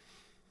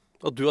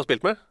 Og du har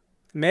spilt med?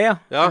 Med,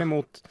 ja. Eller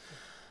mot.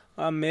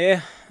 Ja,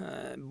 med.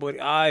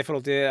 I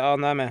forhold til... Ja,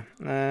 han er med.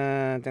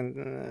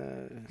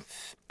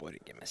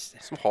 Borgermester.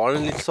 Som har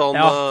en litt sånn...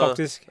 Ja,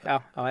 faktisk. Ja,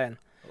 jeg har en.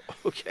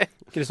 Ok.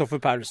 Kristoffer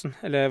Paulsen,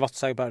 eller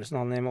Vatshaug Paulsen,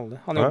 han i Molde.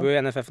 Han jobber jo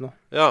i NFF nå.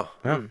 Ja.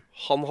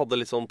 Han hadde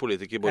litt sånn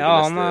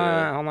politiker-borgermester.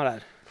 Ja, han er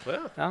der.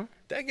 Ja.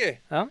 Det er gøy.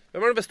 Ja.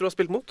 Hvem er det beste du har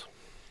spilt mot?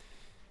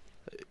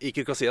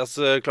 Iker Casillas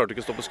klarte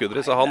ikke å stoppe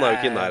skuddet, så han er jo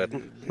ikke i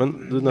nærheten. Men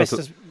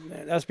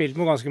jeg har spilt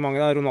med ganske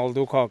mange da.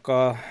 Ronaldo,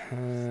 Kaka,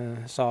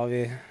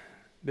 Savi,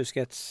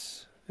 Busquets,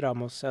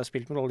 Ramos. Jeg har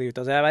spilt med alle de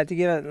gutta, så jeg vet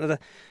ikke.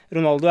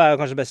 Ronaldo er jo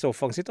kanskje best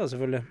offensivt da,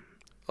 selvfølgelig.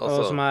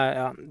 Altså, som er,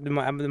 ja, du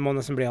må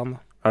nesten bli han da.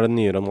 Er det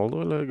nye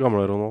Ronaldo eller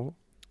gamle Ronaldo?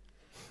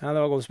 Ja, det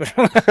var et godt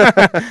spørsmål.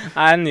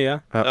 Nei, den nye.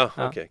 Ja,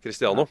 ok.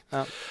 Cristiano.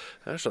 Ja.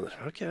 Jeg skjønner.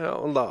 Ok, ja,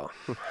 da...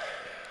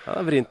 Ja,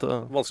 det er vrient og...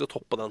 Vanskelig å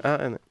toppe den. Ja,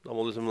 enig. Da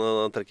må du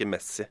trekke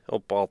Messi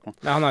opp på hatten.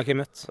 Ja, han har ikke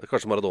møtt.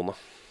 Kanskje Maradona.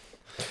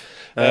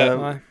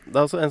 Nei. Det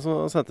er også en som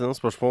har sendt inn noen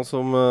spørsmål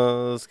som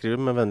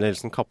skriver med vennlig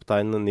hilsen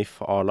kaptein NIF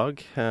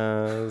A-lag.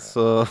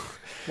 Så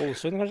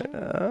Ålesund, kanskje?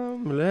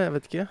 mulig, jeg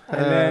vet ikke.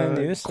 Eller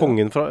News,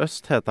 Kongen fra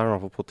Øst heter han i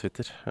hvert fall på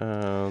Twitter.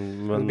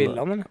 Men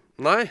Billand, eller?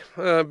 Nei,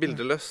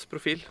 bildeløs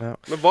profil. Ja.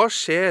 Men hva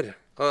skjer?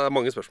 Det er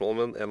mange spørsmål,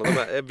 men en av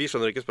dem vi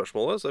skjønner ikke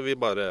spørsmålet, så vi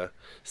bare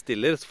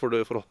stiller, så får du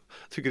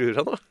gruer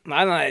deg nå.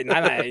 Nei,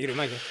 jeg gruer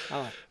meg ikke.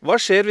 Nei. Hva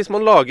skjer hvis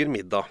man lager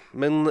middag,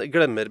 men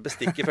glemmer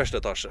bestikk i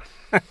første etasje?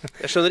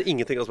 Jeg skjønner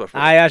ingenting av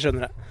spørsmålet. Nei, jeg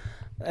skjønner det.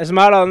 Det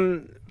som er da,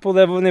 på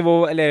det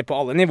nivået, eller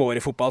på alle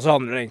nivåer i fotball, så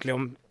handler det egentlig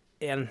om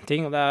én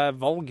ting, og det er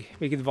valg.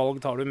 Hvilket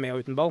valg tar du med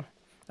og uten ball?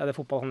 Det er det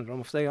fotball handler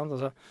om ofte, ikke sant?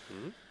 Altså.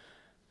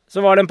 Så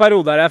var det en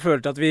periode der jeg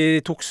følte at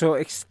vi tok så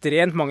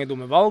ekstremt mange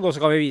dumme valg, og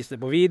så kan vi vise det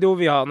på video,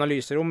 vi har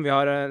analyserom, det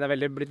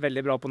er blitt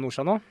veldig bra på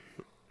Norsa nå.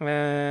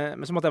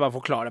 Men så måtte jeg bare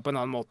forklare det på en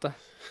annen måte,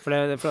 for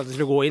at det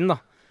skulle gå inn da.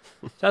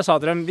 Så jeg sa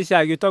til dem, hvis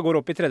jeg gutta går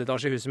opp i 3.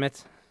 etasje i huset mitt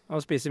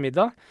og spiser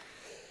middag,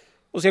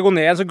 og skal jeg gå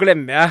ned igjen, så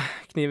glemmer jeg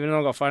kniven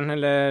og gaffelen,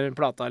 eller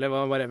plata, eller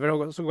whatever,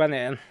 og så går jeg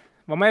ned igjen.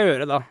 Hva må jeg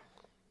gjøre da?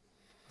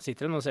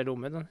 Sitter de og ser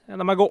dumme ut? Ja,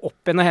 da må jeg gå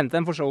opp igjen og hente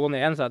den, for så å gå ned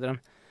igjen, sa jeg til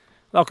dem.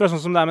 Det er akkurat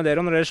sånn som det er med dere,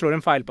 og når dere slår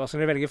en feilpass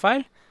eller velger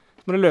feil,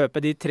 så må du løpe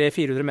de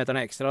 300-400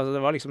 meterne ekstra, så det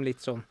var liksom litt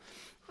sånn.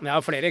 Men jeg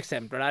har flere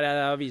eksempler der,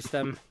 jeg har vist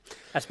dem,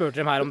 jeg spurte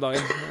dem her om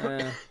dagen,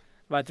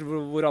 vet du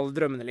hvor alle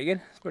drømmene ligger?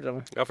 Spurte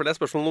dem. Ja, for det er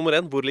spørsmål nummer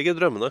 1, hvor ligger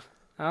drømmene?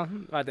 Ja,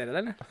 vet dere det,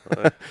 eller?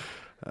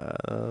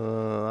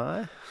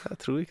 nei, jeg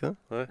tror ikke det.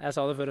 Nei. Jeg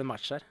sa det før en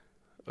match her.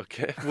 Ok,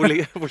 hvor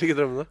ligger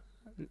drømmene?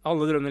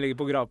 Alle drømmene ligger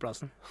på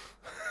gravplassen.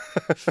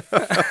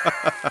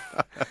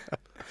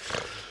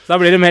 Så da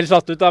blir de helt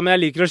satt ut da, men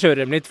jeg liker å kjøre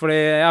dem litt, fordi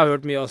jeg har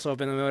hørt mye også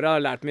opp gjennom året, jeg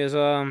har lært mye,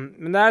 så.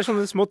 Men det er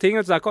sånne små ting,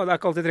 det er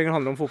ikke alltid trenger å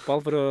handle om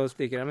fotball for å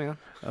stikke dem, ikke?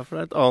 Ja, for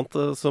det er et annet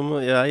som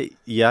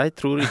jeg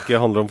tror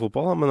ikke handler om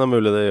fotball, men det er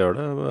mulig det gjør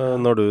det,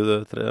 når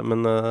men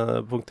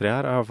punkt 3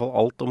 her er i hvert fall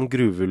alt om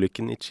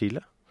gruveulykken i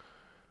Chile.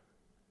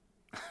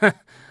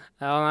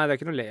 Ja, nei, det er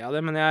ikke noe å le av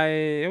det, men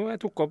jeg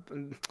tok opp.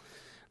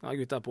 Nei,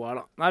 gutta er på her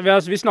da. Nei,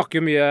 vi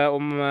snakker jo mye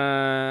om,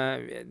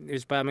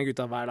 husk på jeg med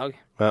gutta hver dag.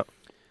 Ja.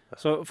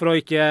 Så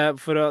det er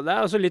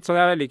også litt sånn,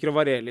 jeg liker å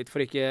variere litt,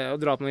 for ikke å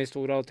dra opp noen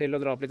historier til,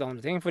 og dra opp litt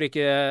andre ting, for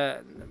det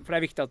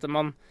er viktig at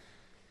man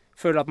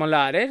føler at man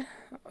lærer,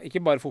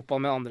 ikke bare fotball,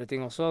 men andre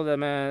ting også. Det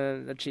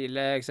med det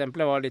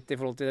Chile-eksempelet var litt i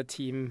forhold til det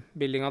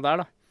teambuildinga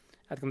der da.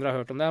 Jeg vet ikke om dere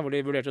har hørt om det, hvor de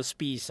vurderte å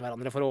spise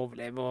hverandre for å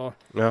overleve, og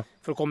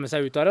for å komme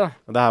seg ut av det da.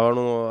 Det her var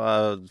noe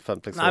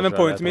 5-6 år. Nei, men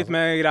pointet mitt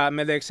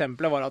med det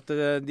eksempelet var at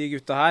de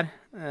gutta her,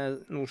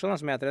 Norsan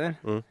som jeg trener,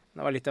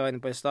 det var litt jeg var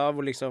inne på i stad,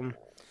 hvor liksom,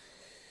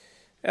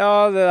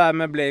 ja, det der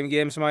med blame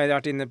game som jeg har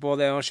vært inne på,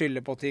 det å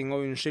skylde på ting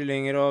og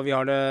unnskyldninger, og vi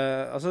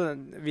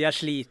er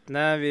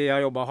slitne, vi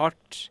har jobbet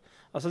hardt.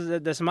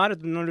 Altså det som er,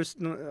 det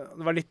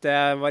var litt det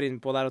jeg var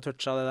inne på der og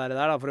toucha det der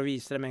da, for å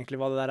vise dem egentlig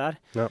hva det der er.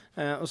 Ja.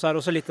 Og så er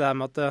det også litt det der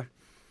med at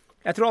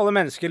jeg tror alle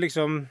mennesker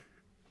liksom,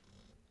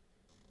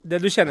 det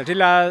du kjenner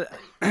til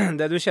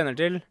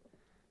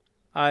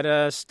er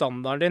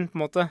standarden din på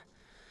en måte.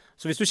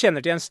 Så hvis du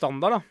kjenner til en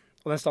standard da,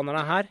 og den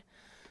standarden er her,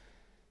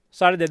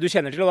 så er det det du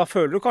kjenner til, og da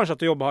føler du kanskje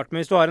at du jobber hardt. Men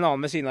hvis du har en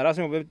annen ved siden av deg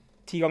som jobber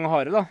 10 ganger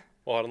hardere da,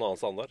 Og har en annen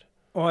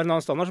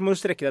standard. Så må du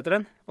strekke deg etter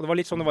den. Og det var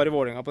litt sånn det var i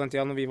Vålerenga på den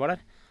tiden når vi var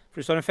der.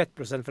 For hvis du har en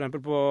fettprosent for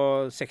eksempel på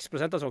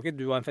 6%, da skal ikke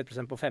du ha en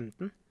fettprosent på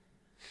 15.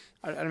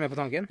 Er du med på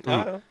tanken?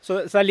 Ja.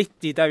 Så det er litt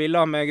dit jeg vil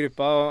da, med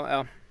gruppa, og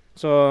ja.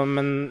 Så,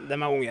 men de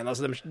er unge igjen,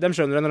 altså. De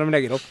skjønner det når de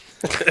legger opp.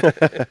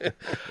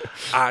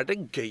 Er det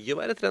gøy å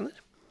være trener?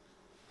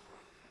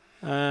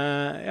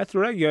 Jeg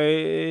tror det er gøy.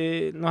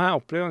 Nå har jeg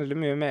opplevd veldig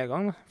mye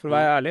medgang, for å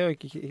være ærlig.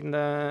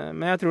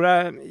 Men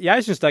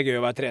jeg synes det er gøy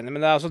å være trener,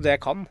 men det er altså det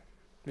jeg kan.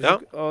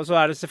 Og så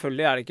er det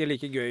selvfølgelig ikke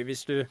like gøy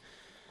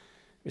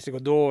hvis det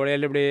går dårlig,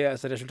 eller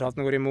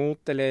resultatene går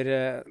imot, men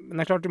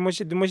det er klart, du må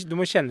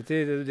kjenne til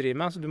det du driver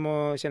med, altså, du må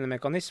kjenne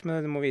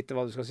mekanismene, du må vite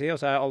hva du skal si, og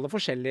så er alle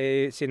forskjellige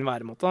i sin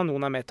væremåte. Da.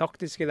 Noen er mer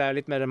taktiske, det er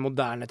litt mer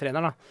moderne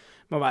trener, da.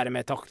 Må være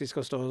mer taktisk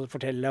og stå og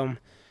fortelle om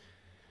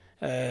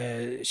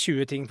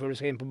 20 ting før du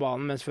skal inn på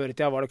banen, mens før i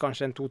tida var det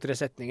kanskje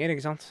 2-3 setninger,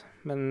 ikke sant?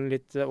 Men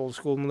litt old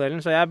school-modellen.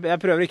 Så jeg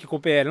prøver ikke å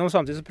kopiere noe,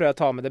 samtidig så prøver jeg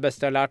å ta med det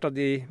beste jeg har lært av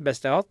de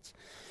beste jeg har hatt.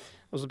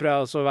 Og så prøver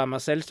jeg også å være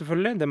meg selv,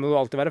 selvfølgelig. Det må du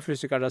alltid være, for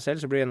hvis du ikke er deg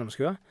selv, så blir det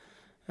gjennomskuet.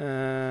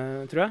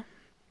 Tror jeg.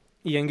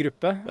 I en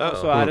gruppe. Og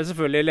så er det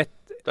selvfølgelig lett.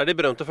 Det er de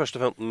berømte første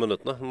 15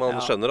 minuttene. Man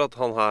skjønner at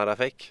han her er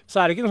fake. Så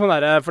er det ikke noe sånn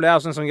der, for det er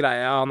også en sånn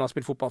greie, han har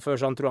spilt fotball før,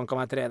 så han tror han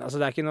kan være trener.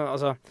 Altså det er ikke noe,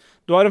 altså,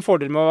 du har en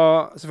fordel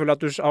med selvfølgelig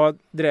at du har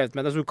drevet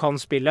med det, så du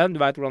kan spille, du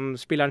vet hvordan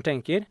spilleren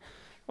tenker,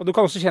 og du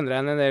kan også kjenne deg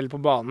igjen en del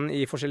på banen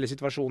i forskjellige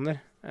situasjoner.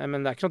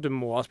 Men det er ikke sånn at du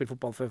må ha spilt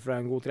fotball før for å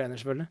være en god trener,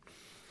 selvfølgelig.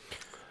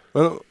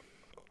 Men,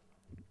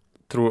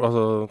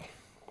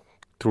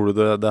 tror du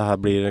det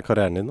her blir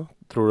karrieren din da?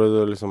 Tror du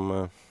liksom,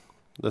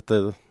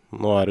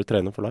 nå er du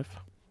trener for life?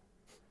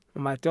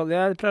 Jeg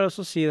pleier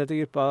også å si det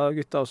til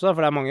gutta også, for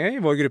det er mange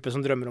i vår gruppe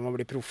som drømmer om å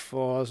bli proff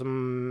og som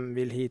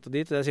vil hit og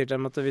dit. Jeg sier til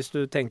dem at hvis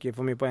du tenker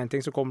for mye på en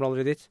ting, så kommer du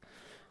aldri dit.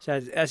 Så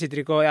jeg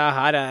sitter ikke og jeg er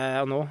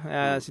her nå.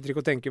 Jeg sitter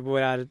ikke og tenker på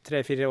hvor jeg er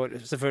 3-4 år.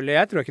 Selvfølgelig,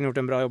 jeg tror jeg kunne gjort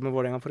en bra jobb med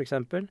Vålerenga, for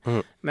eksempel.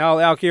 Men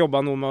jeg har ikke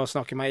jobbet noe med å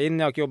snakke meg inn.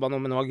 Jeg har ikke jobbet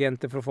noe med noen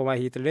agenter for å få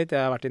meg hit eller dit.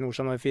 Jeg har vært i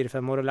Nordstrand i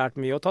 4-5 år og lært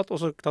mye og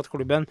tatt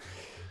klubben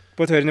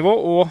på et høyere nivå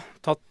og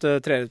tatt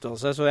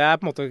trenerutdannelse. Så jeg er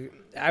på en måte,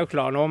 jeg er jo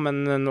klar nå,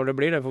 men når det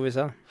blir, det får vi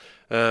se.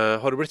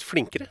 Har du blitt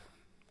flinkere?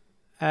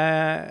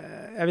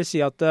 Jeg vil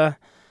si at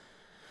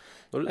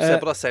Når du ser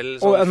på deg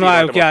selv nå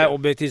er jo ikke jeg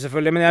objektiv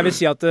selvfølgelig, men jeg vil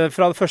si at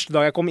fra første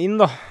dag jeg kom inn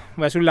da,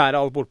 hvor jeg skulle lære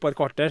alt bort på et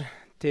kvarter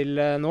til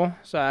nå,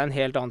 så er jeg en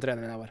helt annen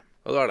trener enn jeg var.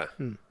 Ja, det er det.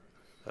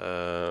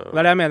 Det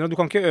er det jeg mener, du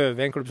kan ikke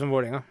øve i en klubb som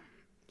Vålerenga.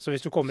 Så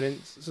hvis du kommer inn,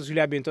 så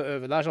skulle jeg begynt å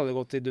øve der, så hadde det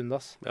gått til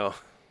dundas. Ja.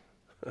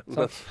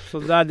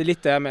 Så det er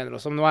litt det jeg mener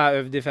også. Nå har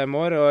jeg øvd i 5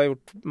 år og har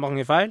gjort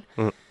mange feil.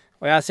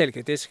 Og jeg er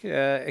selvkritisk,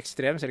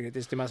 ekstremt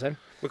selvkritisk til meg selv.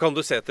 Men kan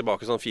du se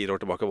tilbake sånn 4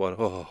 år tilbake og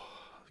bare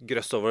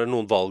grøss over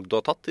noen valg du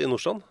har tatt i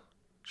Nordstrand?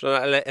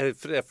 Eller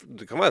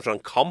det kan være fra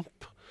en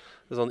kamp,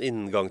 en sånn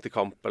inngang til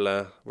kamp,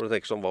 eller hvor du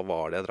tenker sånn, hva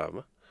var det jeg drev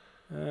med?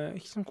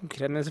 Ikke sånn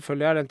konkret, men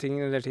selvfølgelig er det en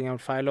del ting jeg har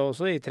gjort feil, og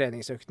også i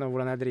treningsøktene,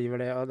 hvordan jeg driver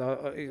det,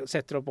 og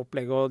setter opp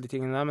opplegg og de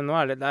tingene der, men nå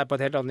er det er på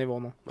et helt annet nivå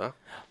nå. Ja,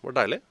 var det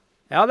deilig?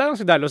 Ja, det er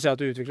ganske deilig å se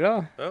at du utvikler det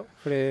da. Ja.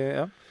 Fordi,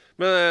 ja.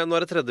 Men nå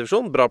er det 3.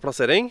 divisjon, bra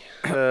plassering.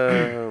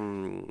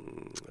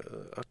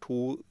 Er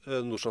 2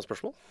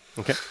 Nordstrand-spørsmål.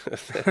 Okay.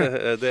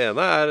 Det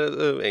ene er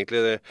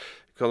egentlig,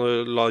 kan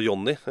du la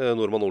Jonny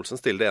Normann Olsen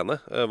stille det ene.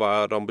 Hva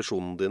er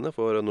ambisjonene dine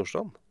for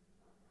Nordstrand?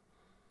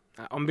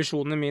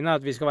 Ambisjonene mine er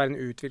at vi skal være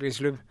en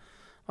utviklingsklubb.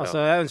 Altså,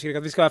 jeg ønsker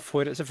ikke at vi skal være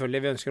for,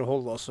 selvfølgelig vi ønsker å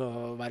holde oss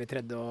og være i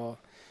 3. og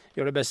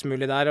gjøre det best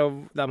mulig der, og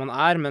der man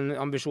er, men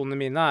ambisjonene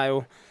mine er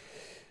jo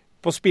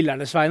på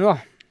spillernes vegne da.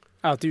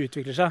 Er at de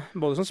utvikler seg,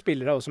 både som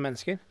spillere og som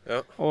mennesker. Ja.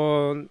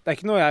 Og det er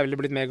ikke noe jeg ville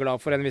blitt mer glad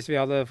for enn hvis vi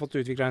hadde fått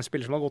utviklet en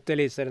spiller som har gått i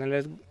Eliteserien,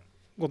 eller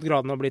gått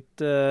graden og blitt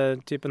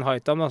typen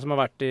Haitam, som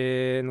har vært i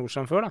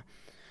Nordstrand før. Da.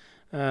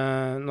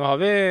 Nå har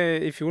vi,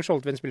 i fjor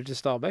solgte vi en spiller til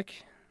Stabæk.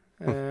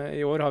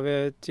 I år har vi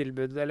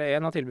tilbud, eller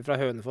en har tilbud fra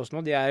Hønefoss nå.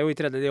 De er jo i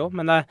 3. de også,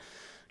 men det er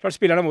klart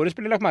spillerne våre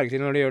spiller lagt merke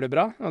til når de gjør det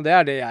bra. Og det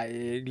er det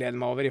jeg gleder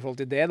meg over i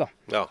forhold til det, da.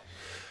 Ja.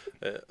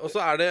 Og så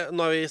er det,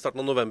 nå er vi i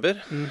starten av november.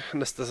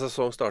 Neste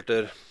sesong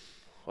starter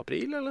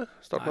april, eller?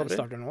 Starten av april? Nei,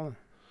 starter nå.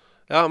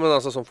 Ja, men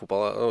altså sånn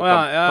fotball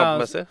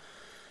kampmessig?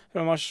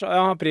 Fra mars,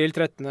 april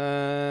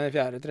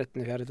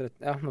 13.4,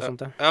 ja, noe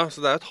sånt, ja. Ja,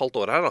 så det er et halvt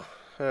år her da,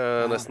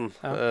 nesten.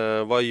 Ja.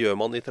 Hva gjør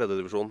man i 3.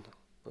 divisjon?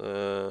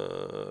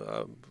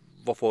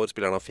 Hva får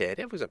spillerne av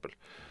ferie, for eksempel?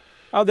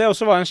 Ja, det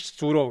også var en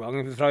stor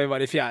overgang fra vi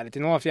var i 4.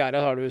 til nå.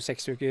 4. har du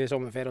 6 uker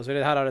sommerferie og så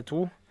videre. Her er det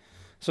 2.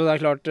 Så det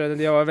er klart,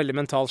 de var veldig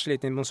mentalt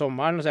slitne på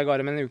sommeren, så jeg ga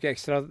dem en uke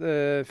ekstra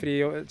fri,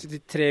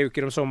 3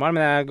 uker om sommeren,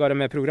 men jeg ga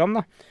dem med program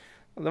da.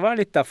 Og det var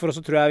litt derfor, og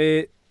så tror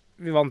jeg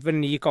vi vant vel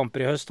 9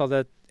 kamper i høst,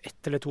 hadde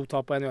 1 eller 2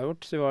 tap på en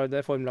uavgjort, så vi var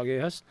det formlaget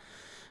i høst.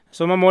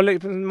 Så man må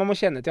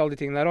kjenne til alle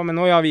de tingene der også, men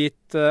nå har vi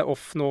gitt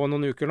off nå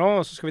noen uker nå,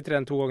 og så skal vi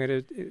trene 2 ganger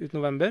ut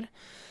november.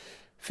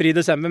 Fri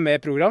desember med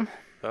program.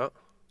 Ja.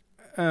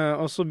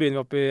 Og så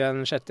begynner vi opp i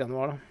 6.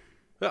 januar da.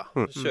 Ja,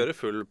 kjører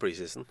full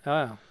preseason.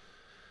 Ja, ja.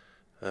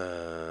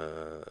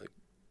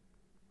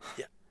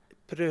 Jeg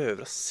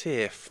prøver å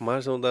se for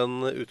meg sånn,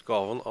 den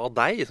utgaven av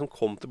deg som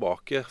kom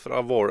tilbake fra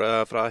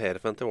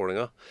Heerenveen til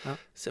Vålerenga. Ja.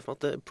 Se for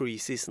meg at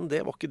preseason,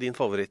 det var ikke din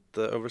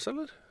favorittøvelse,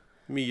 eller?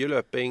 Mye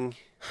løping?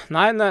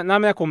 Nei,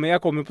 men jeg kom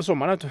jo på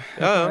sommeren, vet du.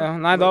 Ja.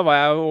 Nei, da var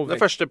jeg overvektig.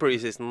 Den første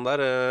preseason der?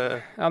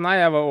 Ja, nei,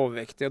 jeg var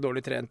overvektig og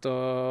dårlig trent,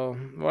 og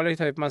var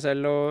litt høy på meg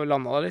selv og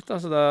landet da litt, da,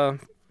 så da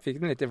fikk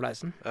den litt i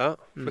fleisen. Ja,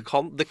 det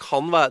kan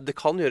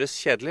gjøres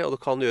kjedelig, og det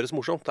kan gjøres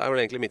morsomt. Det er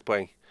vel egentlig mitt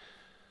poeng.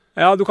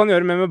 Ja, du kan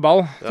gjøre mer med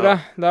ball, tror jeg.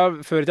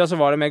 Før i tida så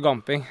var det mer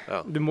gamping. Ja.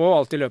 Du må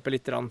alltid løpe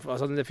litt.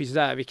 Altså, det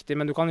fysiske er viktig,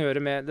 men du kan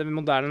gjøre mer. Det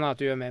moderne er at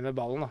du gjør mer med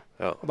ballen. Da.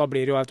 Ja. Og da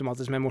blir det jo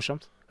automatisk mer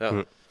morsomt. Ja.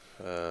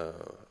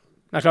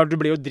 Det er klart, du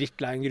blir jo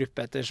drittlei en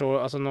gruppe etter så.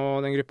 Altså nå,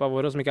 den gruppa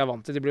vår som ikke er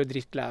vant til, de blir jo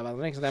drittlei av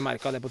hverandre. Så jeg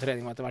merket det på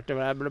trening etter hvert.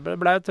 Det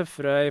ble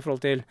tøffere i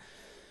forhold til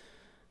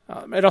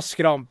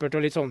raskere ampert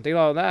og litt sånne ting.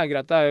 Da. Det er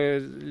greit, det er jo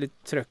litt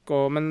trøkk,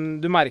 men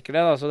du merker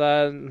det. Da, så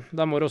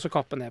da må du også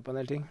kappe ned på en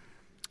del ting.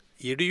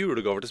 Gir du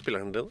julegaver til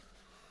spillerne dine?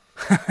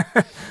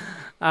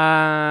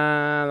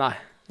 Nei,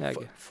 det er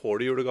ikke.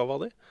 Får du julegave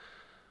av dem?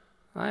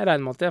 Nei, jeg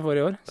regner med at jeg får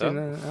i år. Siden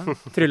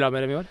trylla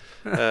med dem i år.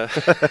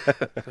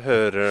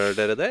 Hører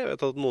dere det? Jeg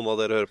vet at noen av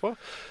dere hører på.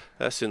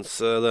 Jeg synes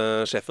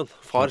sjefen,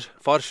 far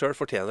selv,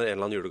 fortjener en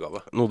eller annen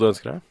julegave. Noe du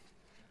ønsker deg?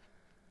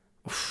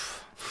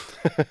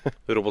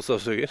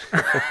 Robotstøvsuger.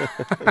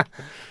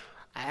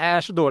 Jeg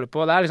er så dårlig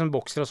på det. Er liksom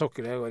bokser og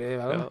sokker det går i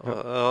veien.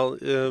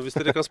 Hvis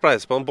dere kan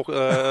spleise på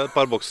et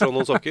par bokser og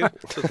noen sokker,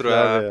 så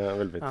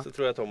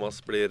tror jeg Thomas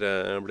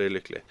blir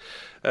lykkelig.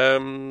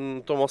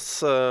 Thomas,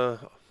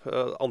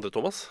 andre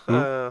Thomas,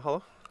 ha da.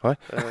 Hei.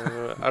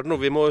 Er det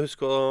noe vi må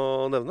huske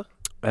å nevne?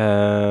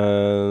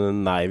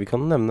 Nei, vi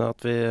kan nevne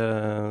at vi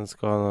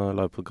skal ha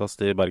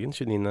livepodcast i Bergen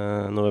 29.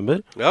 november.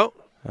 Ja.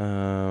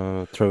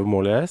 Trevor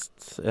Morley er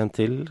gjest. En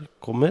til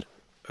kommer.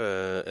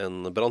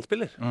 En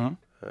brannspiller.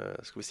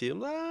 Skal vi si om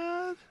det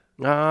er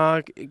Ja,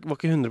 var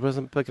ikke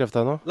 100% bekreftet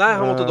ennå. Nei,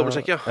 han måtte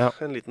dobbeltsjekke, ja.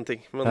 En liten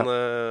ting. Men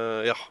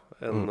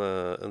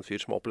en fyr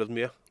som har opplevd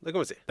mye. Det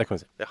kan vi si.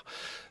 Ja.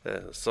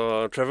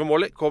 Så Trevor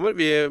Morley kommer.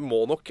 Vi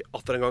må nok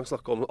atter en gang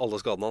snakke om alle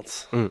skadene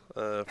hans.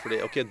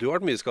 Fordi, ok, du har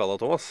vært mye skadet,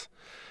 Thomas.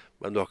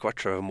 Men du har ikke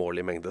vært Trevor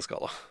Morley i mengde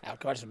skadet. Jeg har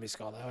ikke vært så mye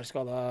skadet. Jeg har vært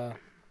skadet...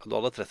 Du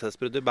hadde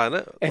tretthetsbrudd i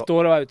beinet. 1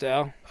 år å være ute,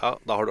 ja. Ja,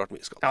 da har du vært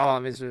mye skadet. Ja,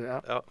 hvis du...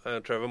 Ja.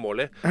 Trevor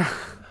Morley,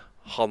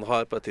 han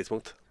har på et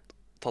tidspunkt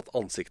tatt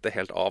ansiktet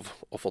helt av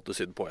og fått det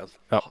sydd på igjen.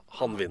 Ja.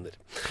 Han vinner.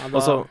 Og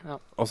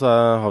så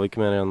har vi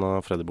ikke mer igjen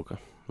av Freddy-boka.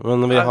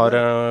 Men vi har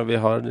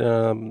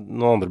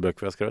noen andre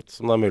bøker vi har skrevet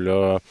som det er mulig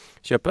å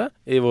kjøpe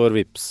i vår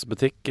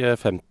Vipps-butikk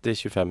 50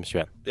 25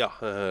 21. Ja,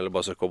 eller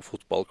bare søk opp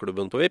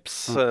fotballklubben på Vipps,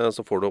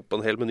 så får du opp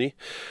en hel meny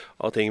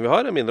av ting vi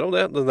har. Jeg minner om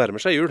det. Det nærmer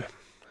seg jul.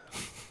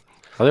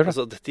 Ja, det gjør det.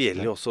 Altså, dette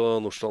gjelder jo også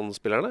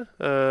Nordstrand-spillerne.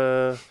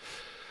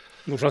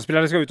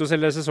 Nordstrand-spillerne skal ut og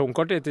selge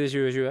sesongkort etter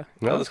 2020.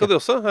 Ja, det skal de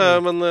også.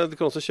 Men de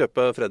kan også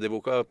kjøpe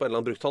Freddy-boka på en eller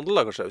annen brukthandel,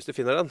 da, kanskje, hvis de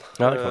finner den.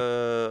 Ja,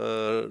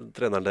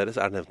 treneren deres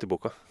er nevnt i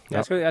boka.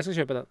 Ja. Jeg skal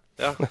kjøpe den.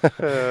 Ja.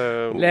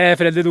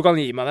 Freddy, du kan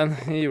gi meg den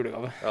i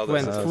julegave. Ja,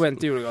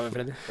 Forvent julegave,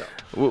 Freddy. Ja.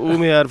 Hvor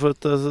mye er det for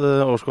et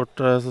årskort,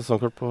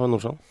 sesongkort på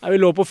Nordstrand? Ja, vi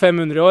lå på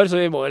 500 i år, så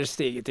vi må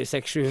stige til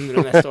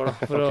 600-700 neste år, da,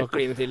 for å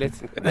kline til litt.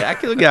 Det er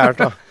ikke noe gærent,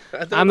 da.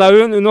 Nei, men det er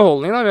jo en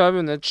underholdning, da. Vi har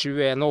vunnet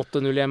 7-1 og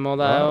 8-0 hjemme, og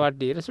det har jo vært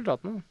de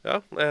resultatene. Ja,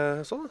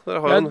 sånn.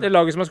 Dere har det er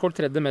laget som har skåret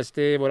tredje mest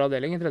i vår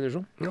avdeling i tredje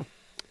divisjon. Ja.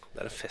 Det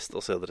er en fest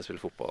å se dere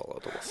spille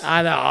fotball, Thomas. Nei,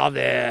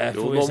 det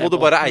jo, nå må du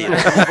bare eie det.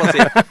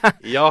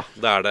 Ja,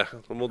 det er det.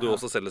 Nå må du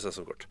også selge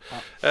sesongkort.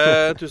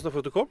 Tusen takk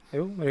for at du kom.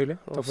 Jo, det var hyggelig.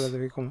 Takk for at du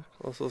fikk komme.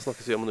 Og så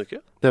snakkes vi om en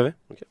uke. Det gjør vi.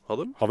 Okay. Ha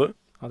det. Ha det.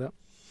 Ha det, ja.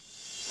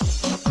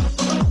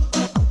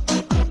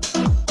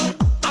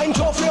 Ein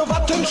Tor für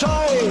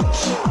Wattenscheid.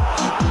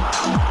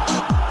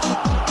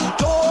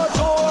 Tor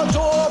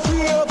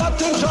für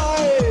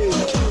Wattenscheid.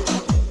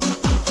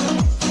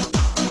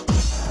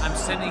 I'm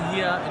standing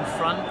here in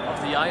front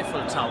of the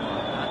Eiffel Tower.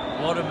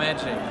 What a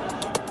magic.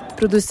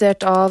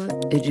 Produsert av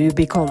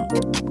Rubicon.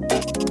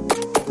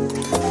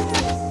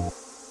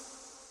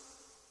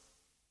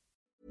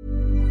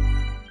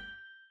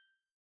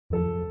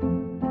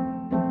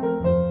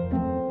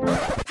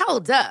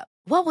 Hold up.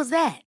 What was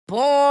that?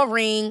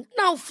 Boring.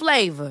 No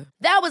flavor.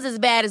 That was as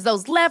bad as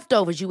those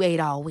leftovers you ate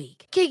all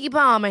week. Keke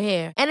Palmer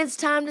here, and it's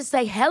time to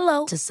say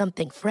hello to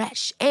something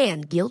fresh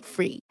and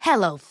guilt-free.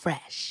 Hello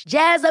Fresh.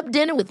 Jazz up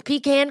dinner with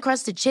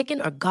pecan-crusted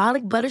chicken or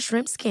garlic butter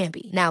shrimp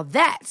scampi. Now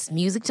that's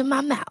music to my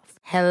mouth.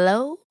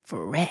 Hello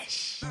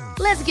Fresh.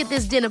 Let's get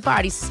this dinner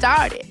party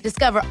started.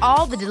 Discover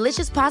all the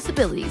delicious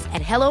possibilities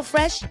at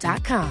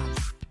hellofresh.com.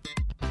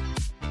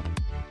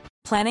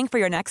 Planning for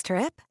your next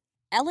trip?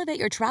 Elevate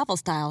your travel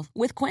style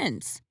with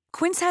Quince.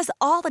 Quince has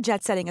all the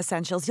jet-setting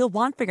essentials you'll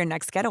want for your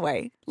next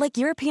getaway, like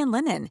European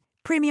linen,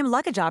 premium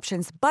luggage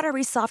options,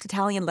 buttery soft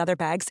Italian leather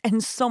bags,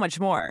 and so much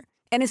more.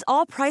 And is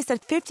all priced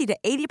at 50 to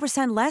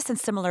 80% less than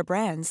similar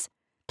brands.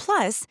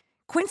 Plus,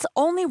 Quince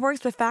only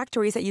works with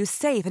factories that use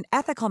safe and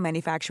ethical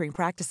manufacturing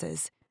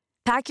practices.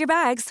 Pack your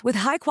bags with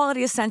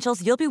high-quality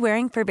essentials you'll be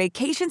wearing for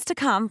vacations to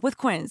come with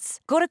Quince.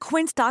 Go to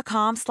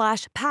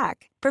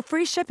quince.com/pack for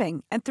free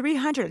shipping and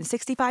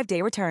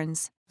 365-day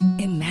returns.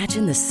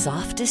 Imagine the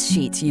softest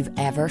sheets you've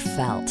ever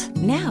felt.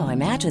 Now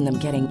imagine them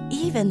getting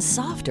even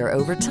softer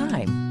over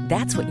time.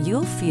 That's what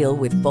you'll feel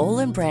with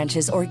Boll &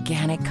 Branch's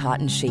organic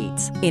cotton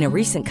sheets. In a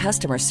recent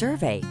customer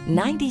survey,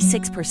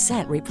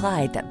 96%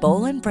 replied that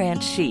Boll &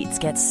 Branch sheets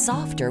get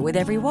softer with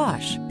every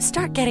wash.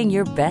 Start getting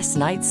your best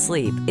night's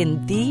sleep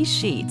in these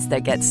sheets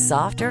that get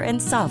softer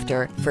and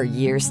softer for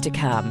years to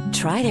come.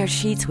 Try their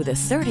sheets with a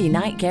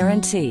 30-night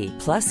guarantee.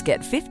 Plus, get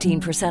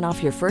 15%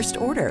 off your first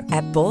order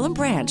at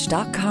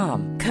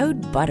bollandbranch.com.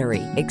 Code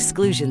BUTTERY.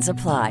 Exclusions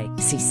apply.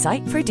 See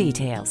site for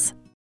details.